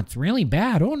 oh no, it's really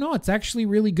bad. Oh no, it's actually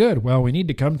really good. Well, we need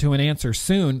to come to an answer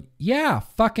soon. Yeah,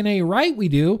 fucking A right we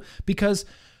do, because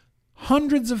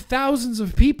hundreds of thousands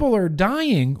of people are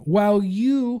dying while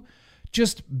you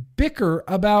just bicker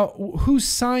about whose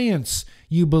science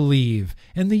you believe,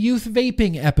 and the youth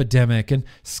vaping epidemic, and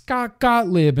Scott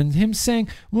Gottlieb and him saying,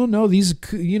 well, no, these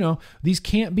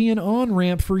can't be an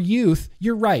on-ramp for youth.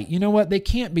 You're right. You know what? They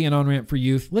can't be an on-ramp for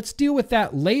youth. Let's deal with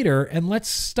that later, and let's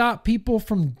stop people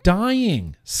from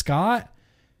dying, Scott.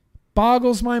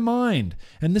 Boggles my mind.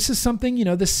 And this is something,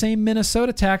 the same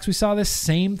Minnesota tax, we saw this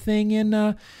same thing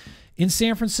in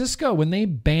San Francisco when they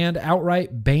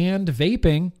outright banned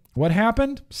vaping. What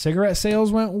happened? Cigarette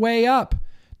sales went way up.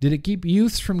 Did it keep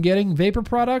youths from getting vapor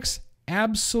products?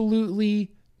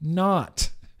 Absolutely not.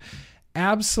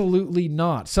 Absolutely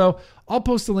not. So I'll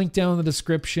post a link down in the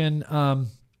description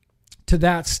to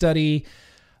that study.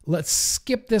 Let's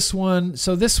skip this one.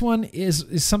 So this one is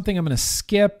something I'm going to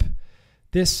skip.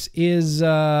 This is,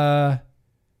 what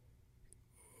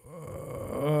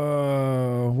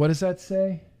does that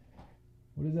say?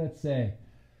 What does that say?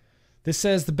 This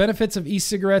says the benefits of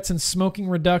e-cigarettes and smoking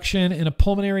reduction in a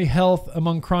pulmonary health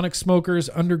among chronic smokers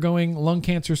undergoing lung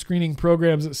cancer screening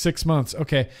programs at 6 months.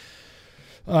 Okay.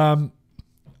 I'm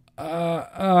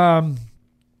running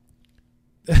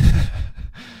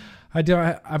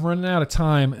out of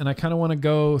time, and I kind of want to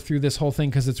go through this whole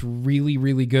thing because it's really,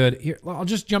 really good. Here, I'll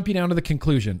just jump you down to the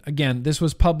conclusion. Again, this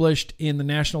was published in the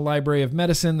National Library of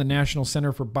Medicine, the National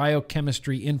Center for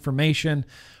Biochemistry Information,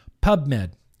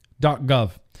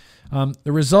 PubMed.gov.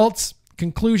 The results,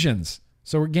 conclusions.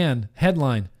 So again,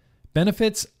 headline,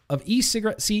 benefits of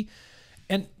e-cigarette. See,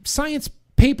 and science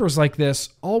papers like this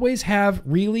always have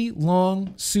really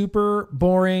long, super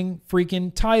boring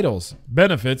freaking titles.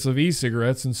 Benefits of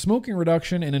e-cigarettes and smoking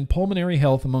reduction and in pulmonary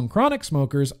health among chronic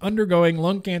smokers undergoing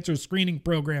lung cancer screening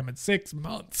program at 6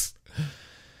 months.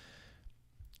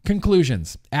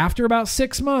 Conclusions. After about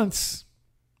 6 months,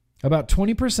 about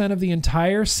 20% of the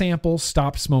entire sample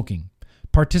stopped smoking.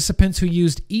 Participants who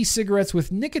used e-cigarettes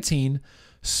with nicotine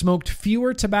smoked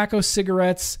fewer tobacco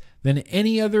cigarettes than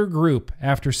any other group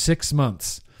after 6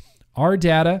 months. Our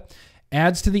data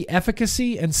adds to the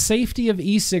efficacy and safety of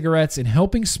e-cigarettes in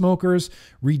helping smokers,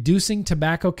 reducing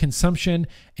tobacco consumption,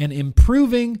 and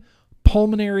improving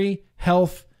pulmonary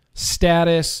health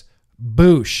status.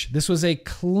 Boosh. This was a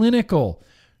clinical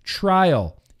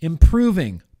trial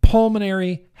improving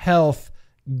pulmonary health.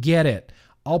 Get it.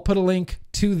 I'll put a link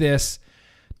to this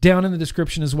down in the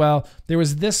description as well. There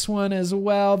was this one as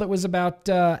well that was about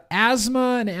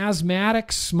asthma and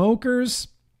asthmatic smokers.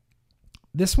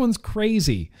 This one's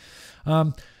crazy.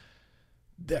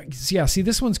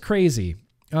 This one's crazy.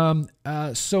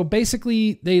 So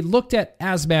basically, they looked at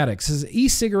asthmatics. As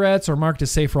e-cigarettes are marked as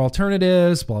safer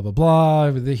alternatives, blah, blah,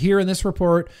 blah. Here in this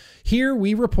report, here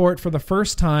we report for the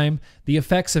first time the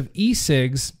effects of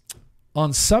e-cigs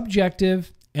on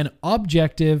subjective and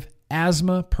objective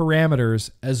asthma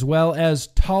parameters, as well as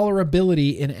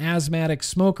tolerability in asthmatic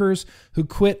smokers who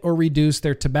quit or reduce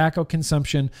their tobacco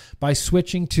consumption by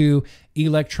switching to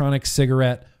electronic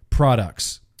cigarette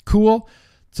products. Cool.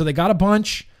 So they got a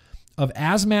bunch of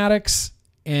asthmatics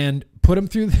and put them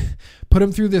through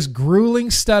this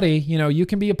grueling study. You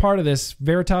can be a part of this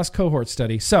Veritas cohort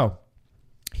study. So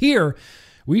here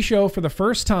we show for the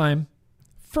first time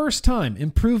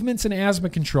improvements in asthma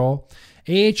control,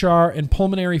 AHR, and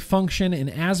pulmonary function in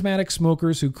asthmatic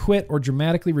smokers who quit or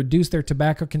dramatically reduce their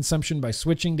tobacco consumption by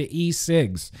switching to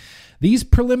e-cigs. These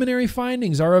preliminary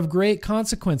findings are of great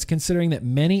consequence considering that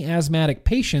many asthmatic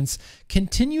patients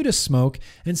continue to smoke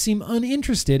and seem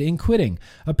uninterested in quitting,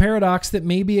 a paradox that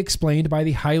may be explained by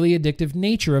the highly addictive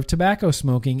nature of tobacco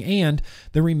smoking and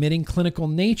the remitting clinical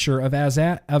nature of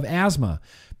asthma.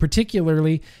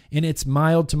 Particularly in its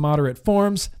mild to moderate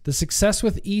forms, the success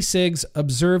with e-cigs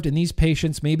observed in these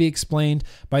patients may be explained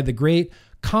by the great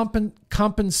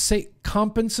compensatory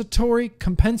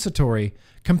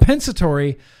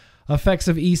effects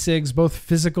of e-cigs, both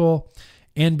physical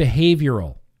and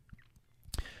behavioral.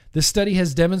 This study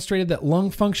has demonstrated that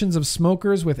lung functions of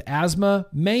smokers with asthma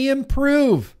may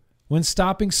improve when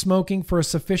stopping smoking for a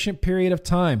sufficient period of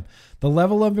time. The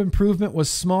level of improvement was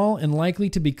small and likely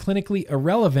to be clinically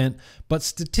irrelevant, but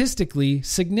statistically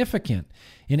significant.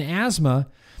 In asthma,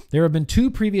 there have been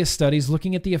 2 previous studies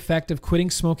looking at the effect of quitting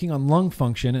smoking on lung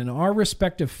function, and our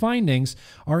respective findings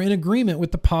are in agreement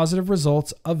with the positive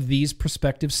results of these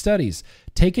prospective studies.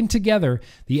 Taken together,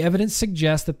 the evidence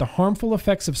suggests that the harmful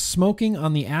effects of smoking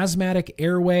on the asthmatic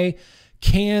airway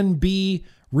can be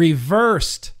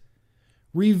reversed.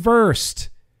 Reversed.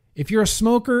 If you're a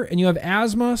smoker and you have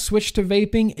asthma, switch to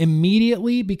vaping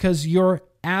immediately because your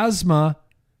asthma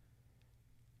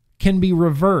can be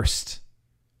reversed.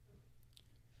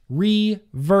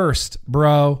 Reversed,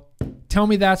 bro. Tell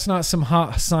me that's not some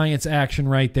hot science action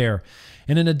right there.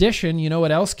 And in addition, you know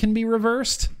what else can be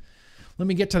reversed? Let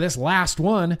me get to this last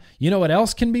one. You know what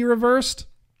else can be reversed?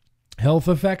 Health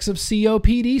effects of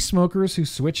COPD smokers who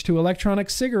switch to electronic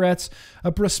cigarettes,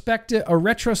 a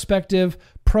retrospective,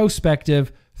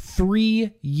 prospective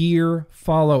 3-year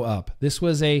follow-up. This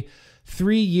was a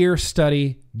 3-year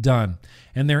study done.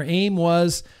 And their aim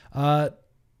was,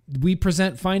 we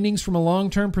present findings from a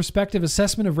long-term prospective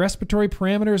assessment of respiratory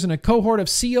parameters in a cohort of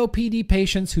COPD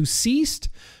patients who ceased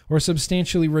or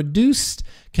substantially reduced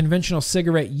conventional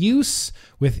cigarette use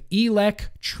with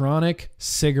electronic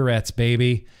cigarettes,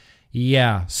 baby.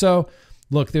 Yeah. So,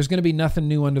 look, there's going to be nothing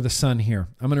new under the sun here.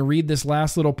 I'm going to read this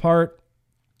last little part.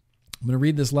 We'll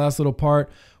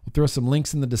throw some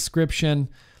links in the description.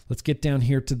 Let's get down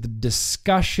here to the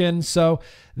discussion. So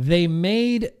they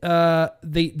made,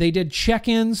 they did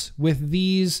check-ins with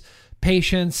these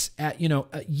patients at,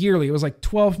 yearly. It was like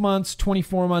 12 months,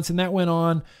 24 months, and that went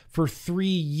on for 3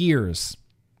 years.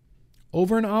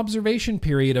 Over an observation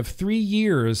period of 3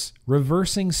 years,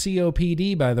 reversing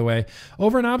COPD, by the way,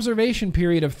 over an observation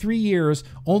period of 3 years,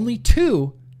 only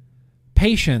 2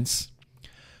 patients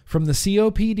from the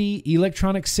COPD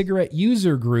electronic cigarette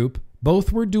user group,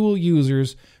 both were dual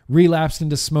users, relapsed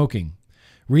into smoking.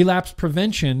 Relapse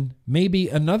prevention may be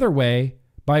another way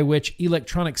by which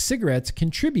electronic cigarettes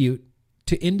contribute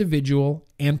to individual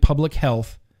and public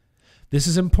health. This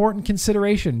is important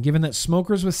consideration given that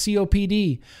smokers with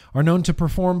COPD are known to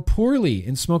perform poorly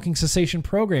in smoking cessation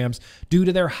programs due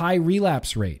to their high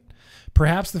relapse rate.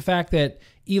 Perhaps the fact that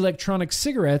electronic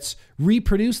cigarettes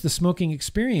reproduce the smoking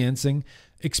experience and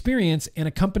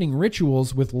accompanying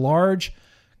rituals with large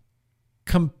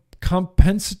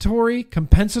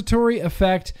compensatory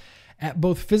effect at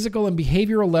both physical and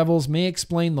behavioral levels may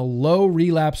explain the low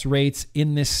relapse rates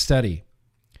in this study.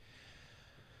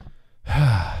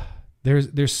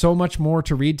 There's so much more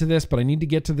to read to this, but I need to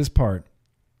get to this part.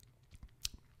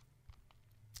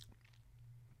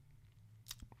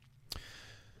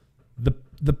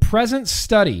 The present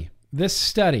study, this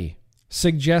study,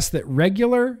 suggests that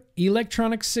regular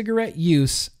electronic cigarette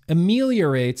use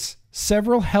ameliorates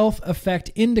several health effect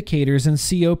indicators in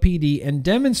COPD and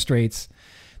demonstrates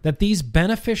that these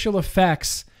beneficial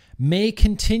effects may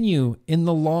continue in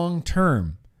the long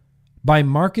term by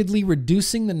markedly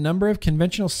reducing the number of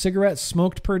conventional cigarettes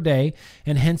smoked per day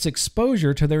and hence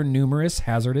exposure to their numerous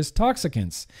hazardous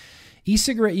toxicants.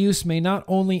 E-cigarette use may not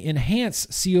only enhance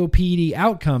COPD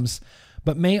outcomes,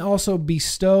 but may also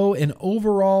bestow an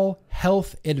overall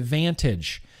health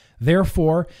advantage.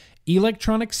 Therefore,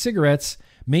 electronic cigarettes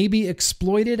may be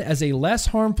exploited as a less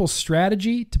harmful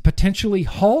strategy to potentially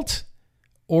halt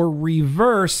or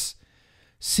reverse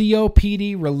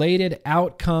COPD-related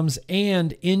outcomes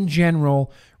and, in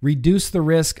general, reduce the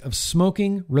risk of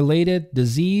smoking-related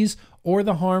disease or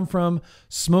the harm from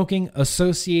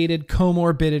smoking-associated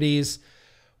comorbidities.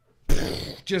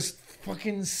 Just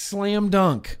fucking slam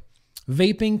dunk.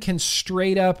 Vaping can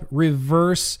straight up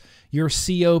reverse your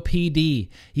COPD.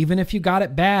 Even if you got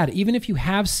it bad, even if you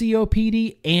have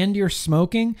COPD and you're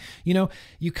smoking,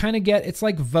 you kind of get, it's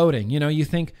like voting. You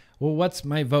think, well, what's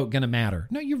my vote going to matter?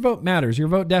 No, your vote matters. Your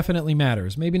vote definitely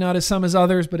matters. Maybe not as some as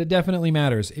others, but it definitely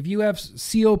matters. If you have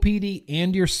COPD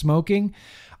and you're smoking,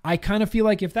 I kind of feel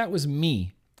like if that was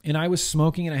me and I was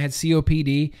smoking and I had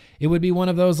COPD, it would be one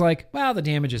of those like, well, the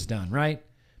damage is done, right?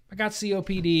 I got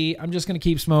COPD. I'm just going to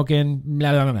keep smoking.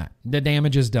 Blah, blah, blah, blah. The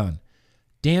damage is done.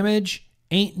 Damage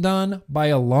ain't done by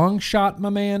a long shot, my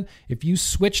man. If you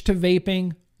switch to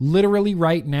vaping literally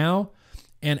right now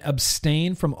and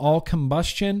abstain from all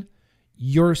combustion,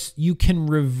 you can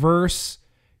reverse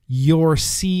your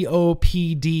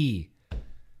COPD.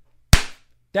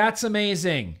 That's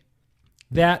amazing.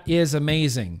 That is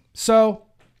amazing. So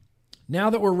Now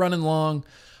that we're running long,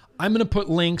 I'm going to put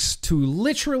links to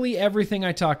literally everything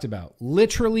I talked about.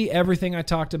 Literally everything I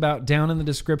talked about down in the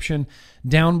description,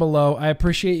 down below. I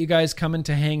appreciate you guys coming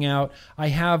to hang out. I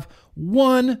have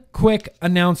one quick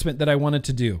announcement that I wanted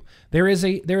to do. There is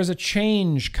a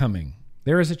change coming.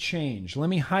 There is a change. Let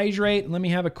me hydrate, let me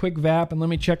have a quick vap, and let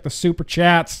me check the super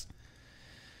chats.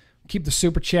 Keep the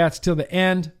super chats till the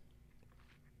end.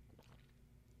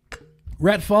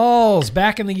 Rhett Falls,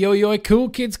 back in the Yo-Yo Cool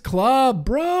Kids Club.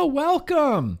 Bro,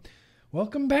 welcome.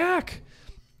 Welcome back.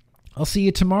 I'll see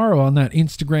you tomorrow on that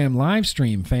Instagram live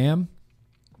stream, fam.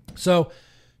 So,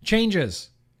 changes.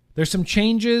 There's some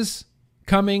changes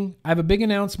coming. I have a big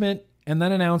announcement, and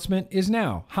that announcement is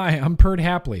now. Hi, I'm Perd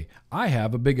Hapley. I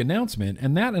have a big announcement,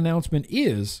 and that announcement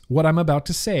is what I'm about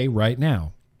to say right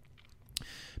now.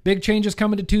 Big changes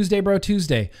coming to Tuesday Bro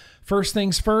Tuesday. First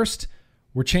things first,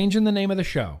 we're changing the name of the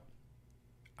show.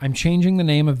 I'm changing the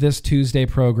name of this Tuesday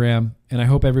program, and I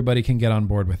hope everybody can get on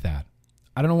board with that.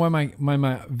 I don't know why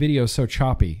my video is so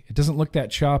choppy. It doesn't look that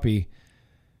choppy.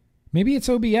 Maybe it's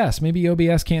OBS. Maybe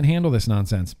OBS can't handle this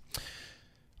nonsense.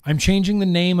 I'm changing the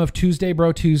name of Tuesday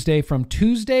Bro Tuesday from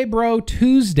Tuesday Bro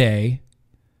Tuesday,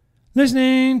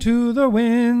 listening to the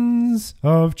winds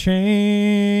of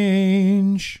change.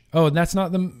 Oh, that's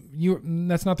not the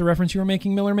reference you were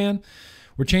making, Miller Man.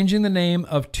 We're changing the name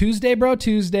of Tuesday Bro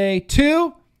Tuesday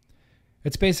to...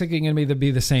 It's basically going to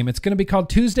be the same. It's going to be called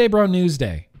Tuesday Bro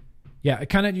Newsday. Yeah,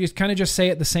 kind of just say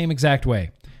it the same exact way.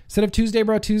 Instead of Tuesday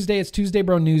Bro Tuesday, it's Tuesday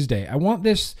Bro Newsday. I want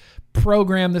this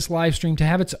program, this live stream, to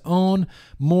have its own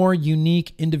more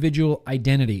unique individual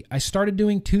identity. I started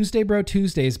doing Tuesday Bro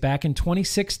Tuesdays back in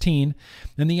 2016,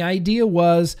 and the idea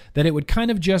was that it would kind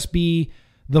of just be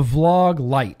the vlog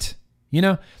light. You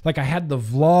know, like I had the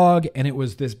vlog and it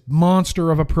was this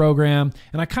monster of a program,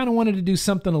 and I kind of wanted to do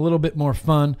something a little bit more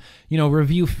fun, you know,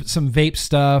 review some vape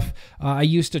stuff. I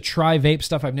used to try vape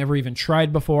stuff I've never even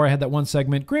tried before. I had that one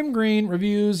segment, Grim Green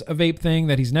reviews a vape thing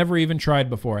that he's never even tried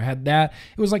before. I had that.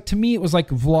 It was like, to me, it was like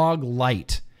vlog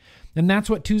light. And that's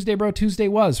what Tuesday Bro Tuesday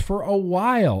was for a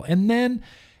while. And then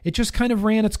it just kind of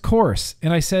ran its course.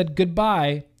 And I said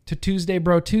goodbye to Tuesday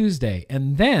Bro Tuesday.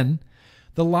 And then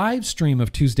the live stream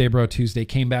of Tuesday Bro Tuesday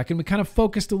came back, and we kind of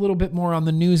focused a little bit more on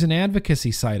the news and advocacy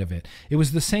side of it. It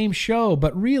was the same show,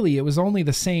 but really it was only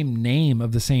the same name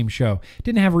of the same show. It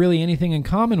didn't have really anything in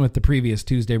common with the previous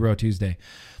Tuesday Bro Tuesday.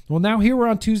 Well, now here we're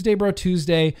on Tuesday Bro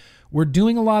Tuesday. We're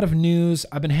doing a lot of news.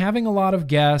 I've been having a lot of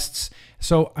guests.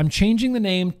 So I'm changing the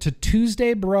name to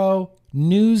Tuesday Bro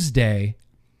Newsday.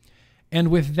 And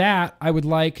with that, I would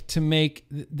like to make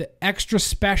the extra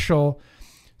special,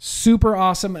 super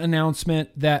awesome announcement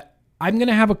that I'm going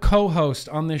to have a co-host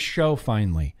on this show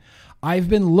finally. I've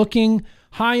been looking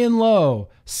high and low,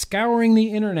 scouring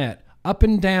the internet up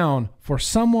and down for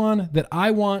someone that I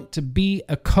want to be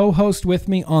a co-host with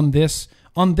me on this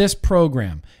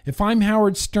program. If I'm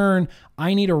Howard Stern,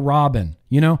 I need a Robin.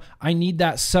 You know, I need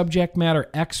that subject matter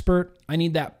expert. I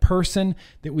need that person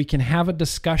that we can have a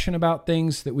discussion about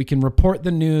things, that we can report the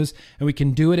news, and we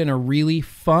can do it in a really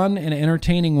fun and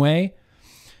entertaining way.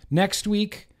 Next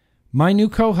week, my new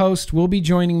co-host will be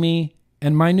joining me,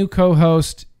 and my new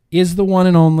co-host is the one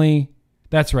and only.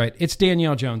 That's right. It's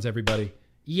Danielle Jones, everybody.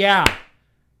 Yeah.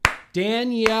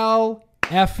 Danielle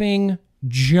effing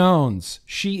Jones.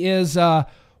 She is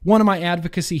one of my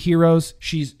advocacy heroes.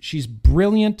 She's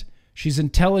brilliant. She's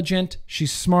intelligent.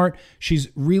 She's smart. She's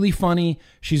really funny.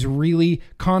 She's really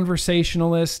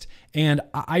conversationalist, and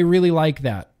I really like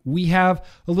that. We have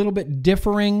a little bit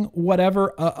differing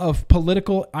whatever of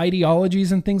political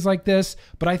ideologies and things like this,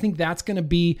 but I think that's going to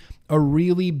be a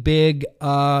really big,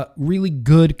 really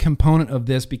good component of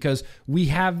this, because we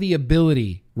have the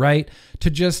ability, right, to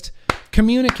just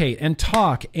communicate and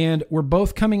talk, and we're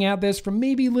both coming at this from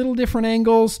maybe little different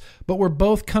angles, but we're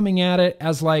both coming at it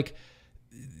as like,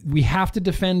 we have to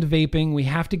defend vaping. We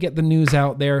have to get the news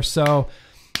out there. So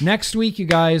next week, you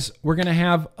guys, we're going to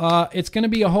have, it's going to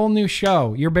be a whole new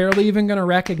show. You're barely even going to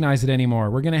recognize it anymore.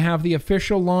 We're going to have the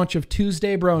official launch of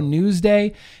Tuesday Bro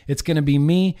Newsday. It's going to be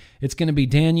me. It's going to be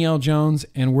Danielle Jones.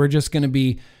 And we're just going to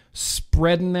be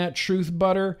spreading that truth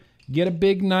butter. Get a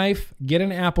big knife, get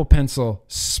an Apple Pencil,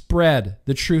 spread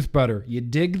the truth butter. You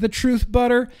dig the truth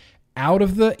butter out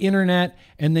of the internet,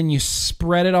 and then you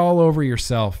spread it all over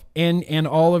yourself and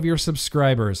all of your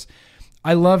subscribers.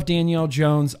 I love Danielle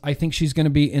Jones. I think she's going to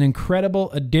be an incredible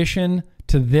addition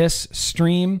to this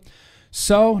stream.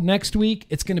 So next week,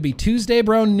 it's going to be Tuesday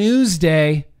Bro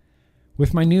Newsday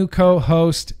with my new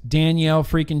co-host, Danielle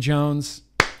freaking Jones.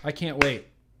 I can't wait.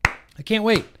 I can't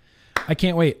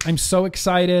wait. I'm so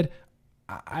excited.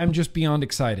 I'm just beyond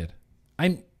excited.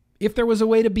 if there was a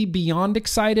way to be beyond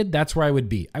excited, that's where I would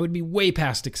be. I would be way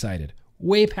past excited,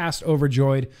 way past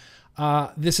overjoyed.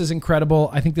 This is incredible.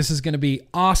 I think this is going to be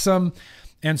awesome.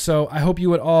 And so I hope you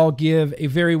would all give a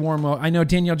very warm welcome. I know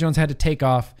Danielle Jones had to take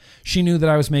off. She knew that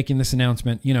I was making this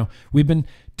announcement. You know, we've been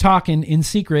talking in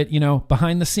secret, you know,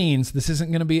 behind the scenes. This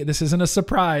isn't a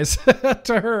surprise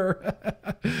to her.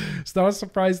 It's not a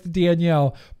surprise to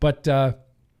Danielle. But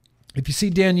if you see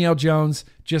Danielle Jones,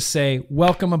 just say,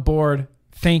 welcome aboard.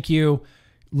 Thank you.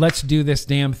 Let's do this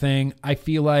damn thing. I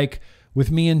feel like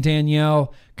with me and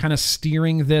Danielle kind of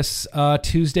steering this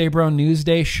Tuesday Bro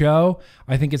Newsday show,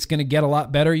 I think it's going to get a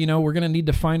lot better. You know, we're going to need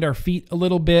to find our feet a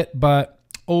little bit, but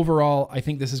overall, I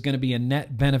think this is going to be a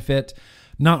net benefit,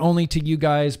 not only to you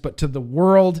guys, but to the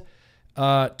world,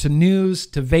 to news,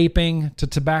 to vaping, to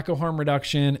tobacco harm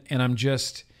reduction. And I'm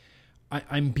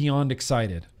beyond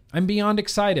excited. I'm beyond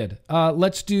excited.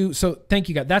 So thank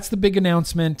you guys. That's the big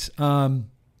announcement.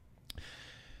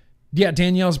 Yeah,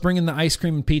 Danielle's bringing the ice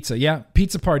cream and pizza. Yeah,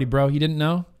 pizza party, bro. You didn't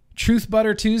know? Truth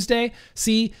Butter Tuesday.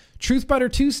 See, Truth Butter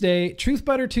Tuesday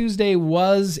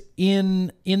was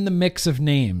in the mix of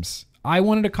names. I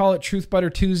wanted to call it Truth Butter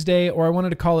Tuesday, or I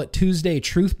wanted to call it Tuesday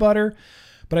Truth Butter,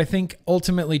 but I think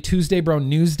ultimately Tuesday Bro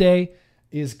Newsday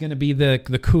is going to be the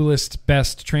coolest,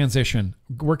 best transition.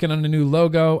 Working on a new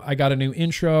logo. I got a new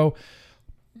intro,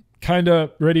 kind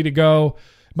of ready to go.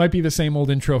 Might be the same old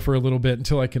intro for a little bit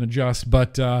until I can adjust,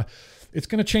 but it's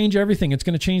going to change everything. It's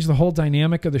going to change the whole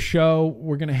dynamic of the show.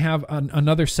 We're going to have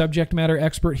another subject matter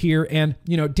expert here. And,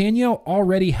 you know, Danielle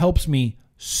already helps me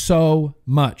so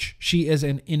much. She is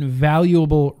an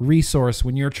invaluable resource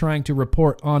when you're trying to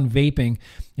report on vaping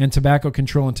and tobacco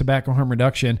control and tobacco harm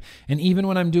reduction. And even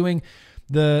when I'm doing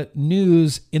the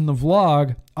news in the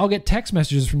vlog, I'll get text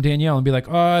messages from Danielle and be like,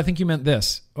 oh, I think you meant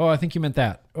this. Oh, I think you meant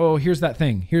that. Oh, here's that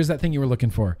thing. Here's that thing you were looking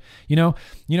for. You know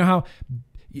how,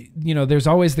 you know, there's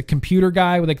always the computer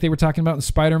guy, like they were talking about in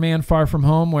Spider-Man Far From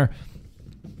Home, where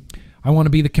I want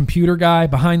to be the computer guy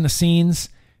behind the scenes.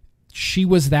 She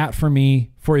was that for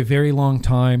me for a very long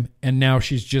time. And now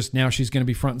she's going to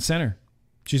be front and center.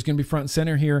 She's going to be front and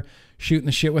center here shooting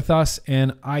the shit with us.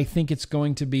 And I think it's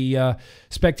going to be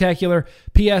spectacular.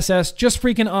 PSS, just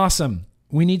freaking awesome.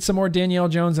 We need some more Danielle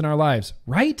Jones in our lives.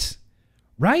 Right?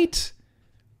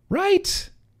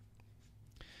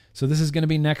 So this is going to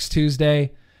be next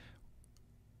Tuesday.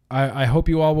 I hope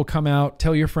you all will come out.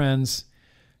 Tell your friends.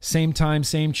 Same time,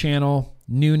 same channel.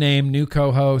 New name, new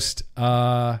co-host.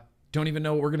 Don't even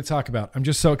know what we're going to talk about. I'm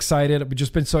just so excited. I've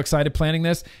just been so excited planning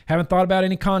this. Haven't thought about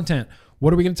any content.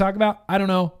 What are we going to talk about? I don't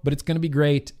know, but it's going to be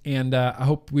great. And I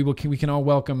hope we can all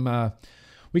welcome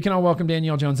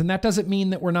Danielle Jones. And that doesn't mean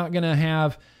that we're not going to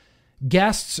have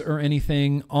guests or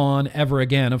anything on ever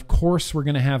again. Of course, we're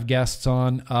going to have guests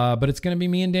on, but it's going to be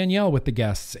me and Danielle with the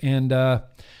guests. And I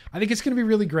think it's going to be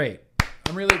really great.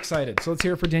 I'm really excited. So let's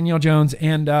hear it for Danielle Jones.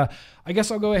 And I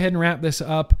guess I'll go ahead and wrap this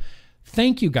up.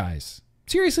 Thank you guys.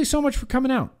 Seriously, so much for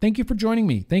coming out. Thank you for joining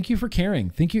me. Thank you for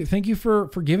caring. Thank you for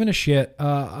giving a shit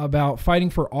about fighting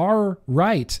for our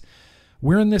right.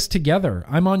 We're in this together.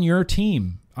 I'm on your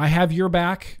team. I have your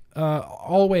back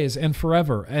always and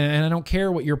forever. And I don't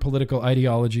care what your political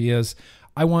ideology is.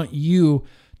 I want you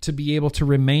to be able to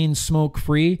remain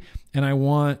smoke-free. And I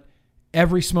want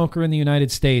every smoker in the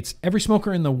United States, every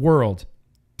smoker in the world,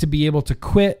 to be able to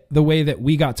quit the way that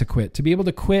we got to quit, to be able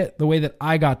to quit the way that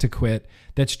I got to quit.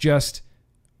 That's just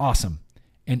awesome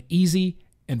and easy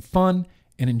and fun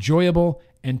and enjoyable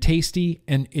and tasty.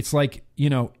 And it's like, you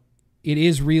know, it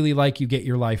is really like you get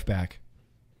your life back.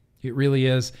 It really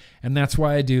is. And that's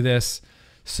why I do this.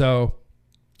 So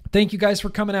thank you guys for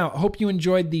coming out. I hope you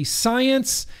enjoyed the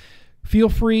science. Feel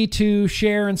free to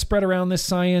share and spread around this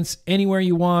science anywhere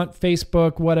you want.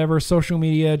 Facebook, whatever, social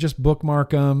media, just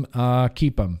bookmark them,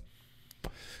 keep them.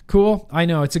 Cool. I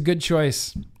know it's a good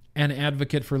choice. An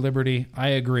advocate for liberty. I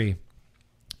agree.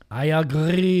 But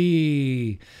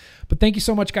thank you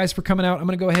so much, guys, for coming out. I'm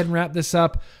going to go ahead and wrap this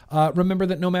up. Remember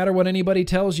that no matter what anybody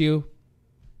tells you,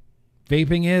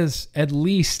 vaping is at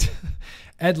least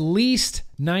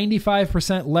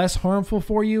 95% less harmful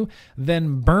for you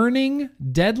than burning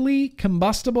deadly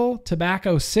combustible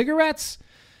tobacco cigarettes.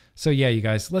 So yeah, you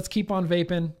guys, let's keep on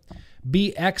vaping.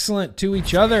 Be excellent to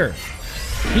each other.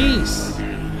 Peace.